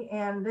community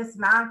and this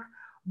MAC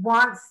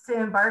wants to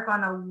embark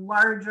on a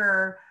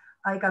larger,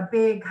 like a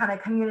big kind of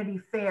community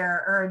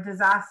fair or a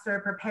disaster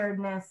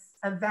preparedness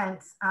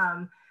event.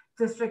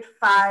 District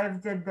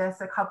 5 did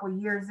this a couple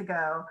years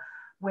ago,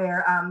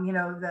 where you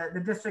know,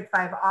 the District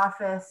 5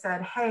 office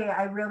said, hey,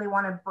 I really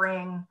want to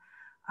bring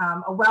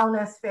a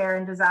wellness fair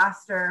and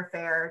disaster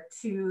fair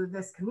to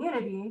this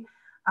community.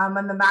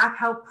 And the MAC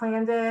helped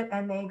planned it,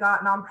 and they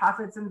got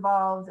nonprofits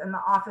involved, and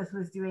the office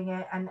was doing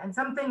it. And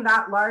something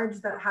that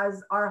large that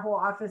has our whole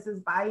office's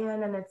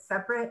buy-in and it's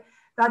separate,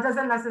 that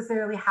doesn't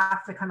necessarily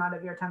have to come out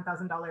of your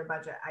 $10,000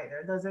 budget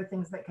either. Those are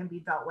things that can be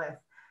dealt with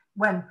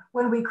when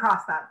we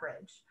cross that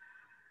bridge.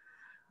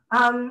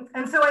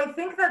 And so I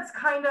think that's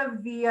kind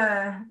of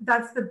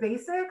that's the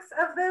basics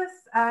of this.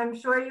 I'm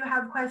sure you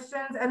have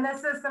questions, and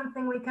this is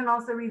something we can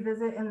also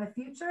revisit in the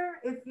future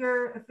if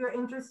you're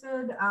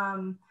interested.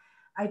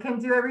 I can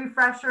do a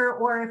refresher,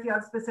 or if you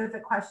have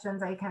specific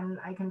questions, I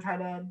can try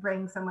to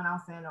bring someone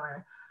else in,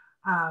 or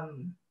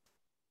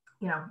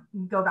you know,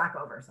 go back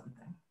over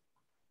something.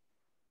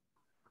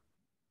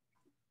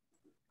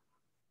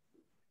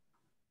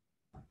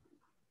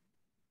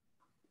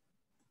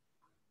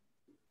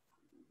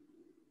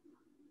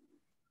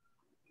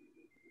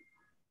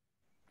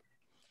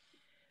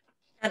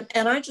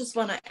 And I just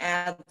want to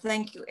add,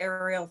 thank you,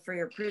 Ariel, for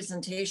your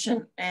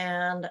presentation.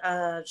 And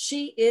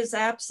she is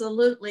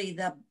absolutely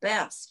the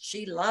best.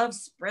 She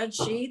loves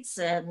spreadsheets,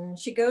 and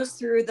she goes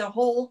through the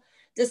whole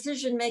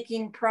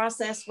decision-making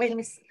process. Wait a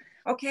minute.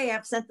 Okay,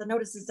 I've sent the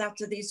notices out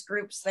to these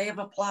groups. They have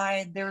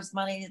applied. There's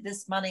money.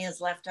 This money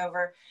is left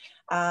over.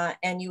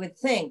 And you would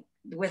think,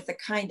 with the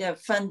kind of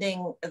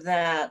funding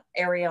that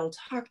Ariel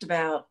talked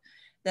about,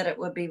 that it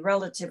would be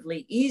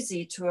relatively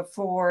easy to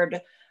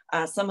afford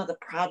some of the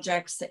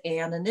projects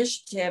and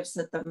initiatives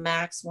that the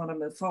MACs want to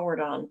move forward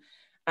on.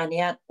 And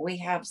yet we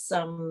have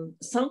some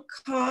sunk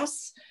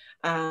costs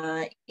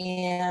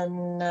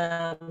in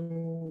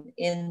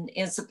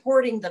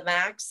supporting the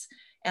MACs,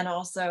 and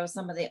also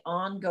some of the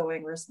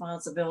ongoing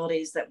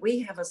responsibilities that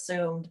we have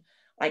assumed,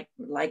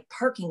 like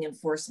parking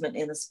enforcement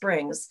in the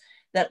Springs,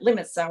 that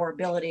limits our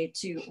ability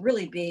to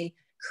really be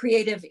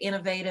creative,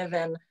 innovative,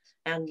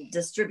 and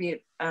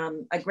distribute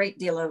a great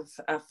deal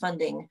of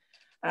funding.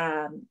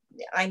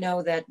 I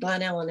know that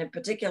Glen Ellen in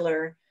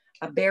particular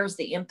bears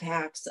the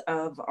impacts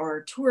of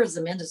our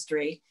tourism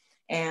industry,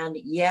 and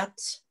yet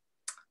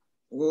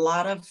a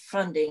lot of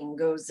funding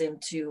goes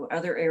into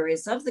other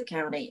areas of the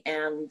county,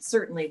 and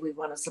certainly we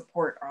want to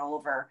support all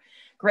of our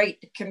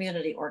great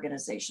community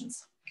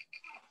organizations.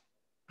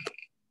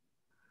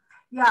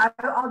 Yeah,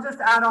 I'll just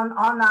add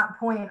on that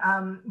point.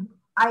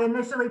 I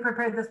initially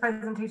prepared this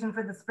presentation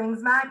for the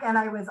Springs MAC, and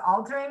I was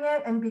altering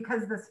it, and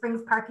because the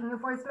Springs parking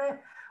enforcement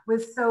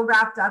was so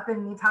wrapped up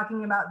in me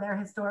talking about their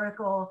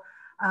historical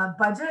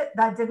budget,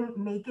 that didn't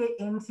make it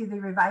into the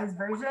revised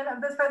version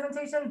of this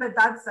presentation, but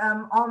that's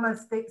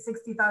almost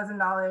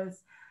 $60,000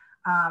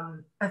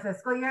 a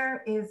fiscal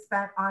year is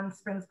spent on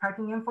Springs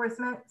parking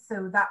enforcement.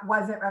 So that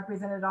wasn't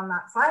represented on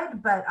that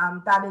slide, but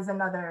that is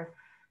another,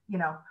 you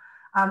know,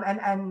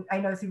 and I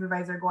know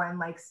Supervisor Gorin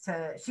likes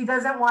to, she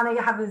doesn't want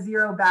to have a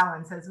zero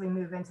balance as we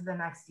move into the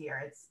next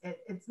year.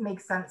 It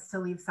makes sense to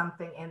leave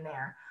something in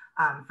there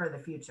for the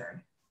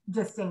future,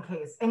 just in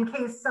case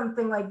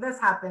something like this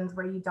happens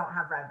where you don't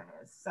have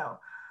revenues. So.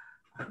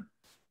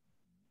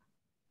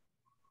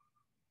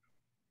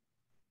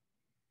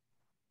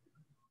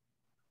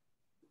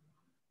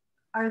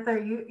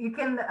 Arthur, you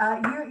can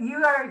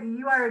you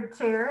are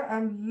chair,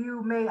 and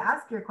you may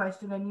ask your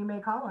question, and you may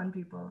call on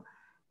people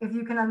if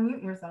you can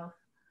unmute yourself.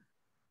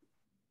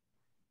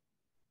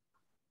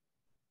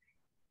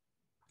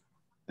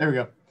 There we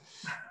go.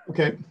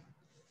 Okay.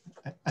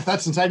 I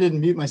thought since I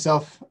didn't mute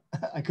myself,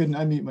 I couldn't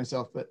unmute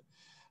myself. But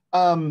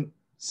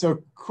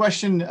so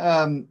question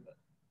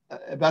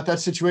about that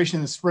situation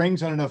in the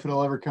Springs. I don't know if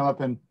it'll ever come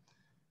up in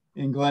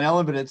Glen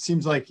Ellen, but it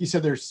seems like you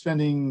said they're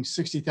spending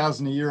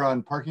 $60,000 a year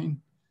on parking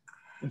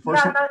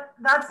enforcement. Yeah,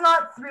 that's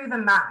not through the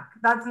MAC.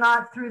 That's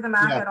not through the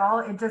MAC Yeah. at all.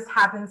 It just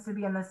happens to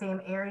be in the same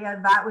area.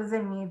 That was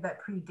a need that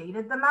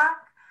predated the MAC.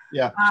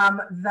 Yeah.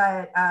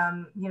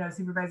 You know,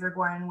 Supervisor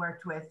Gorin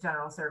worked with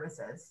General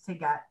Services to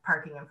get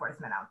parking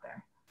enforcement out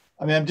there.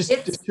 I mean, I'm just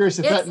curious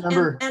if that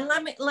number. And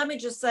let me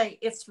just say,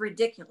 it's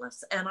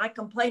ridiculous, and I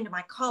complain to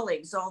my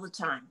colleagues all the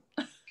time.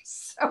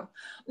 So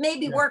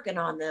maybe working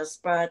on this,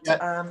 but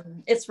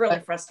it's really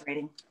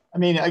frustrating. I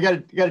mean, I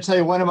got to tell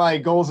you, one of my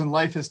goals in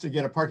life is to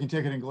get a parking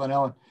ticket in Glen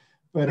Ellen,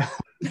 but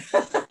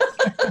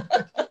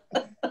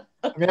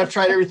I mean, I've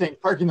tried everything,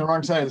 parking the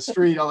wrong side of the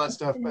street, all that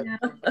stuff.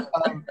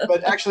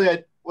 But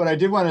actually, what I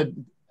did want to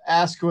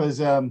ask was,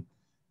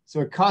 so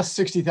it costs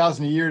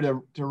 $60,000 a year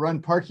to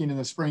run parking in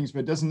the Springs,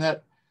 but doesn't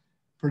that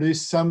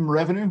produce some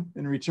revenue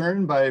in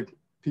return by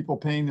people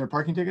paying their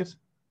parking tickets?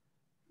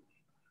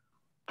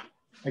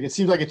 Like, it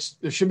seems like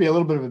there should be a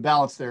little bit of a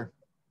balance there.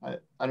 I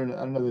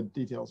don't know the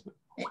details, but.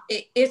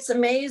 It's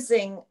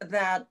amazing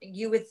that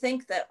you would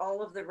think that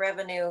all of the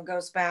revenue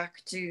goes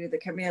back to the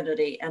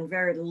community, and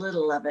very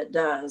little of it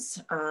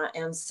does.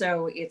 And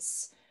so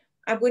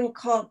I wouldn't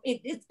call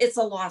it's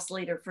a loss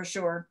leader for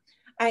sure.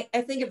 I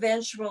think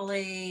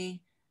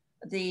eventually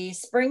the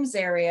Springs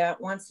area,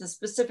 once the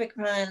specific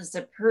plan is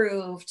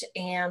approved,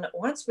 and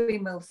once we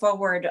move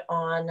forward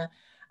on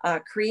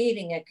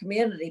creating a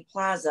community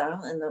plaza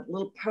and the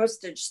little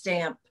postage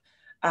stamp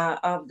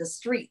of the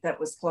street that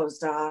was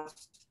closed off,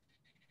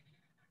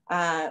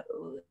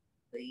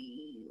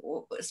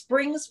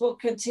 Springs will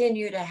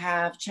continue to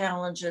have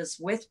challenges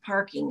with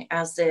parking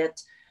as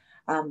it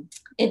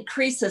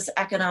increases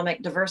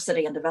economic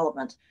diversity and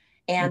development.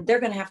 And they're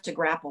going to have to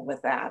grapple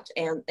with that.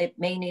 And it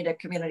may need a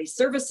community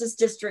services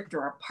district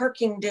or a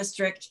parking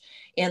district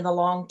in the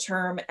long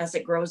term as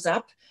it grows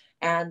up.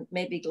 And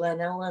maybe Glen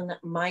Ellen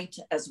might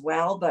as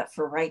well. But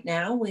for right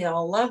now, we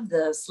all love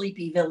the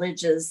sleepy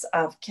villages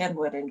of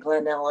Kenwood and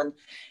Glen Ellen.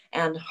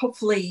 And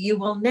hopefully you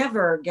will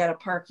never get a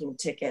parking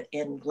ticket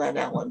in Glen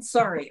Ellen.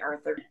 Sorry,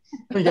 Arthur.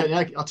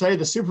 I'll tell you,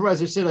 the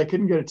supervisor said I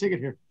couldn't get a ticket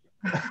here.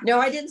 No,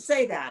 I didn't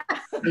say that.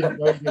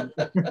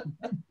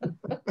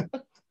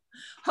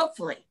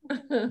 Hopefully.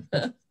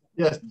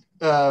 Yes.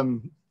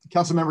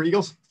 Councilmember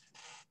Eagles.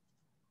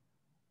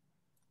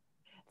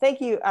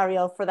 Thank you,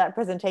 Ariel, for that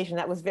presentation.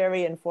 That was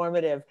very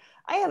informative.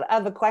 I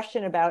have a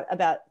question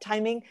about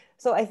timing.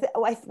 So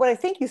what I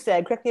think you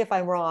said, correct me if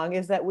I'm wrong,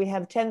 is that we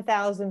have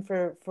 10,000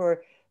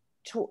 for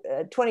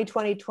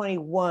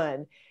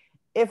 2020-21.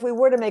 If we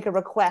were to make a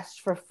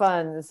request for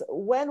funds,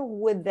 when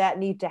would that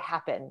need to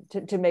happen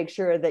to make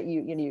sure that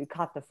you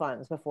caught the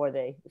funds before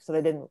they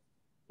didn't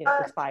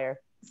expire?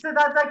 So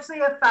that's actually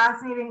a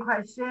fascinating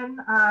question.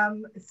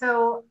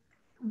 So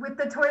with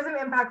the tourism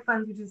impact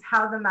funds, which is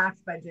how the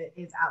max budget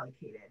is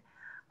allocated,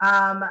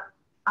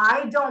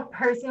 I don't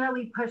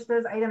personally push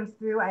those items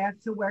through. I have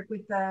to work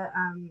with the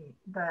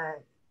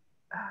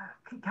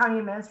county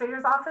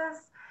administrator's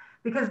office,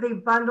 because they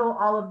bundle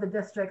all of the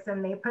districts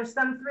and they push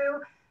them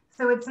through.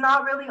 So it's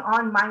not really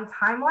on my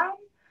timeline,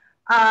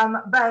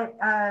 but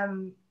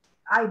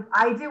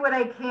I do what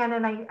I can,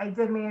 and I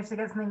did manage to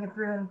get something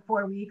through in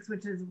 4 weeks,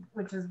 which is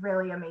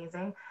really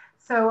amazing.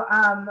 So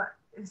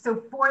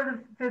so for the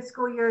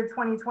fiscal year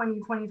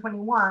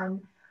 2020-2021,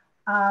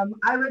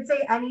 I would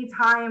say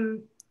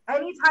anytime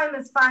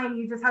is fine.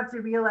 You just have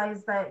to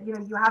realize that you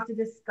have to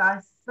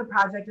discuss the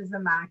project as the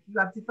MAC. You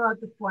have to fill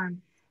out the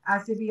form,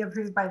 has to be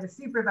approved by the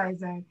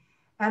supervisor,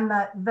 and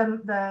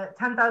the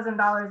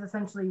 $10,000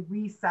 essentially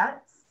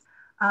resets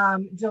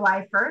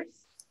July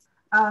 1st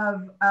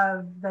of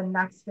the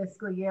next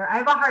fiscal year. I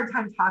have a hard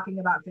time talking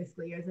about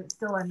fiscal years. It's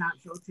still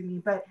unnatural to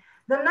me, but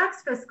the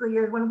next fiscal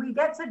year, when we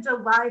get to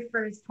July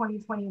 1st,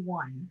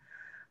 2021,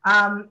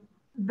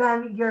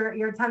 then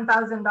your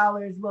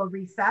 $10,000 will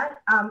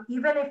reset.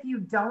 Even if you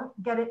don't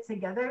get it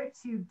together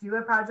to do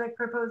a project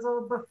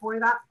proposal before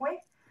that point,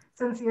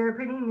 since you're a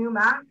pretty new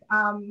MAC,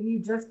 you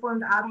just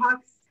formed ad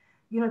hocs,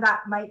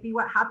 that might be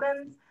what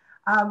happens.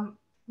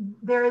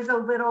 There is a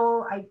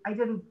little, I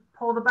didn't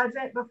pull the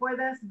budget before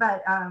this,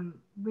 but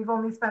we've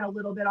only spent a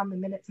little bit on the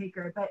minute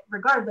taker, but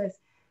regardless,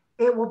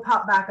 it will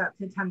pop back up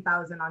to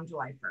 10,000 on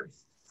July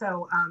 1st.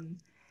 So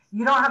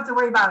you don't have to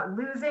worry about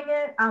losing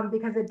it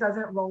because it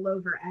doesn't roll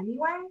over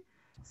anyway.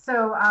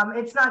 So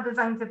it's not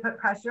designed to put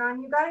pressure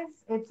on you guys.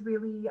 It's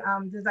really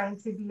designed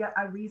to be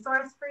a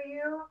resource for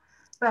you,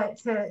 but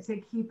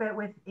to keep it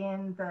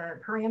within the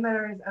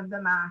parameters of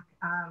the MAC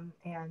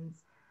and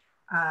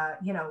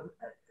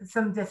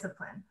some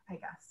discipline, I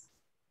guess.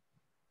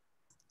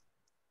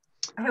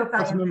 I hope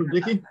that. Councilmember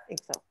Dickey? I think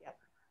so. Yeah.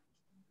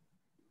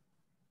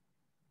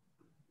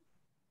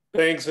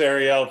 Thanks,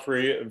 Ariel, for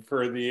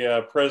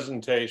the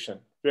presentation.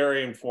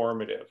 Very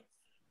informative.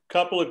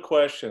 Couple of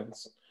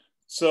questions.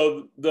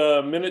 So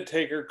the minute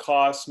taker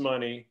costs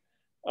money,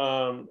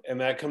 and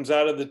that comes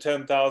out of the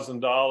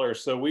 $10,000.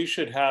 So we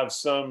should have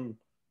some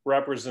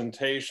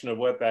representation of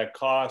what that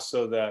costs,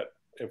 so that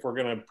if we're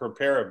going to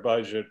prepare a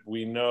budget,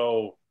 we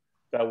know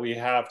that we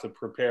have to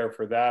prepare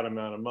for that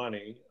amount of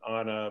money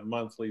on a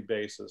monthly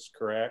basis,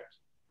 correct?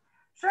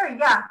 Sure,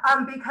 yeah.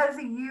 Because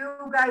you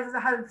guys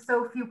have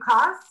so few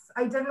costs,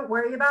 I didn't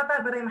worry about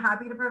that, but I'm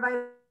happy to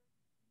provide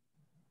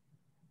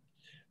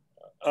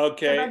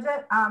okay. the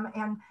budget.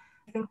 And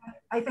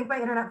I think my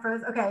internet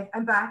froze. Okay,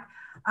 I'm back.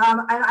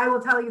 And I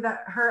will tell you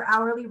that her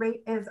hourly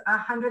rate is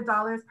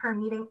 $100 per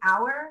meeting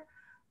hour,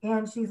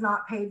 and she's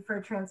not paid for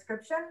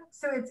transcription.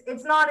 So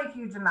it's not a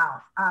huge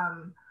amount.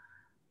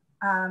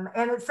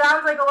 And it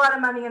sounds like a lot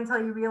of money until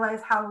you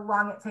realize how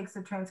long it takes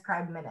to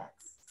transcribe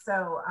minutes.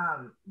 So,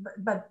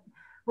 but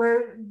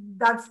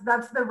that's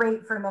the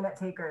rate for minute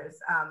takers.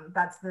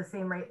 That's the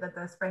same rate that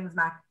the Springs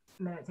Mac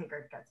minute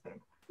taker gets paid.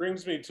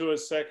 Brings me to a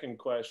second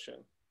question.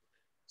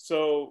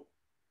 So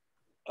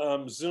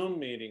Zoom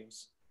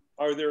meetings,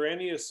 are there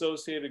any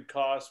associated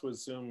costs with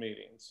Zoom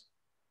meetings?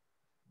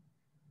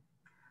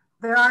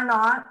 There are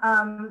not.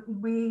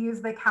 We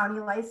use the county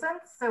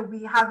license. So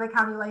we have the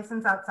county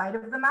license outside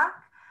of the MAC.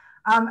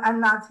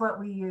 And that's what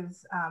we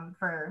use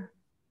for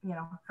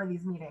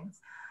these meetings.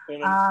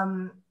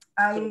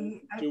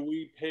 Do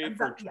we pay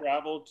for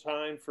travel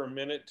time for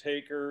minute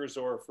takers,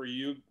 or for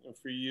you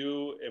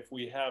if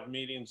we have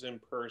meetings in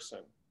person?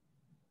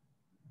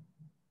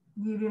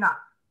 You do not.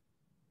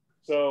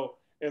 So,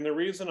 and the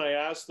reason I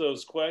ask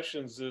those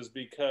questions is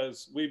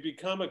because we've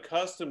become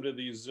accustomed to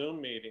these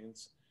Zoom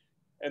meetings,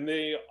 and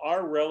they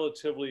are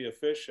relatively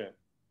efficient.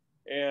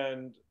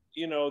 And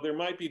you know, there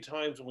might be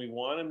times when we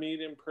want to meet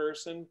in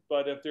person,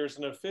 but if there's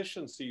an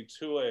efficiency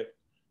to it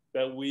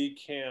that we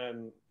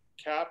can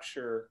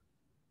capture,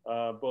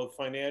 both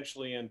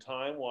financially and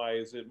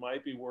time-wise, it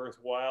might be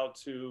worthwhile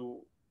to,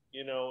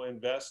 you know,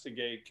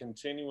 investigate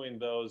continuing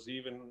those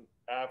even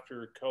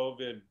after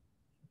COVID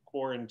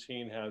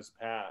quarantine has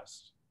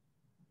passed.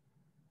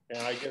 And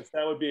I guess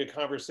that would be a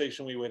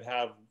conversation we would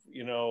have,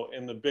 you know,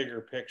 in the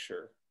bigger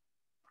picture.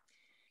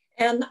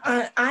 And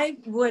I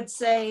would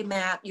say,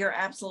 Matt, you're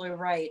absolutely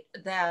right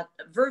that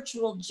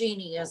virtual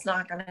genie is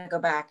not going to go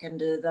back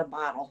into the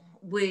bottle.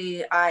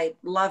 I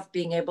love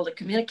being able to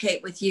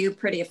communicate with you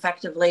pretty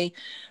effectively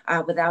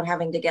without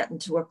having to get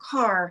into a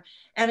car.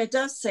 And it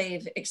does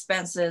save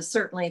expenses,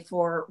 certainly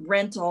for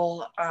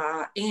rental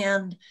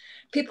and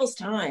people's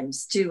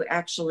times to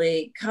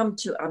actually come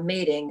to a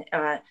meeting.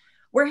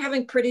 We're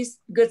having pretty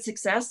good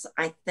success,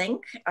 I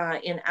think,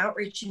 in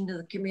outreaching to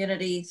the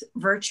community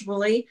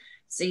virtually.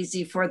 It's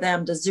easy for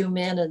them to zoom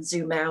in and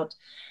zoom out.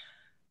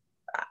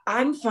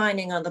 I'm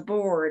finding on the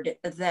board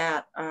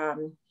that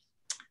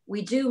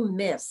we do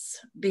miss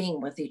being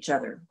with each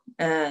other.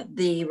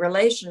 The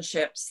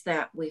relationships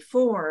that we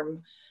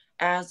form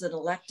as an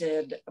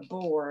elected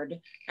board,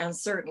 and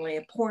certainly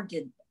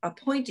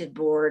appointed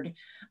board,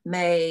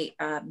 may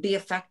be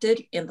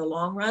affected in the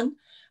long run.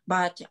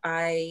 But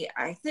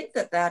I think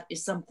that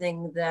is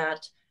something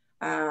that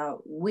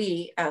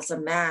we as a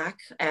MAC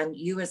and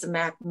you as a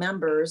MAC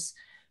members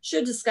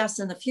should discuss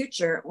in the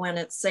future when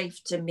it's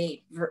safe to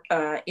meet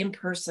in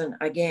person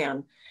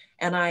again.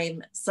 And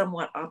I'm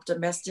somewhat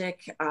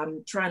optimistic.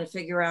 I'm trying to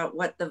figure out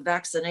what the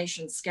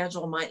vaccination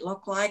schedule might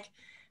look like,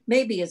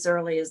 maybe as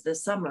early as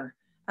this summer.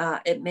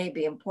 It may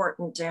be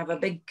important to have a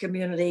big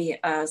community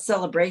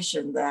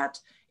celebration that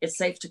it's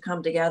safe to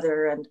come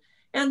together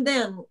and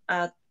then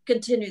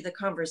continue the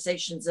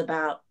conversations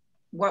about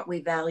what we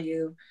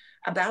value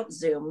about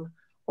Zoom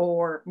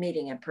or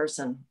meeting in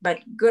person. But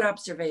good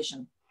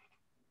observation.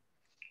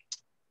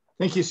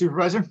 Thank you,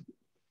 Supervisor.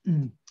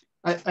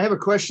 I have a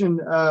question.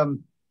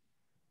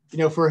 You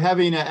know, for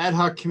having ad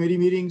hoc committee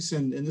meetings,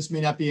 and this may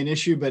not be an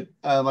issue, but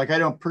like I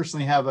don't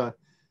personally have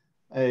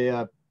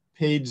a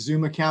paid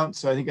Zoom account,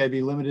 so I think I'd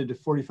be limited to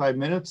 45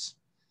 minutes.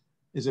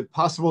 Is it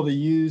possible to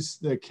use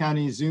the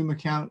county Zoom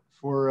account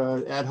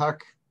for ad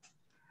hoc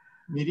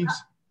meetings?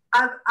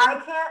 I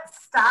can't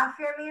staff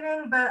your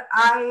meeting, but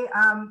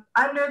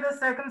under the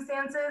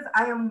circumstances,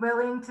 I am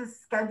willing to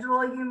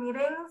schedule you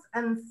meetings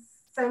and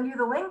send you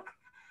the link.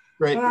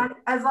 Great. And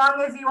as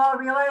long as you all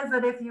realize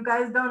that if you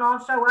guys don't all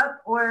show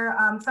up or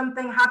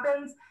something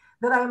happens,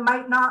 that I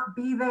might not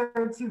be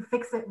there to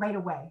fix it right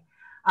away.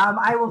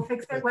 I will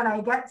fix it when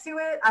I get to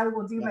it. I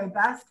will do my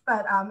best,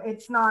 but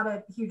it's not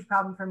a huge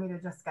problem for me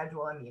to just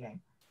schedule a meeting.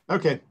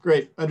 Okay,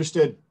 great.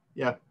 Understood.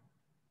 Yeah.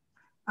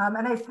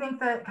 And I think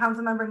that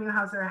Councilmember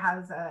Newhouser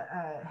has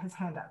his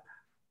hand up.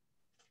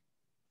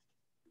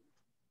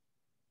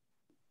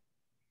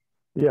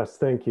 Yes,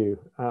 thank you.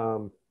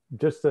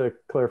 Just a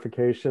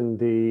clarification,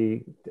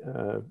 the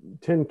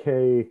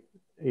 10K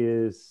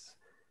is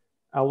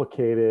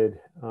allocated,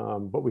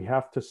 but we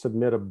have to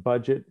submit a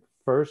budget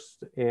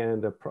first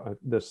and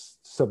the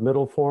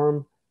submittal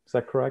form. Is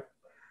that correct?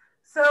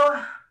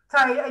 So,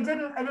 sorry, I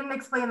didn't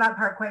explain that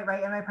part quite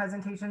right in my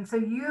presentation. So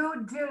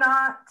you do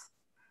not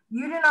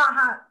you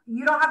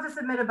don't have to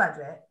submit a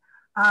budget.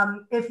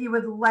 If you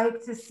would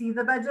like to see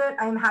the budget,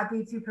 I'm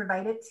happy to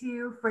provide it to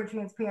you for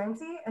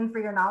transparency and for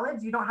your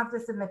knowledge. You don't have to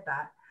submit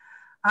that.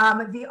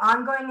 The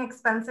ongoing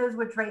expenses,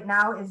 which right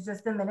now is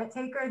just a minute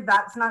taker,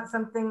 that's not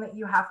something that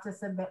you have to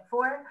submit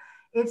for.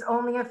 It's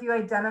only if you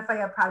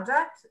identify a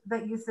project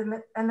that you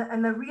submit.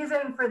 And the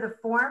reason for the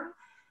form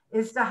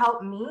is to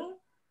help me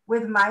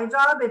with my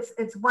job.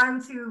 It's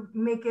one, to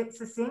make it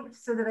succinct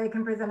so that I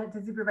can present it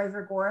to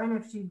Supervisor Gorin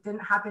if she didn't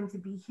happen to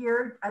be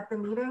here at the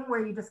meeting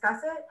where you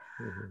discuss it.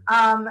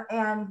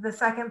 And the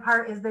second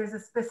part is there's a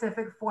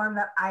specific form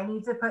that I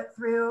need to put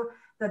through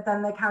that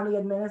then the county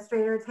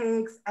administrator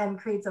takes and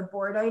creates a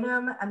board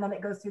item, and then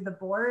it goes through the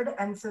board.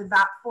 And so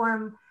that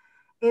form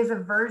is a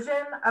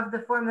version of the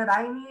form that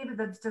I need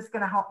that's just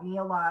going to help me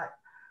a lot.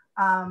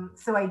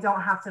 So I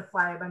don't have to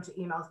fly a bunch of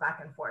emails back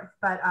and forth.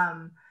 But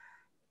I'm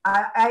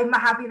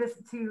happy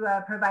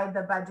to provide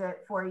the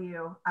budget for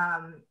you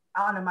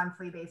on a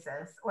monthly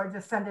basis, or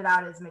just send it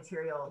out as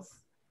materials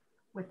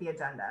with the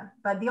agenda.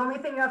 But the only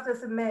thing you have to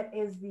submit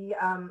is the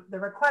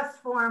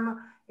request form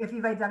if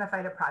you've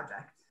identified a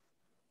project.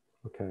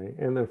 Okay,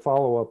 and then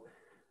follow up,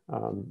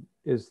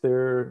 is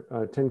there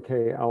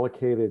 $10K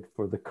allocated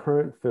for the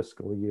current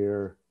fiscal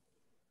year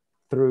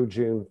through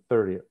June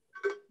 30th?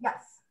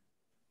 Yes.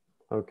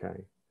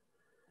 Okay.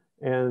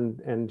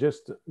 And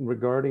just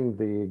regarding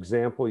the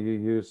example you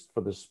used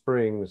for the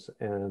Springs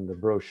and the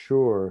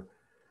brochure,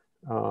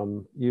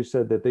 you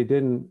said that they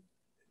didn't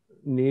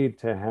need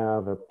to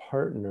have a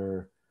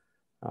partner,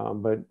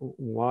 but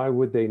why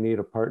would they need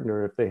a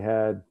partner if they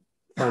had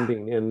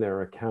funding in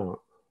their account?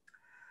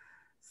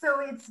 So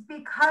it's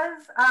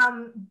because,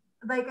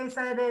 like I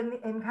said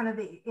in kind of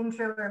the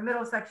intro or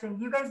middle section,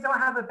 you guys don't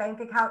have a bank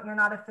account. You're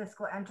not a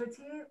fiscal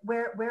entity.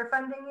 We're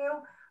funding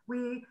you.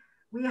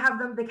 We have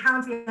them. The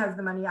county has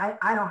the money.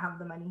 I don't have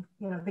the money.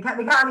 You know, the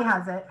county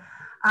has it.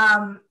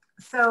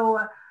 So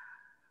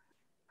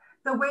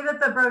the way that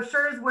the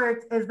brochures work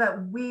is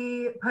that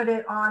we put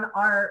it on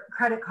our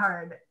credit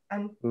card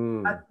and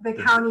the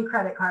county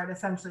credit card,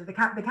 essentially the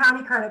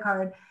county credit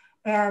card,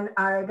 and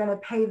are going to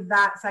pay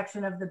that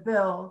section of the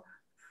bill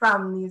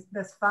from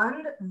this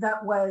fund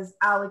that was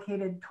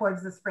allocated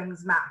towards the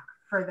Springs MAC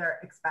for their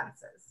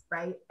expenses,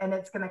 right? And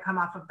it's going to come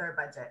off of their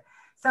budget.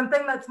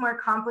 Something that's more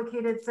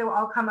complicated, so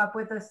I'll come up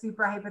with a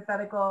super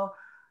hypothetical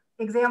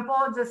example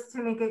just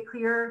to make it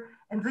clear.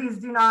 And please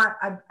do not,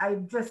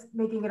 I'm just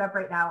making it up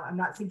right now. I'm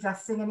not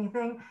suggesting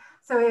anything.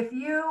 So if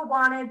you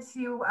wanted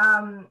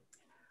to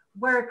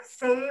work,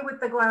 say,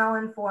 with the Glen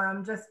Ellen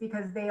Forum, just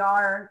because they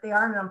are a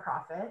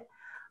nonprofit,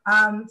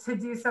 to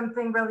do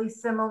something really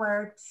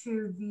similar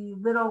to the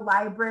little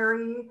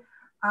library.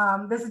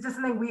 This is just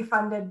something we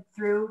funded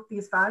through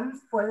these funds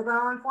for the Glen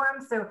Ellen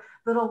Forum. So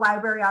little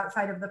library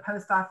outside of the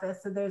post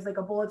office. So there's like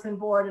a bulletin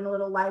board and a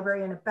little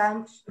library and a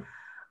bench.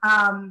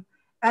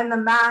 And the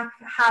MAC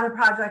had a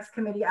projects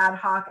committee ad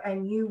hoc,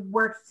 and you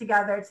worked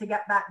together to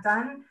get that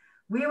done.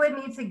 We would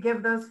need to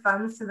give those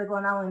funds to the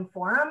Glen Ellen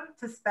Forum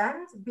to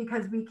spend,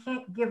 because we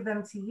can't give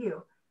them to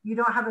you. You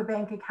don't have a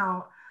bank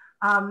account.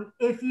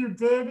 If you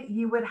did,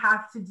 you would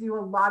have to do a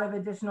lot of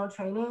additional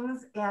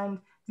trainings and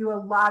do a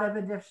lot of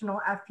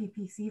additional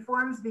FPPC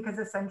forms, because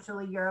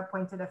essentially you're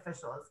appointed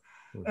officials.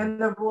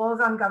 And the rules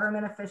on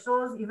government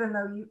officials, even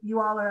though you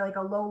all are like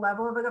a low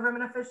level of a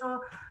government official,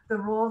 the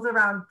rules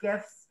around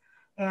gifts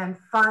and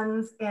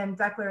funds and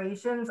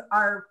declarations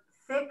are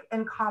thick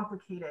and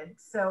complicated.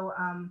 So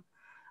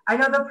I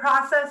know the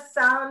process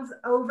sounds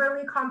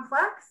overly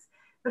complex,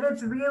 but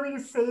it's really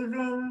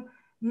saving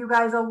you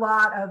guys a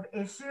lot of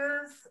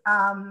issues,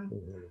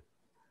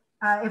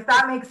 if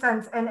that makes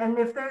sense. And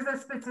if there's a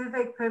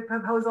specific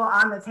proposal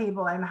on the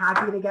table, I'm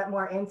happy to get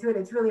more into it.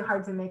 It's really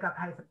hard to make up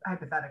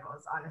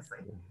hypotheticals, honestly.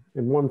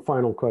 And one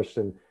final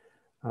question.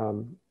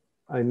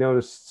 I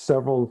noticed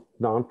several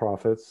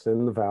nonprofits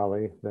in the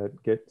Valley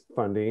that get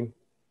funding,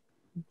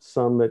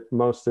 some at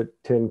most at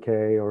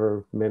 10K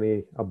or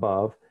many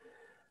above,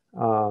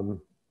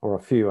 or a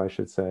few, I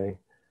should say.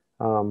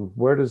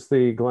 Where does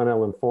the Glen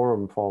Ellen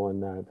Forum fall in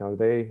that? Are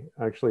they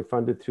actually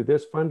funded through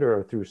this fund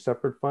or through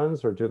separate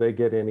funds, or do they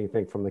get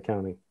anything from the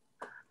county?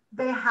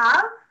 They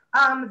have,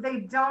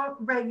 they don't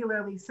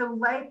regularly. So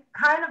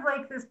kind of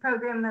like this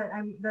program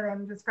that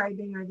I'm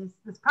describing, or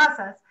this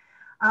process,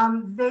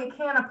 they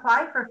can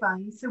apply for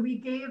funds. So we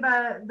gave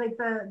like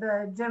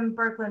the Jim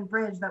Birkeland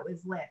Bridge that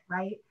was lit,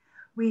 right?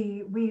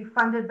 We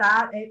funded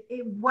that.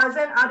 It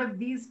wasn't out of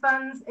these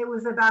funds. It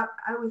was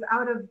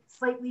out of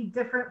slightly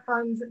different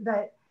funds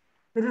that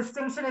the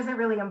distinction isn't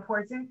really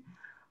important.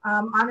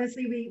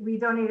 Honestly, we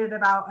donated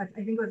about, I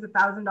think it was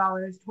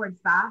 $1,000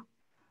 towards that.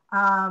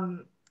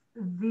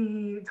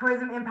 The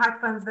tourism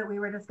impact funds that we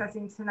were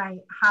discussing tonight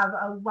have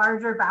a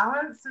larger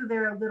balance, so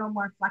they're a little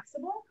more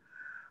flexible.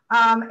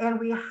 And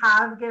we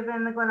have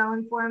given the Glen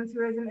Ellen Forum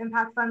tourism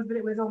impact funds, but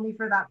it was only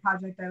for that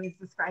project I was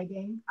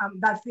describing.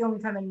 That's the only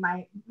time in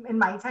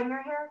my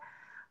tenure here,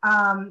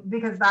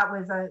 because that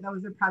was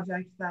a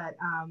project that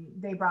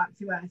they brought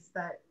to us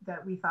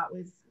that we thought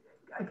was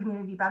a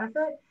community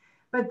benefit.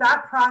 But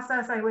that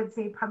process, I would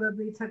say,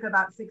 probably took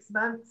about 6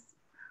 months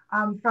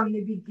from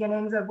the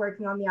beginnings of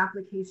working on the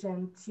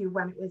application to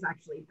when it was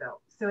actually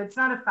built. So it's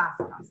not a fast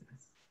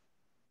process.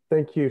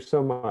 Thank you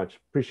so much.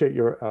 Appreciate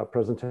your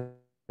presentation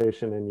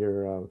and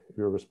your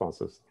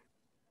responses.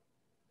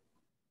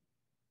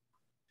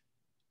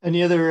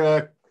 Any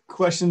other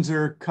questions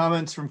or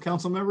comments from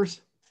council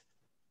members?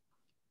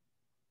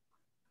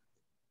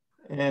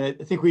 And I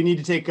think we need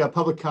to take a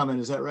public comment.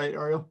 Is that right,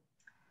 Ariel?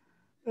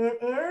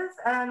 It is,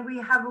 and we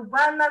have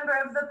one member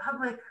of the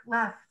public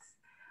left.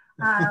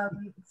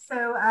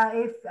 So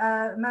if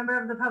a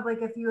member of the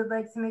public, if you would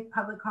like to make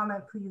public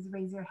comment, please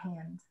raise your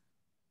hand.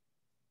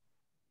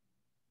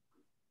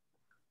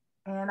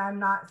 And I'm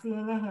not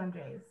seeing a hand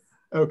raise.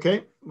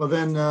 Okay, well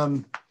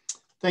then,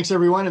 thanks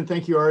everyone. And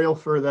thank you, Ariel,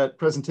 for that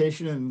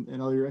presentation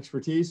and all your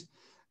expertise.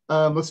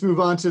 Let's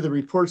move on to the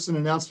reports and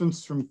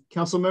announcements from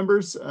council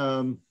members.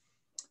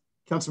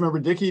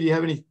 Councilmember Dickey, do you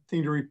have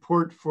anything to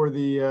report for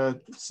the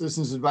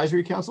Citizens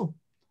Advisory Council?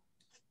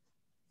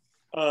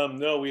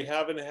 No, we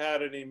haven't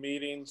had any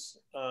meetings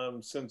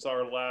since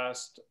our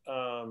last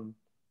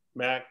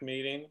MAC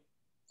meeting.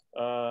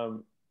 I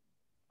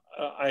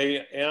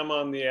am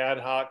on the ad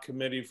hoc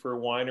committee for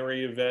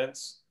winery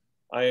events.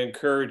 I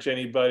encourage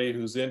anybody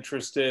who's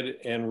interested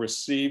in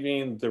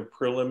receiving the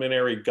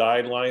preliminary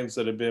guidelines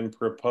that have been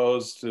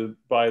proposed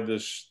by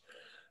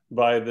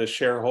the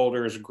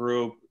shareholders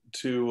group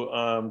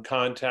to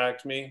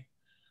contact me.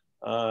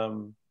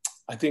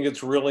 I think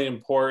it's really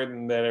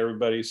important that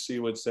everybody see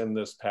what's in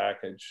this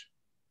package.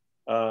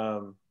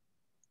 And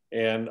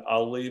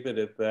I'll leave it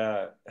at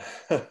that.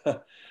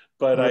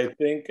 But I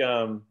think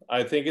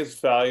it's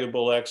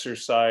valuable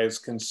exercise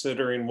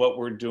considering what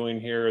we're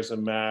doing here as a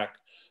MAC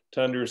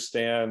to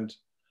understand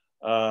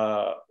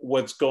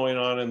what's going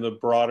on in the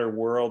broader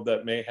world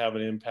that may have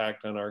an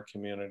impact on our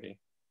community.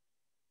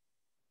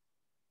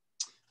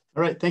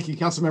 All right, thank you,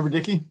 Councilmember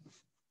Dickey.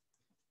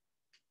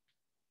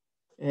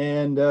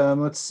 And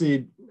let's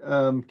see,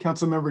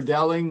 Councilmember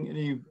Dowling,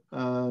 any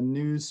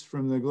news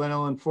from the Glen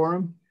Ellen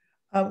Forum?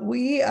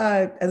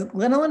 As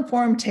Glen Ellen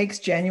Forum takes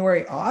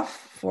January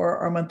off for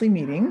our monthly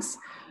meetings,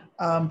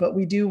 but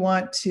we do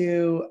want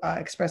to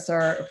express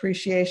our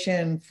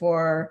appreciation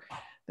for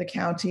the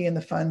county and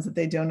the funds that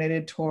they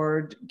donated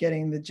toward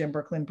getting the Jim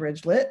Brooklyn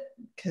Bridge lit,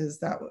 because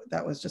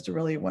that was just a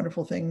really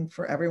wonderful thing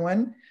for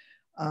everyone.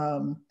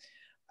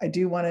 I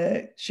do want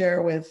to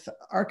share with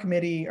our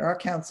committee or our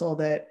council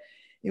that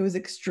it was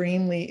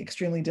extremely,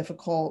 extremely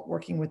difficult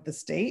working with the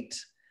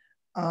state,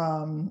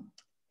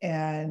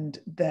 and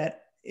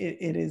that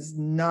it is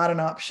not an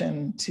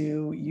option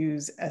to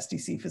use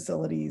SDC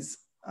facilities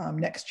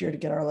next year to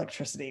get our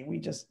electricity.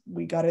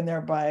 We got in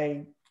there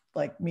by,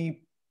 like,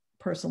 me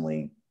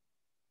personally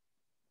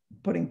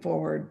putting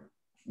forward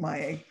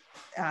my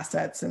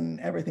assets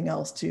and everything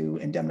else to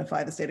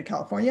indemnify the state of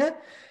California.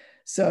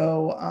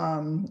 So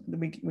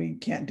we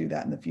can't do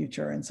that in the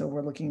future. And so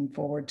we're looking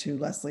forward to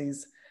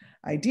Leslie's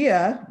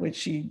idea, which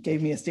she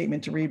gave me a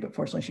statement to read, but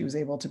fortunately she was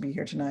able to be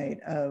here tonight,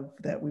 of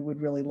that we would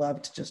really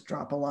love to just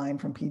drop a line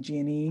from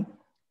PG&E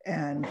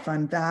and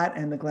fund that.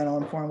 And the Glen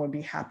Ellen Forum would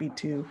be happy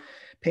to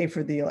pay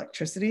for the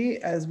electricity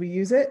as we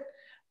use it.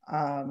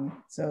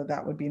 So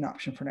that would be an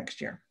option for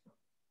next year.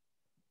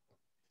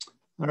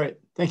 All right,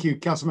 thank you,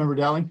 Councilmember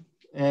Dowling.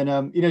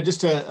 And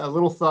just a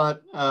little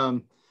thought,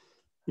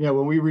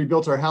 when we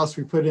rebuilt our house,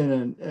 we put in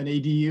an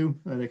ADU,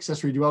 an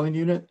accessory dwelling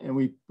unit, and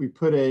we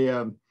put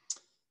a,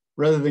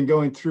 rather than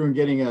going through and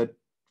getting a,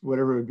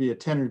 whatever it would be, a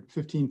 $10,000 or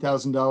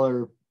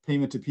 $15,000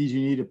 payment to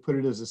PG&E to put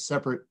it as a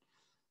separate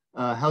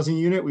housing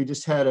unit, we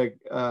just had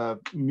a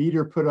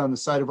meter put on the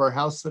side of our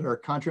house that our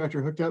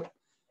contractor hooked up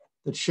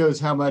that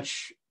shows how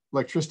much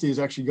electricity is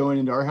actually going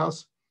into our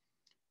house.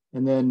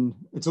 And then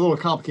it's a little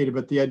complicated,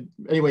 but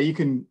anyway, you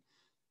can,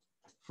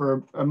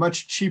 for a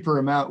much cheaper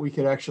amount, we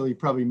could actually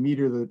probably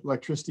meter the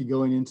electricity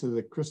going into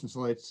the Christmas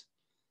lights.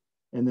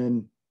 And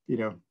then,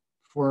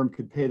 Forum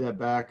could pay that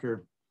back,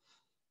 or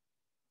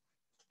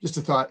just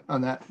a thought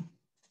on that.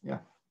 Yeah.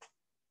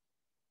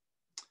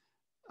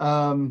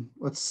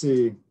 Let's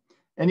see.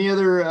 Any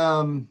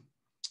other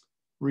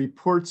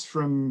reports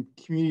from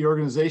community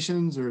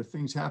organizations or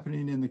things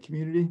happening in the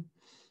community?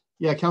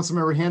 Yeah,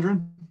 Councilmember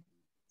Handren.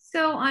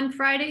 So on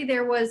Friday,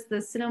 there was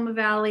the Sonoma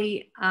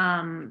Valley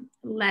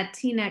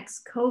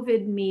Latinx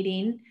COVID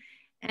meeting,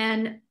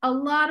 and a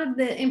lot of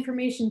the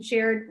information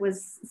shared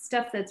was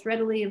stuff that's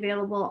readily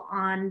available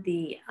on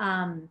the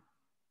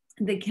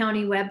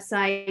county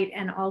website,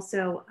 and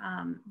also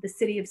the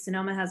city of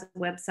Sonoma has a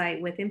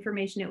website with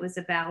information. It was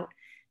about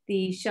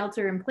the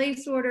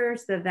shelter-in-place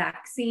orders, the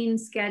vaccine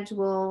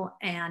schedule,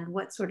 and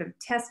what sort of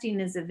testing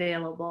is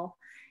available.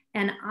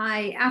 And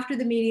after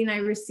the meeting, I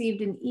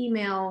received an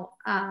email,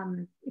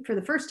 for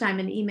the first time,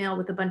 an email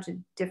with a bunch of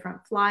different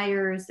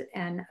flyers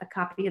and a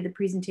copy of the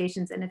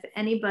presentations. And if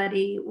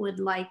anybody would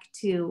like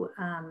to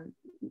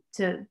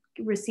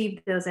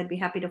receive those, I'd be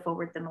happy to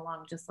forward them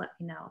along. Just let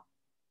me know.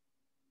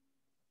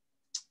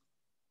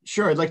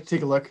 Sure, I'd like to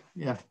take a look.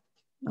 Yeah.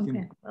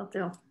 Okay, will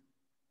do.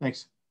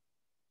 Thanks.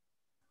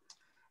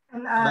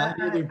 And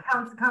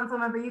council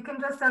member, you can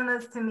just send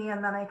this to me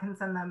and then I can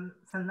send them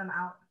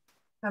out.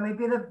 That might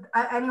be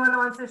anyone that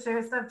wants to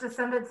share stuff, just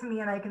send it to me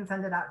and I can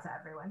send it out to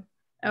everyone.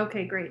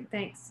 Okay, great,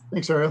 thanks.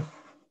 Thanks, Ariel.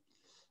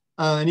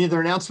 Any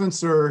other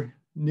announcements or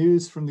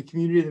news from the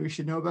community that we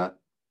should know about?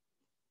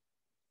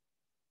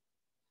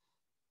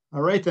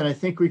 All right, then I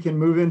think we can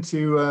move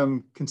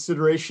into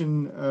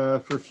consideration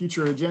for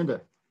future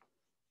agenda.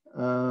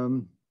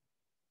 So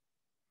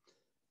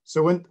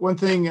one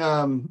thing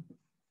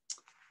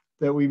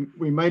that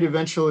we might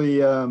eventually,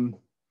 in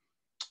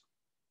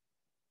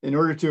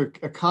order to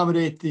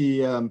accommodate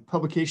the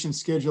publication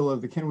schedule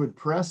of the Kenwood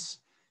Press,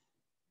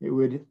 it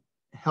would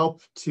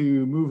help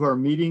to move our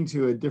meeting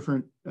to a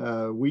different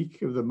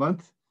week of the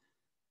month,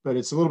 but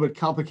it's a little bit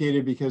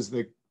complicated because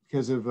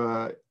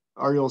of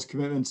Ariel's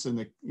commitments and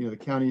the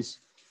county's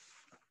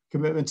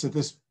commitments at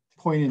this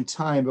point in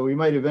time. But we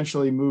might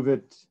eventually move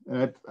it,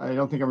 and I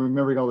don't think I'm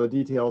remembering all the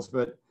details,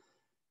 but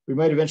we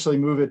might eventually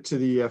move it to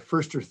the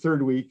first or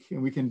third week,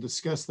 and we can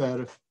discuss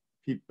that.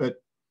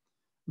 But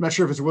I'm not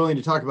sure if it's willing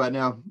to talk about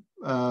now.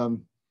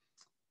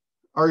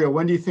 Ariel,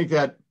 when do you think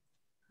that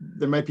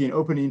there might be an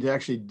opening to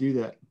actually do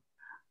that?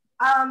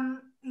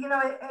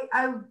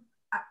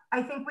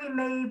 I think we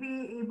may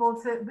be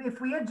able to, if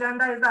we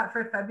agendize that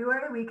for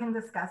February, we can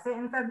discuss it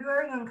in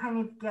February and kind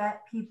of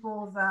get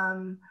people's,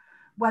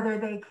 whether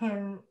they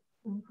can,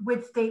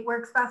 which date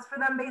works best for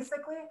them,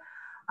 basically.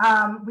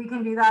 We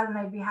can do that, and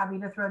I'd be happy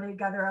to throw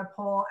together a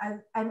poll.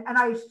 And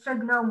I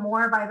should know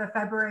more by the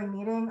February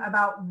meeting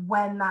about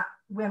when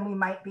we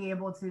might be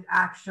able to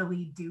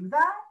actually do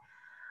that.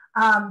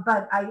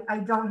 But I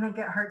don't think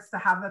it hurts to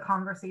have the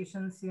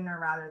conversation sooner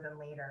rather than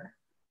later.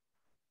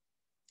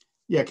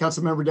 Yeah,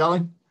 Councilmember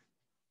Dowling.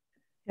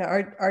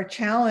 Yeah, our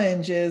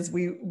challenge is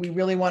we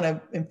really want to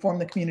inform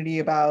the community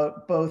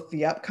about both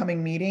the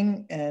upcoming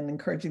meeting and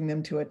encouraging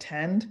them to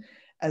attend,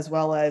 as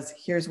well as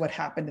here's what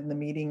happened in the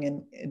meeting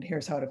and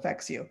here's how it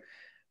affects you.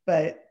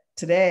 But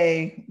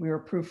today we were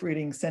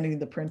proofreading, sending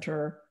the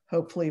printer,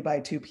 hopefully by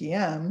 2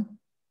 p.m.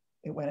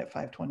 It went at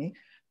 5:20,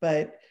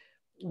 but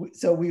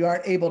so we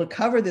aren't able to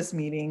cover this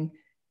meeting.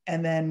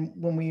 And then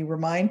when we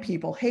remind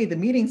people, hey, the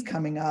meeting's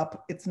coming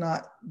up, it's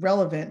not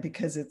relevant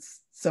because it's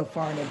so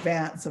far in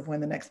advance of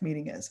when the next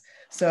meeting is.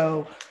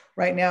 So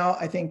right now,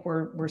 I think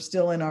we're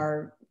still in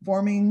our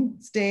forming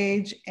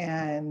stage,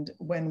 and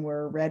when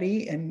we're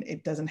ready, and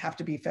it doesn't have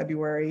to be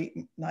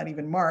February, not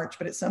even March,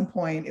 but at some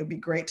point, it would be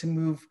great to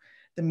move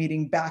the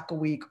meeting back a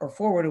week or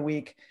forward a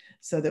week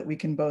so that we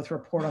can both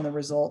report on the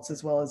results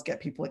as well as get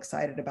people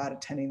excited about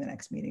attending the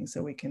next meeting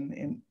so we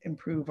can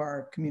improve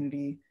our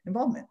community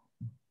involvement.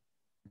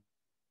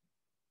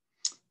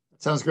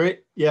 Sounds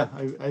great. Yeah,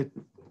 I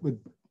would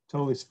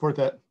totally support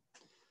that.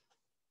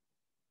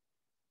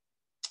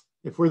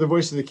 If we're the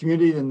voice of the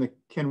community, then the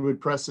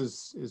Kenwood Press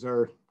is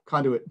our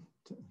conduit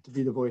to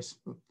be the voice.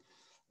 I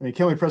mean,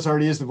 Kenwood Press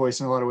already is the voice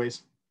in a lot of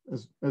ways,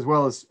 as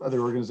well as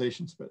other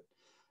organizations. But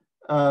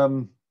I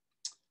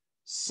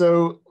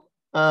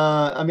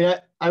mean,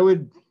 I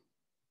would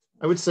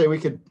say we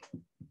could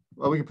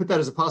put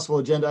that as a possible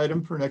agenda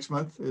item for next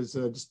month. Is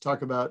just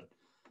talk about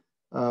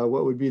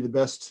what would be the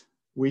best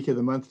week of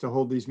the month to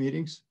hold these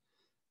meetings.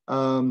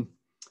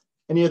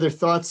 Any other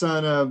thoughts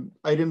on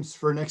items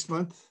for next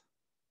month?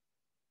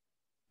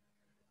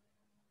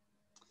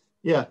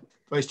 Yeah,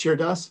 Vice Chair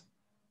Doss.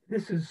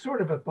 This is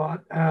sort of a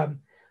thought.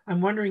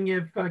 I'm wondering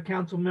if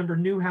Councilmember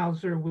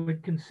Newhouser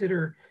would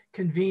consider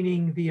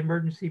convening the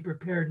emergency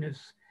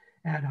preparedness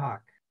ad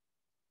hoc.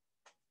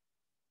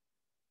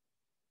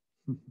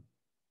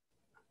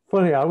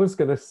 Funny, I was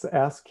going to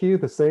ask you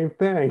the same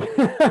thing.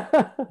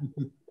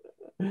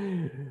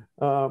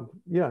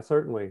 Yeah,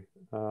 certainly.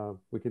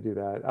 We could do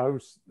that.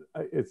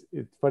 It's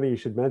funny you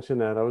should mention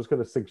that. I was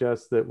going to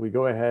suggest that we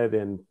go ahead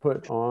and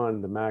put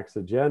on the max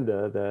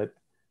agenda that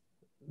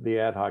the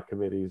ad hoc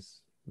committees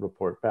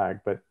report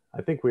back, but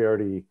I think we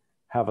already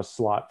have a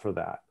slot for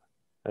that.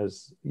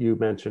 As you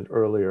mentioned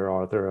earlier,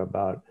 Arthur,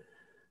 about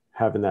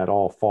having that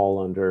all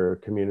fall under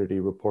community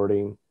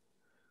reporting.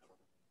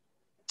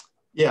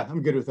 Yeah,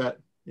 I'm good with that.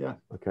 Yeah.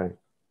 Okay.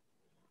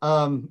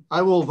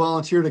 I will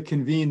volunteer to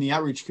convene the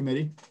outreach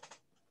committee,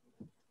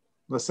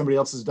 unless somebody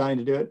else is dying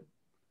to do it.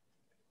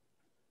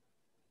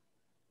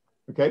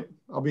 Okay,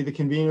 I'll be the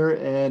convener,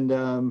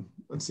 and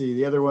let's see,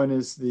 the other one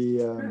is the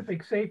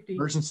traffic safety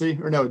emergency,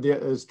 or no,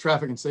 is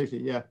traffic and safety.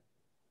 Yeah.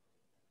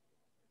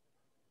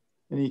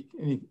 Any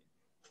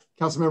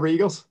Councilmember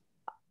Eagles?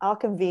 I'll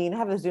convene. I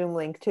have a Zoom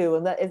link too.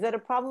 And is that a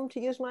problem to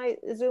use my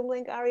Zoom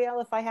link,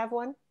 Ariel, if I have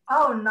one?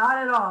 Oh, not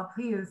at all.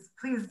 Please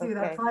do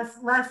that.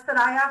 Less that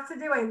I have to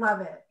do. I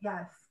love it.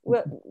 Yes.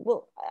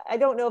 Well, I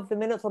don't know if the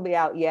minutes will be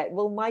out yet.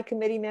 Will my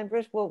committee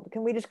members? Well,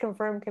 can we just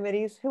confirm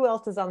committees? Who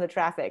else is on the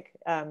traffic?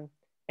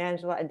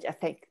 Angela and Jeff.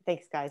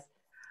 Thanks, guys.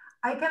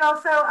 I can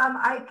also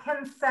I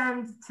can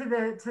send to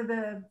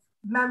the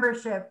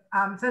membership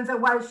since it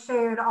was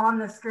shared on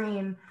the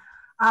screen.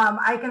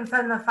 I can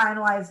send the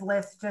finalized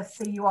list just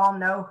so you all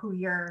know who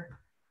your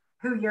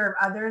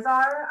others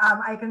are.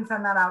 I can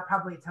send that out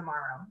probably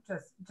tomorrow,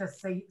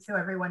 just so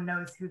everyone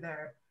knows who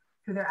their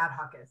who their ad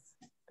hoc is.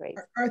 Great.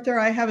 Arthur,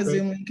 I have a Great.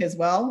 Zoom link as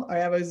well. I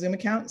have a Zoom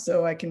account,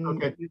 so I can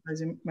Okay. use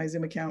my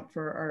Zoom account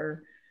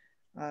for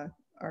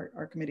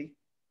our committee.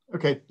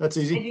 Okay, that's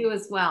I easy. do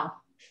as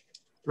well.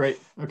 Great.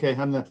 Okay,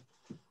 I'm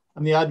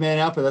the odd man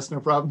out, but that's no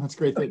problem. That's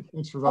great.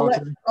 Thanks for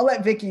volunteering. I'll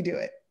let Vicky do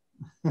it.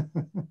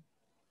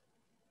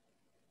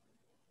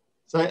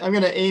 So I'm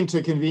going to aim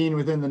to convene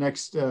within the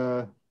next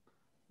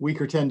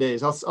week or 10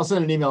 days. I'll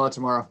send an email out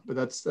tomorrow, but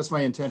that's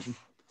my intention,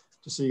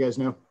 just so you guys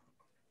know.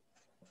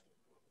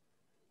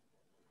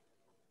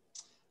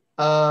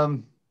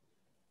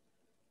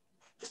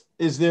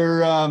 Is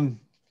there,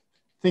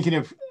 thinking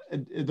of,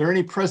 are there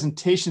any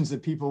presentations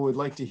that people would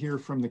like to hear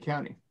from the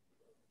county?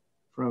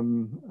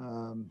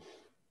 From,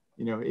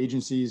 you know,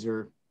 agencies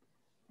or,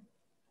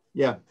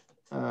 yeah,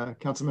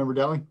 Councilmember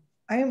Dowling?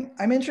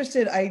 I'm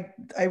interested.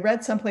 I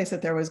read someplace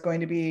that there was going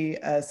to be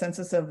a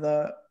census of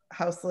the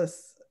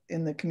houseless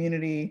in the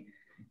community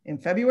in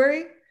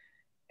February.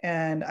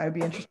 And I'd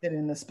be interested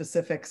in the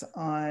specifics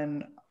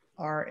on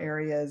our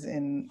areas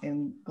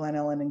in Glen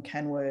Ellen and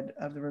Kenwood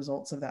of the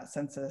results of that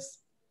census.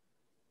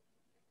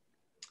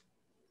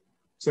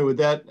 So would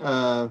that,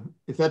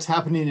 if that's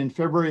happening in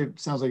February, it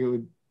sounds like it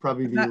would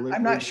probably be.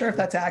 I'm not sure if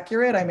that's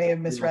accurate. I may have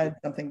misread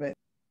something, but.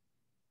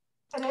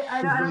 And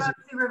I don't know if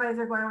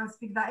Supervisor Gore wants to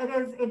speak to that.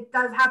 It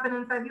does happen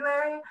in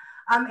February.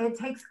 It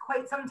takes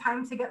quite some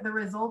time to get the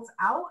results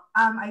out.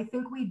 I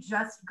think we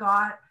just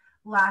got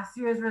last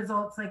year's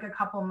results like a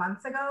couple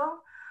months ago.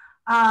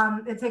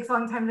 It takes a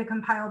long time to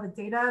compile the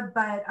data,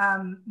 but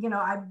you know,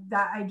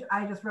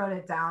 I just wrote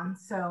it down.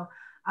 So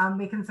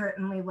we can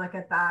certainly look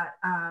at that,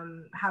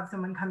 have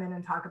someone come in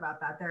and talk about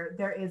that.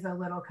 There is a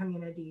little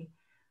community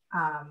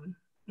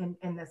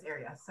in this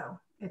area. So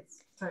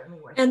it's certainly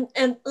worth it.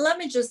 And let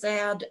me just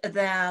add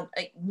that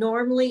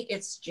normally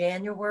it's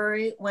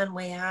January when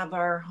we have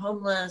our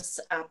homeless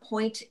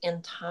point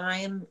in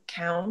time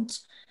count,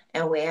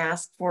 and we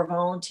ask for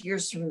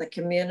volunteers from the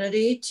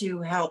community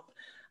to help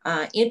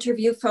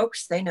interview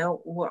folks. They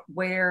know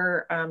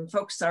where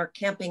folks are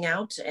camping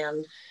out,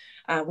 and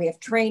we have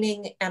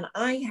training. And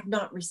I have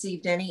not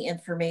received any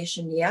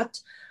information yet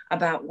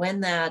about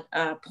when that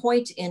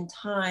point in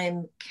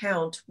time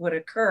count would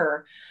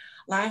occur.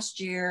 Last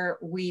year,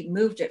 we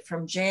moved it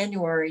from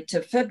January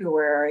to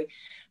February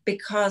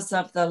because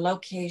of the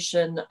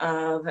location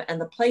of and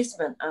the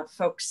placement of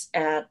folks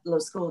at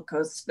Los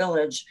Gulicos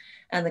Village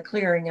and the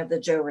clearing of the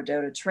Joe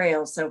Rodota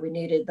Trail. So we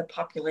needed the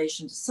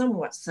population to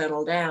somewhat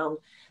settle down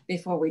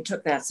before we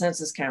took that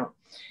census count.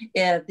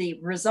 The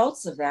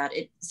results of that,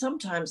 it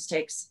sometimes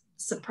takes,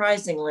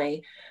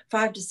 surprisingly,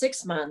 5 to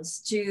 6 months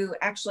to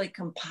actually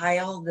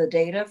compile the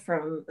data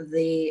from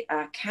the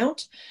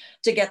count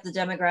to get the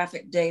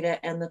demographic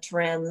data and the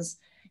trends.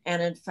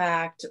 And in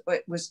fact,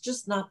 it was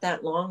just not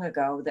that long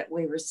ago that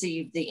we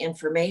received the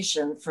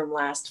information from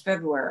last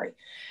February.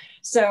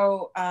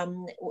 So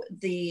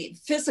the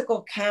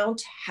physical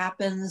count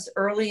happens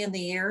early in the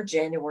year,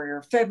 January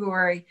or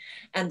February,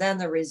 and then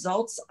the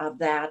results of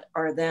that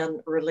are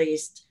then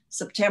released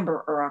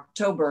September or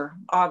October,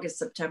 August,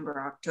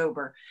 September,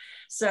 October.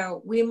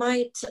 So we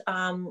might,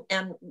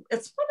 and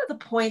it's one of the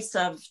points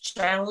of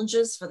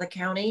challenges for the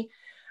county.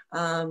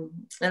 In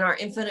our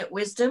infinite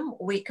wisdom,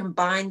 we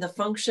combine the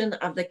function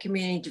of the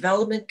Community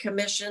Development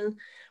Commission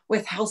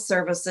with health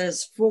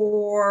services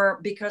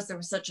because there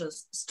was such a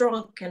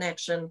strong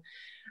connection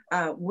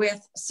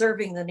with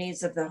serving the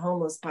needs of the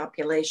homeless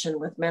population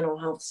with mental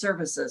health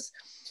services.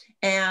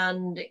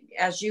 And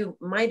as you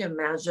might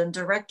imagine,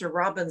 Director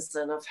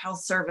Robinson of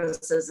Health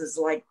Services is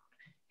like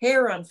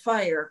hair on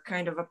fire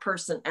kind of a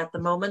person at the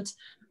moment,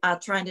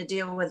 trying to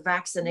deal with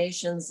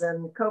vaccinations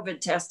and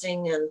COVID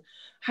testing and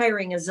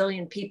hiring a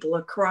zillion people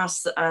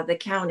across the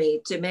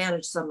county to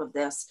manage some of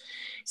this.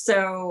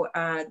 So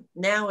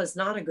now is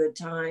not a good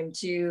time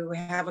to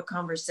have a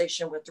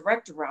conversation with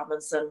Director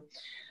Robinson.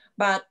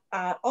 But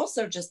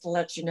also just to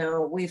let you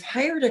know, we've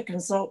hired a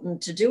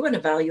consultant to do an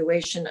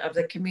evaluation of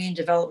the Community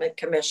Development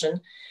Commission.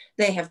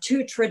 They have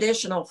two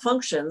traditional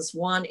functions.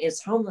 One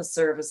is homeless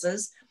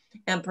services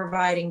and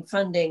providing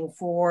funding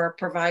for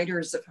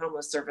providers of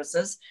homeless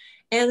services,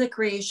 and the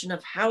creation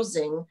of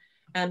housing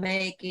and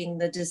making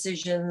the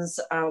decisions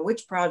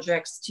which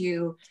projects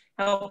to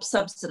help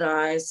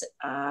subsidize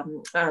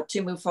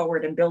to move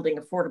forward in building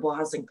affordable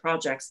housing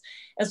projects,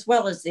 as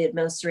well as the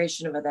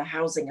administration of the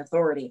Housing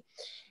Authority.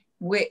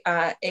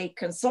 A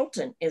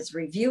consultant is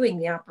reviewing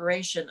the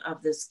operation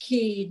of this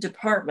key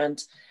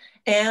department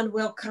and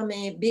will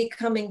be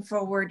coming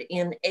forward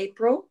in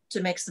April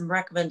to make some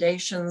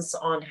recommendations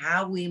on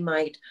how we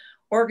might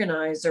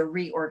organize or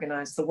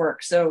reorganize the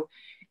work. So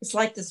it's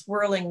like this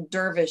whirling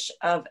dervish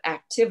of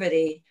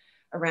activity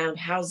around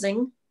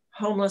housing,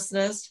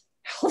 homelessness,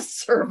 health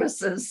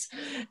services,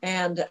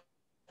 and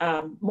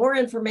more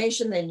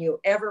information than you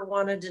ever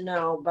wanted to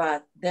know,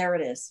 but there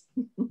it is.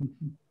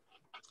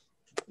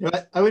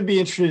 I would be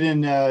interested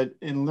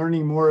in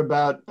learning more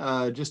about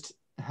just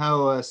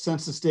how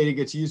census data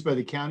gets used by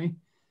the county,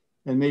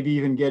 and maybe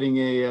even getting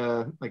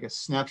like a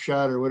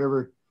snapshot or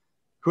whatever.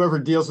 Whoever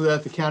deals with that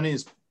at the county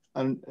is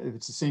I don't if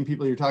it's the same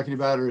people you're talking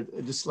about, or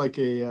just like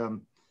a,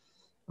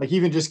 like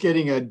even just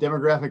getting a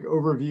demographic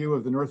overview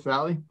of the North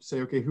Valley,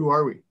 say, okay, who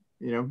are we?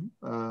 You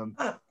know?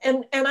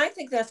 And I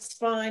think that's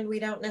fine. We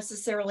don't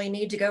necessarily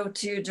need to go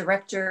to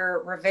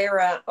Director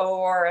Rivera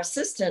or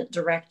Assistant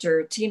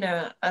Director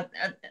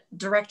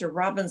Director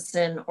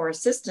Robinson or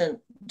Assistant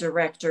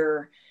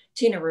Director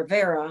Tina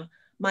Rivera.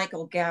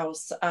 Michael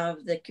Gauss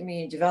of the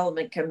Community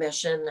Development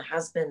Commission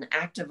has been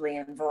actively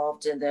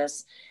involved in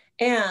this.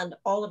 And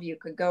all of you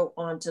could go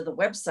onto the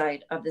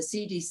website of the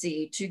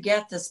CDC to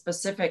get the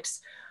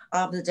specifics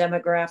of the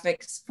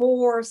demographics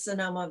for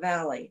Sonoma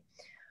Valley.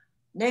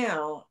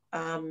 Now,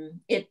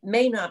 it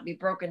may not be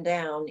broken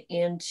down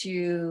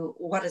into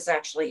what is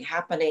actually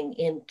happening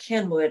in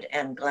Kenwood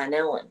and Glen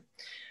Ellen.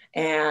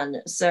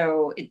 And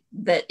so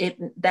that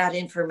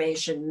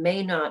information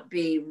may not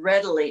be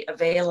readily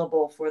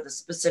available for the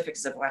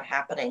specifics of what's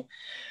happening.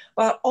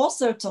 But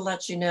also to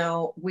let you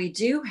know, we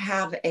do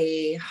have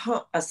a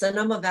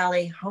Sonoma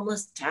Valley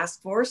Homeless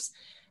Task Force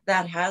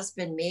that has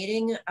been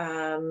meeting.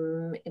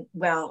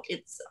 Well,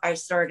 I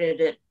started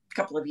it a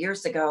couple of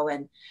years ago,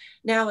 and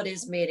now it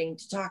is meeting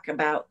to talk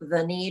about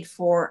the need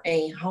for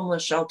a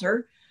homeless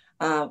shelter,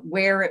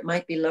 where it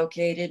might be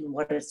located and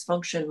what its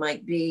function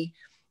might be.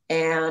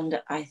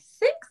 And I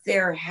think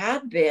there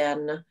had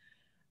been,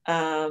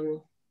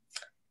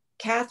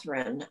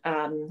 Catherine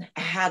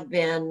had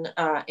been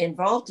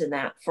involved in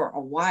that for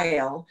a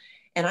while.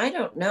 And I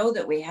don't know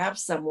that we have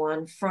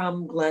someone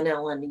from Glen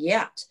Ellen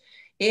yet.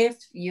 If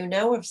you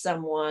know of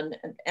someone,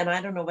 and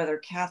I don't know whether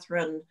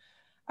Catherine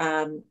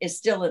is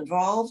still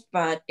involved,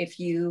 but if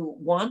you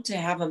want to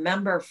have a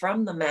member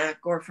from the MAC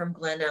or from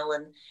Glen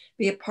Ellen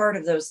be a part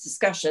of those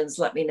discussions,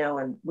 let me know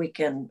and we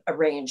can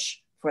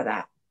arrange for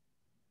that.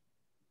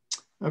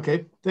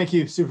 Okay, thank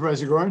you,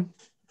 Supervisor Gorin.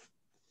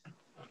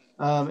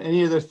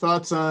 Any other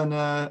thoughts on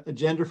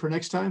agenda for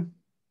next time?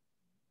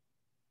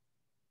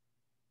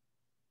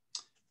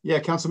 Yeah,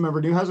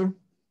 Councilmember Newhouser.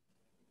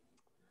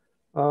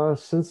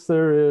 Since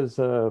there is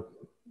a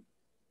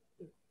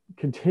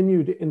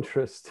continued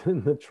interest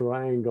in the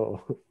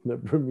triangle, the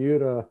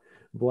Bermuda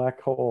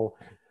black hole,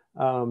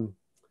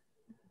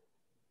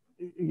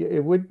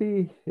 it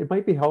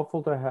might be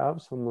helpful to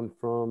have someone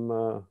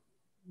from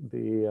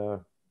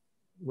the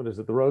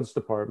roads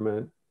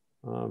department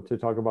to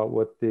talk about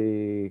what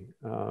the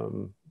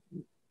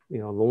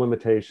the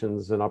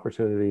limitations and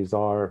opportunities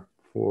are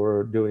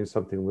for doing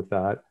something with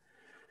that,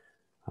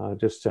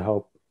 just to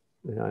help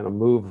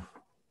move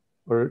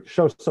or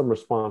show some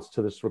response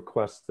to this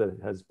request that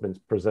has been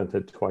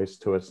presented twice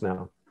to us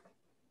now.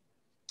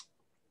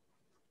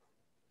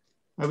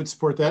 I would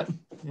support that,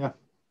 yeah.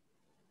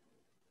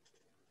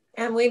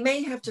 And we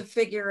may have to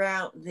figure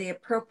out the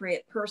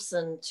appropriate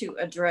person to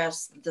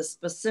address the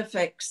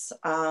specifics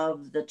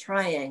of the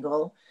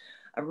triangle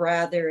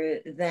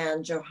rather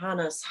than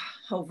Johannes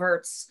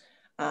Hovertz,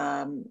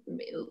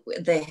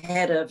 the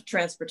head of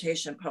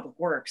Transportation and Public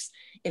Works.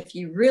 If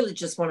you really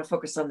just want to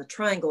focus on the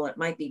triangle, it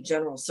might be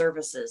General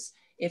Services.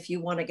 If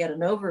you want to get an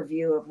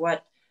overview of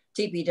what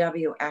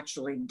TPW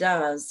actually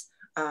does,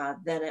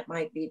 then it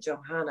might be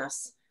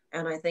Johannes.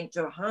 And I think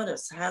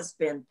Johannes has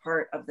been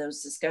part of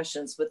those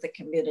discussions with the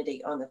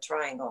community on the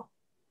triangle.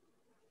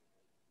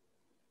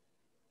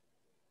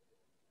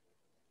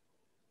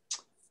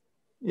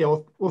 Yeah,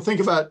 we'll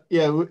think about,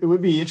 yeah, it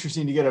would be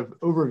interesting to get an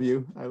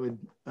overview. I would.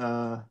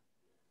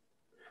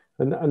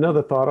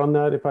 Another thought on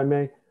that, if I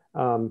may,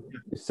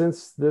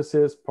 since this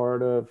is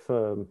part of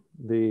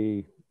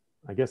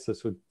I guess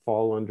this would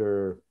fall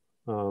under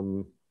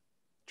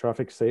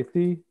traffic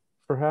safety,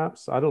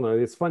 perhaps. I don't know.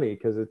 It's funny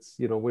because it's,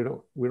 we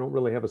don't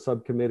really have a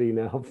subcommittee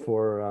now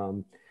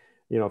for,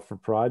 for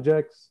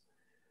projects.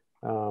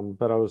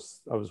 But I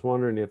was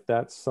wondering if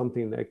that's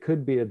something that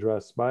could be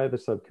addressed by the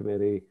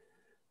subcommittee,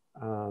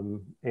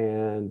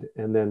 and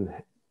then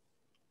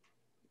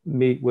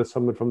meet with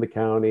someone from the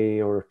county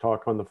or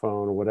talk on the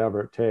phone or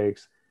whatever it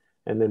takes,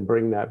 and then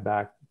bring that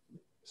back.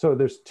 So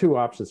there's two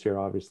options here,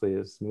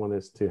 obviously. One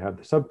is to have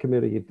the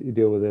subcommittee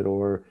deal with it,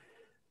 or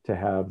to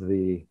have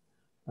the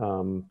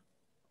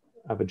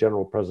have a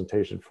general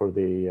presentation for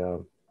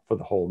the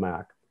whole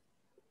MAC.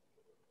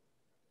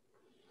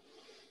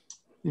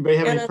 Anybody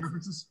have any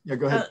preferences? Yeah,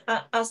 go ahead.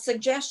 A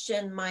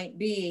suggestion might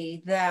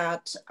be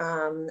that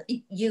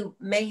you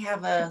may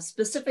have a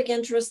specific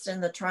interest in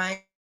the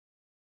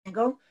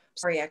triangle.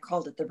 Sorry, I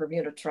called it the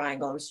Bermuda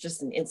Triangle. It was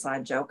just an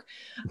inside joke.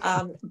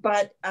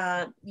 But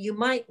you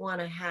might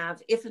want to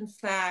have, if in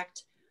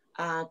fact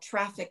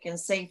traffic and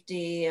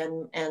safety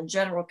and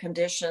general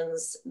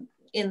conditions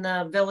in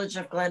the village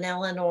of Glen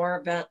Ellen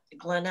or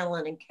Glen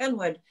Ellen and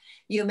Kenwood,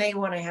 you may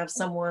want to have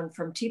someone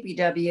from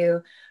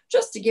TPW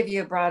just to give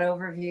you a broad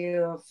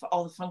overview of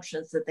all the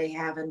functions that they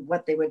have and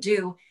what they would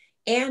do,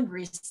 and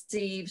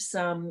receive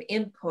some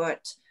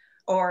input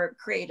or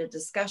create a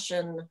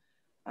discussion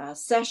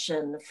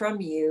session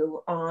from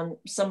you on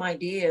some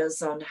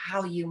ideas on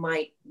how you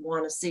might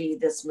want to see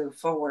this move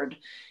forward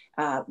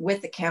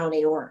with the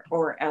county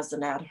or as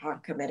an ad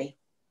hoc committee.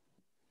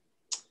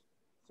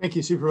 Thank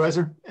you,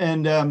 Supervisor.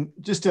 And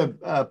just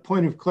a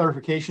point of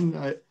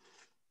clarification,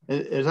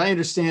 as I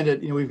understand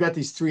it, we've got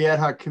these 3 ad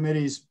hoc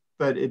committees,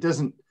 but it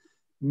doesn't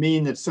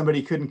mean that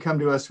somebody couldn't come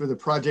to us with a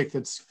project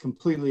that's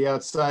completely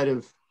outside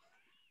of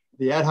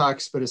the ad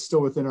hocs, but it's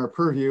still within our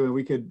purview, and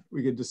we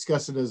could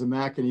discuss it as a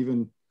MAC and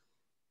even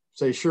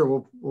say, sure,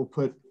 we'll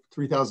put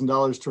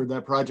 $3,000 toward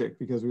that project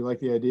because we like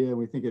the idea and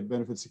we think it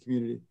benefits the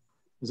community.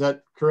 Is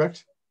that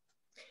correct?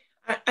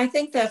 I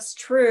think that's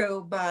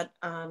true, but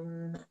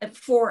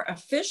for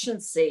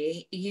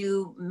efficiency,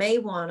 you may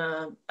want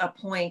to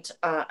appoint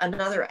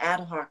another ad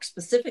hoc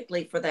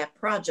specifically for that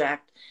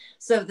project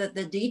so that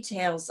the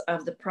details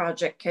of the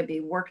project can be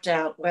worked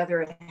out,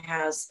 whether it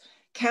has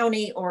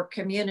county or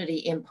community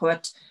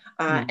input,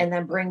 and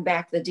then bring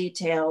back the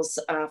details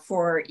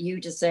for you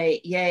to say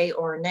yay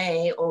or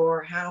nay,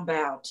 or how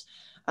about.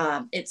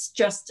 It's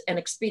just an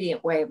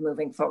expedient way of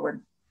moving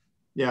forward.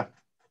 Yeah,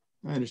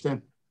 I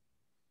understand.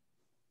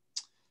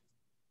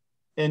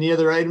 Any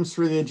other items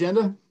for the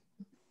agenda?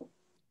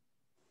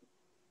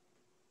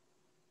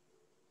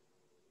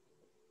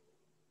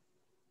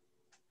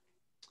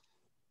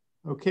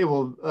 Okay,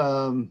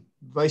 well,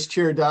 Vice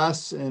Chair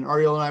Das and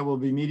Ariel and I will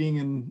be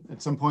meeting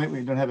at some point.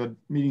 We don't have a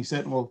meeting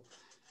set, and we'll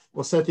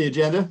set the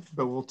agenda,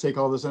 but we'll take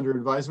all this under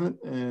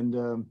advisement. And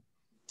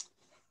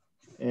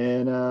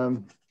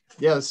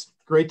yeah, it's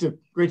great to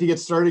get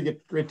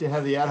started. Great to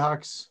have the ad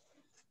hocs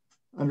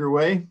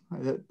underway.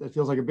 That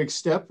feels like a big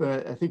step.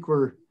 I think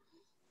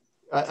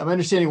I'm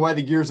understanding why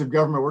the gears of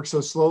government work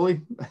so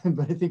slowly,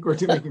 but I think we're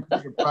making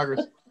pretty good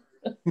progress.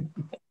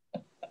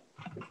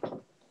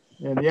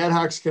 And the ad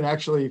hocs can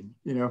actually,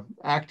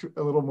 act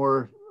a little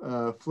more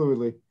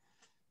fluidly,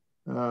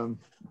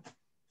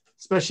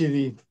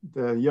 especially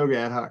the yoga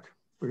ad hoc.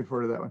 Looking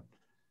forward to that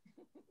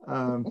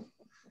one.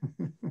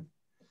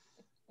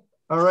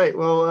 All right.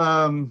 Well,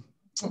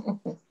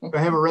 I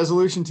have a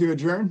resolution to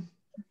adjourn,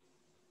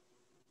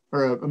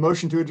 or a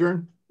motion to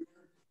adjourn.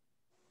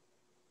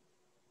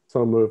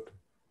 So moved.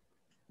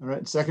 All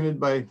right, seconded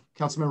by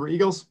Councilmember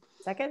Eagles.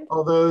 Second.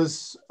 All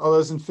those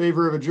in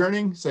favor of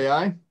adjourning, say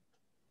aye.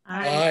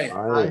 Aye.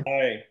 Aye.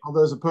 Aye. All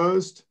those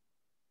opposed?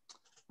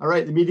 All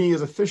right, the meeting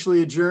is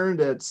officially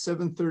adjourned at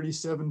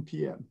 7:37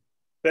 p.m.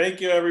 Thank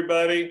you,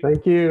 everybody.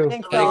 Thank you.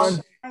 Thanks,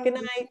 everyone. Good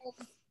night.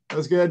 That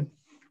was good.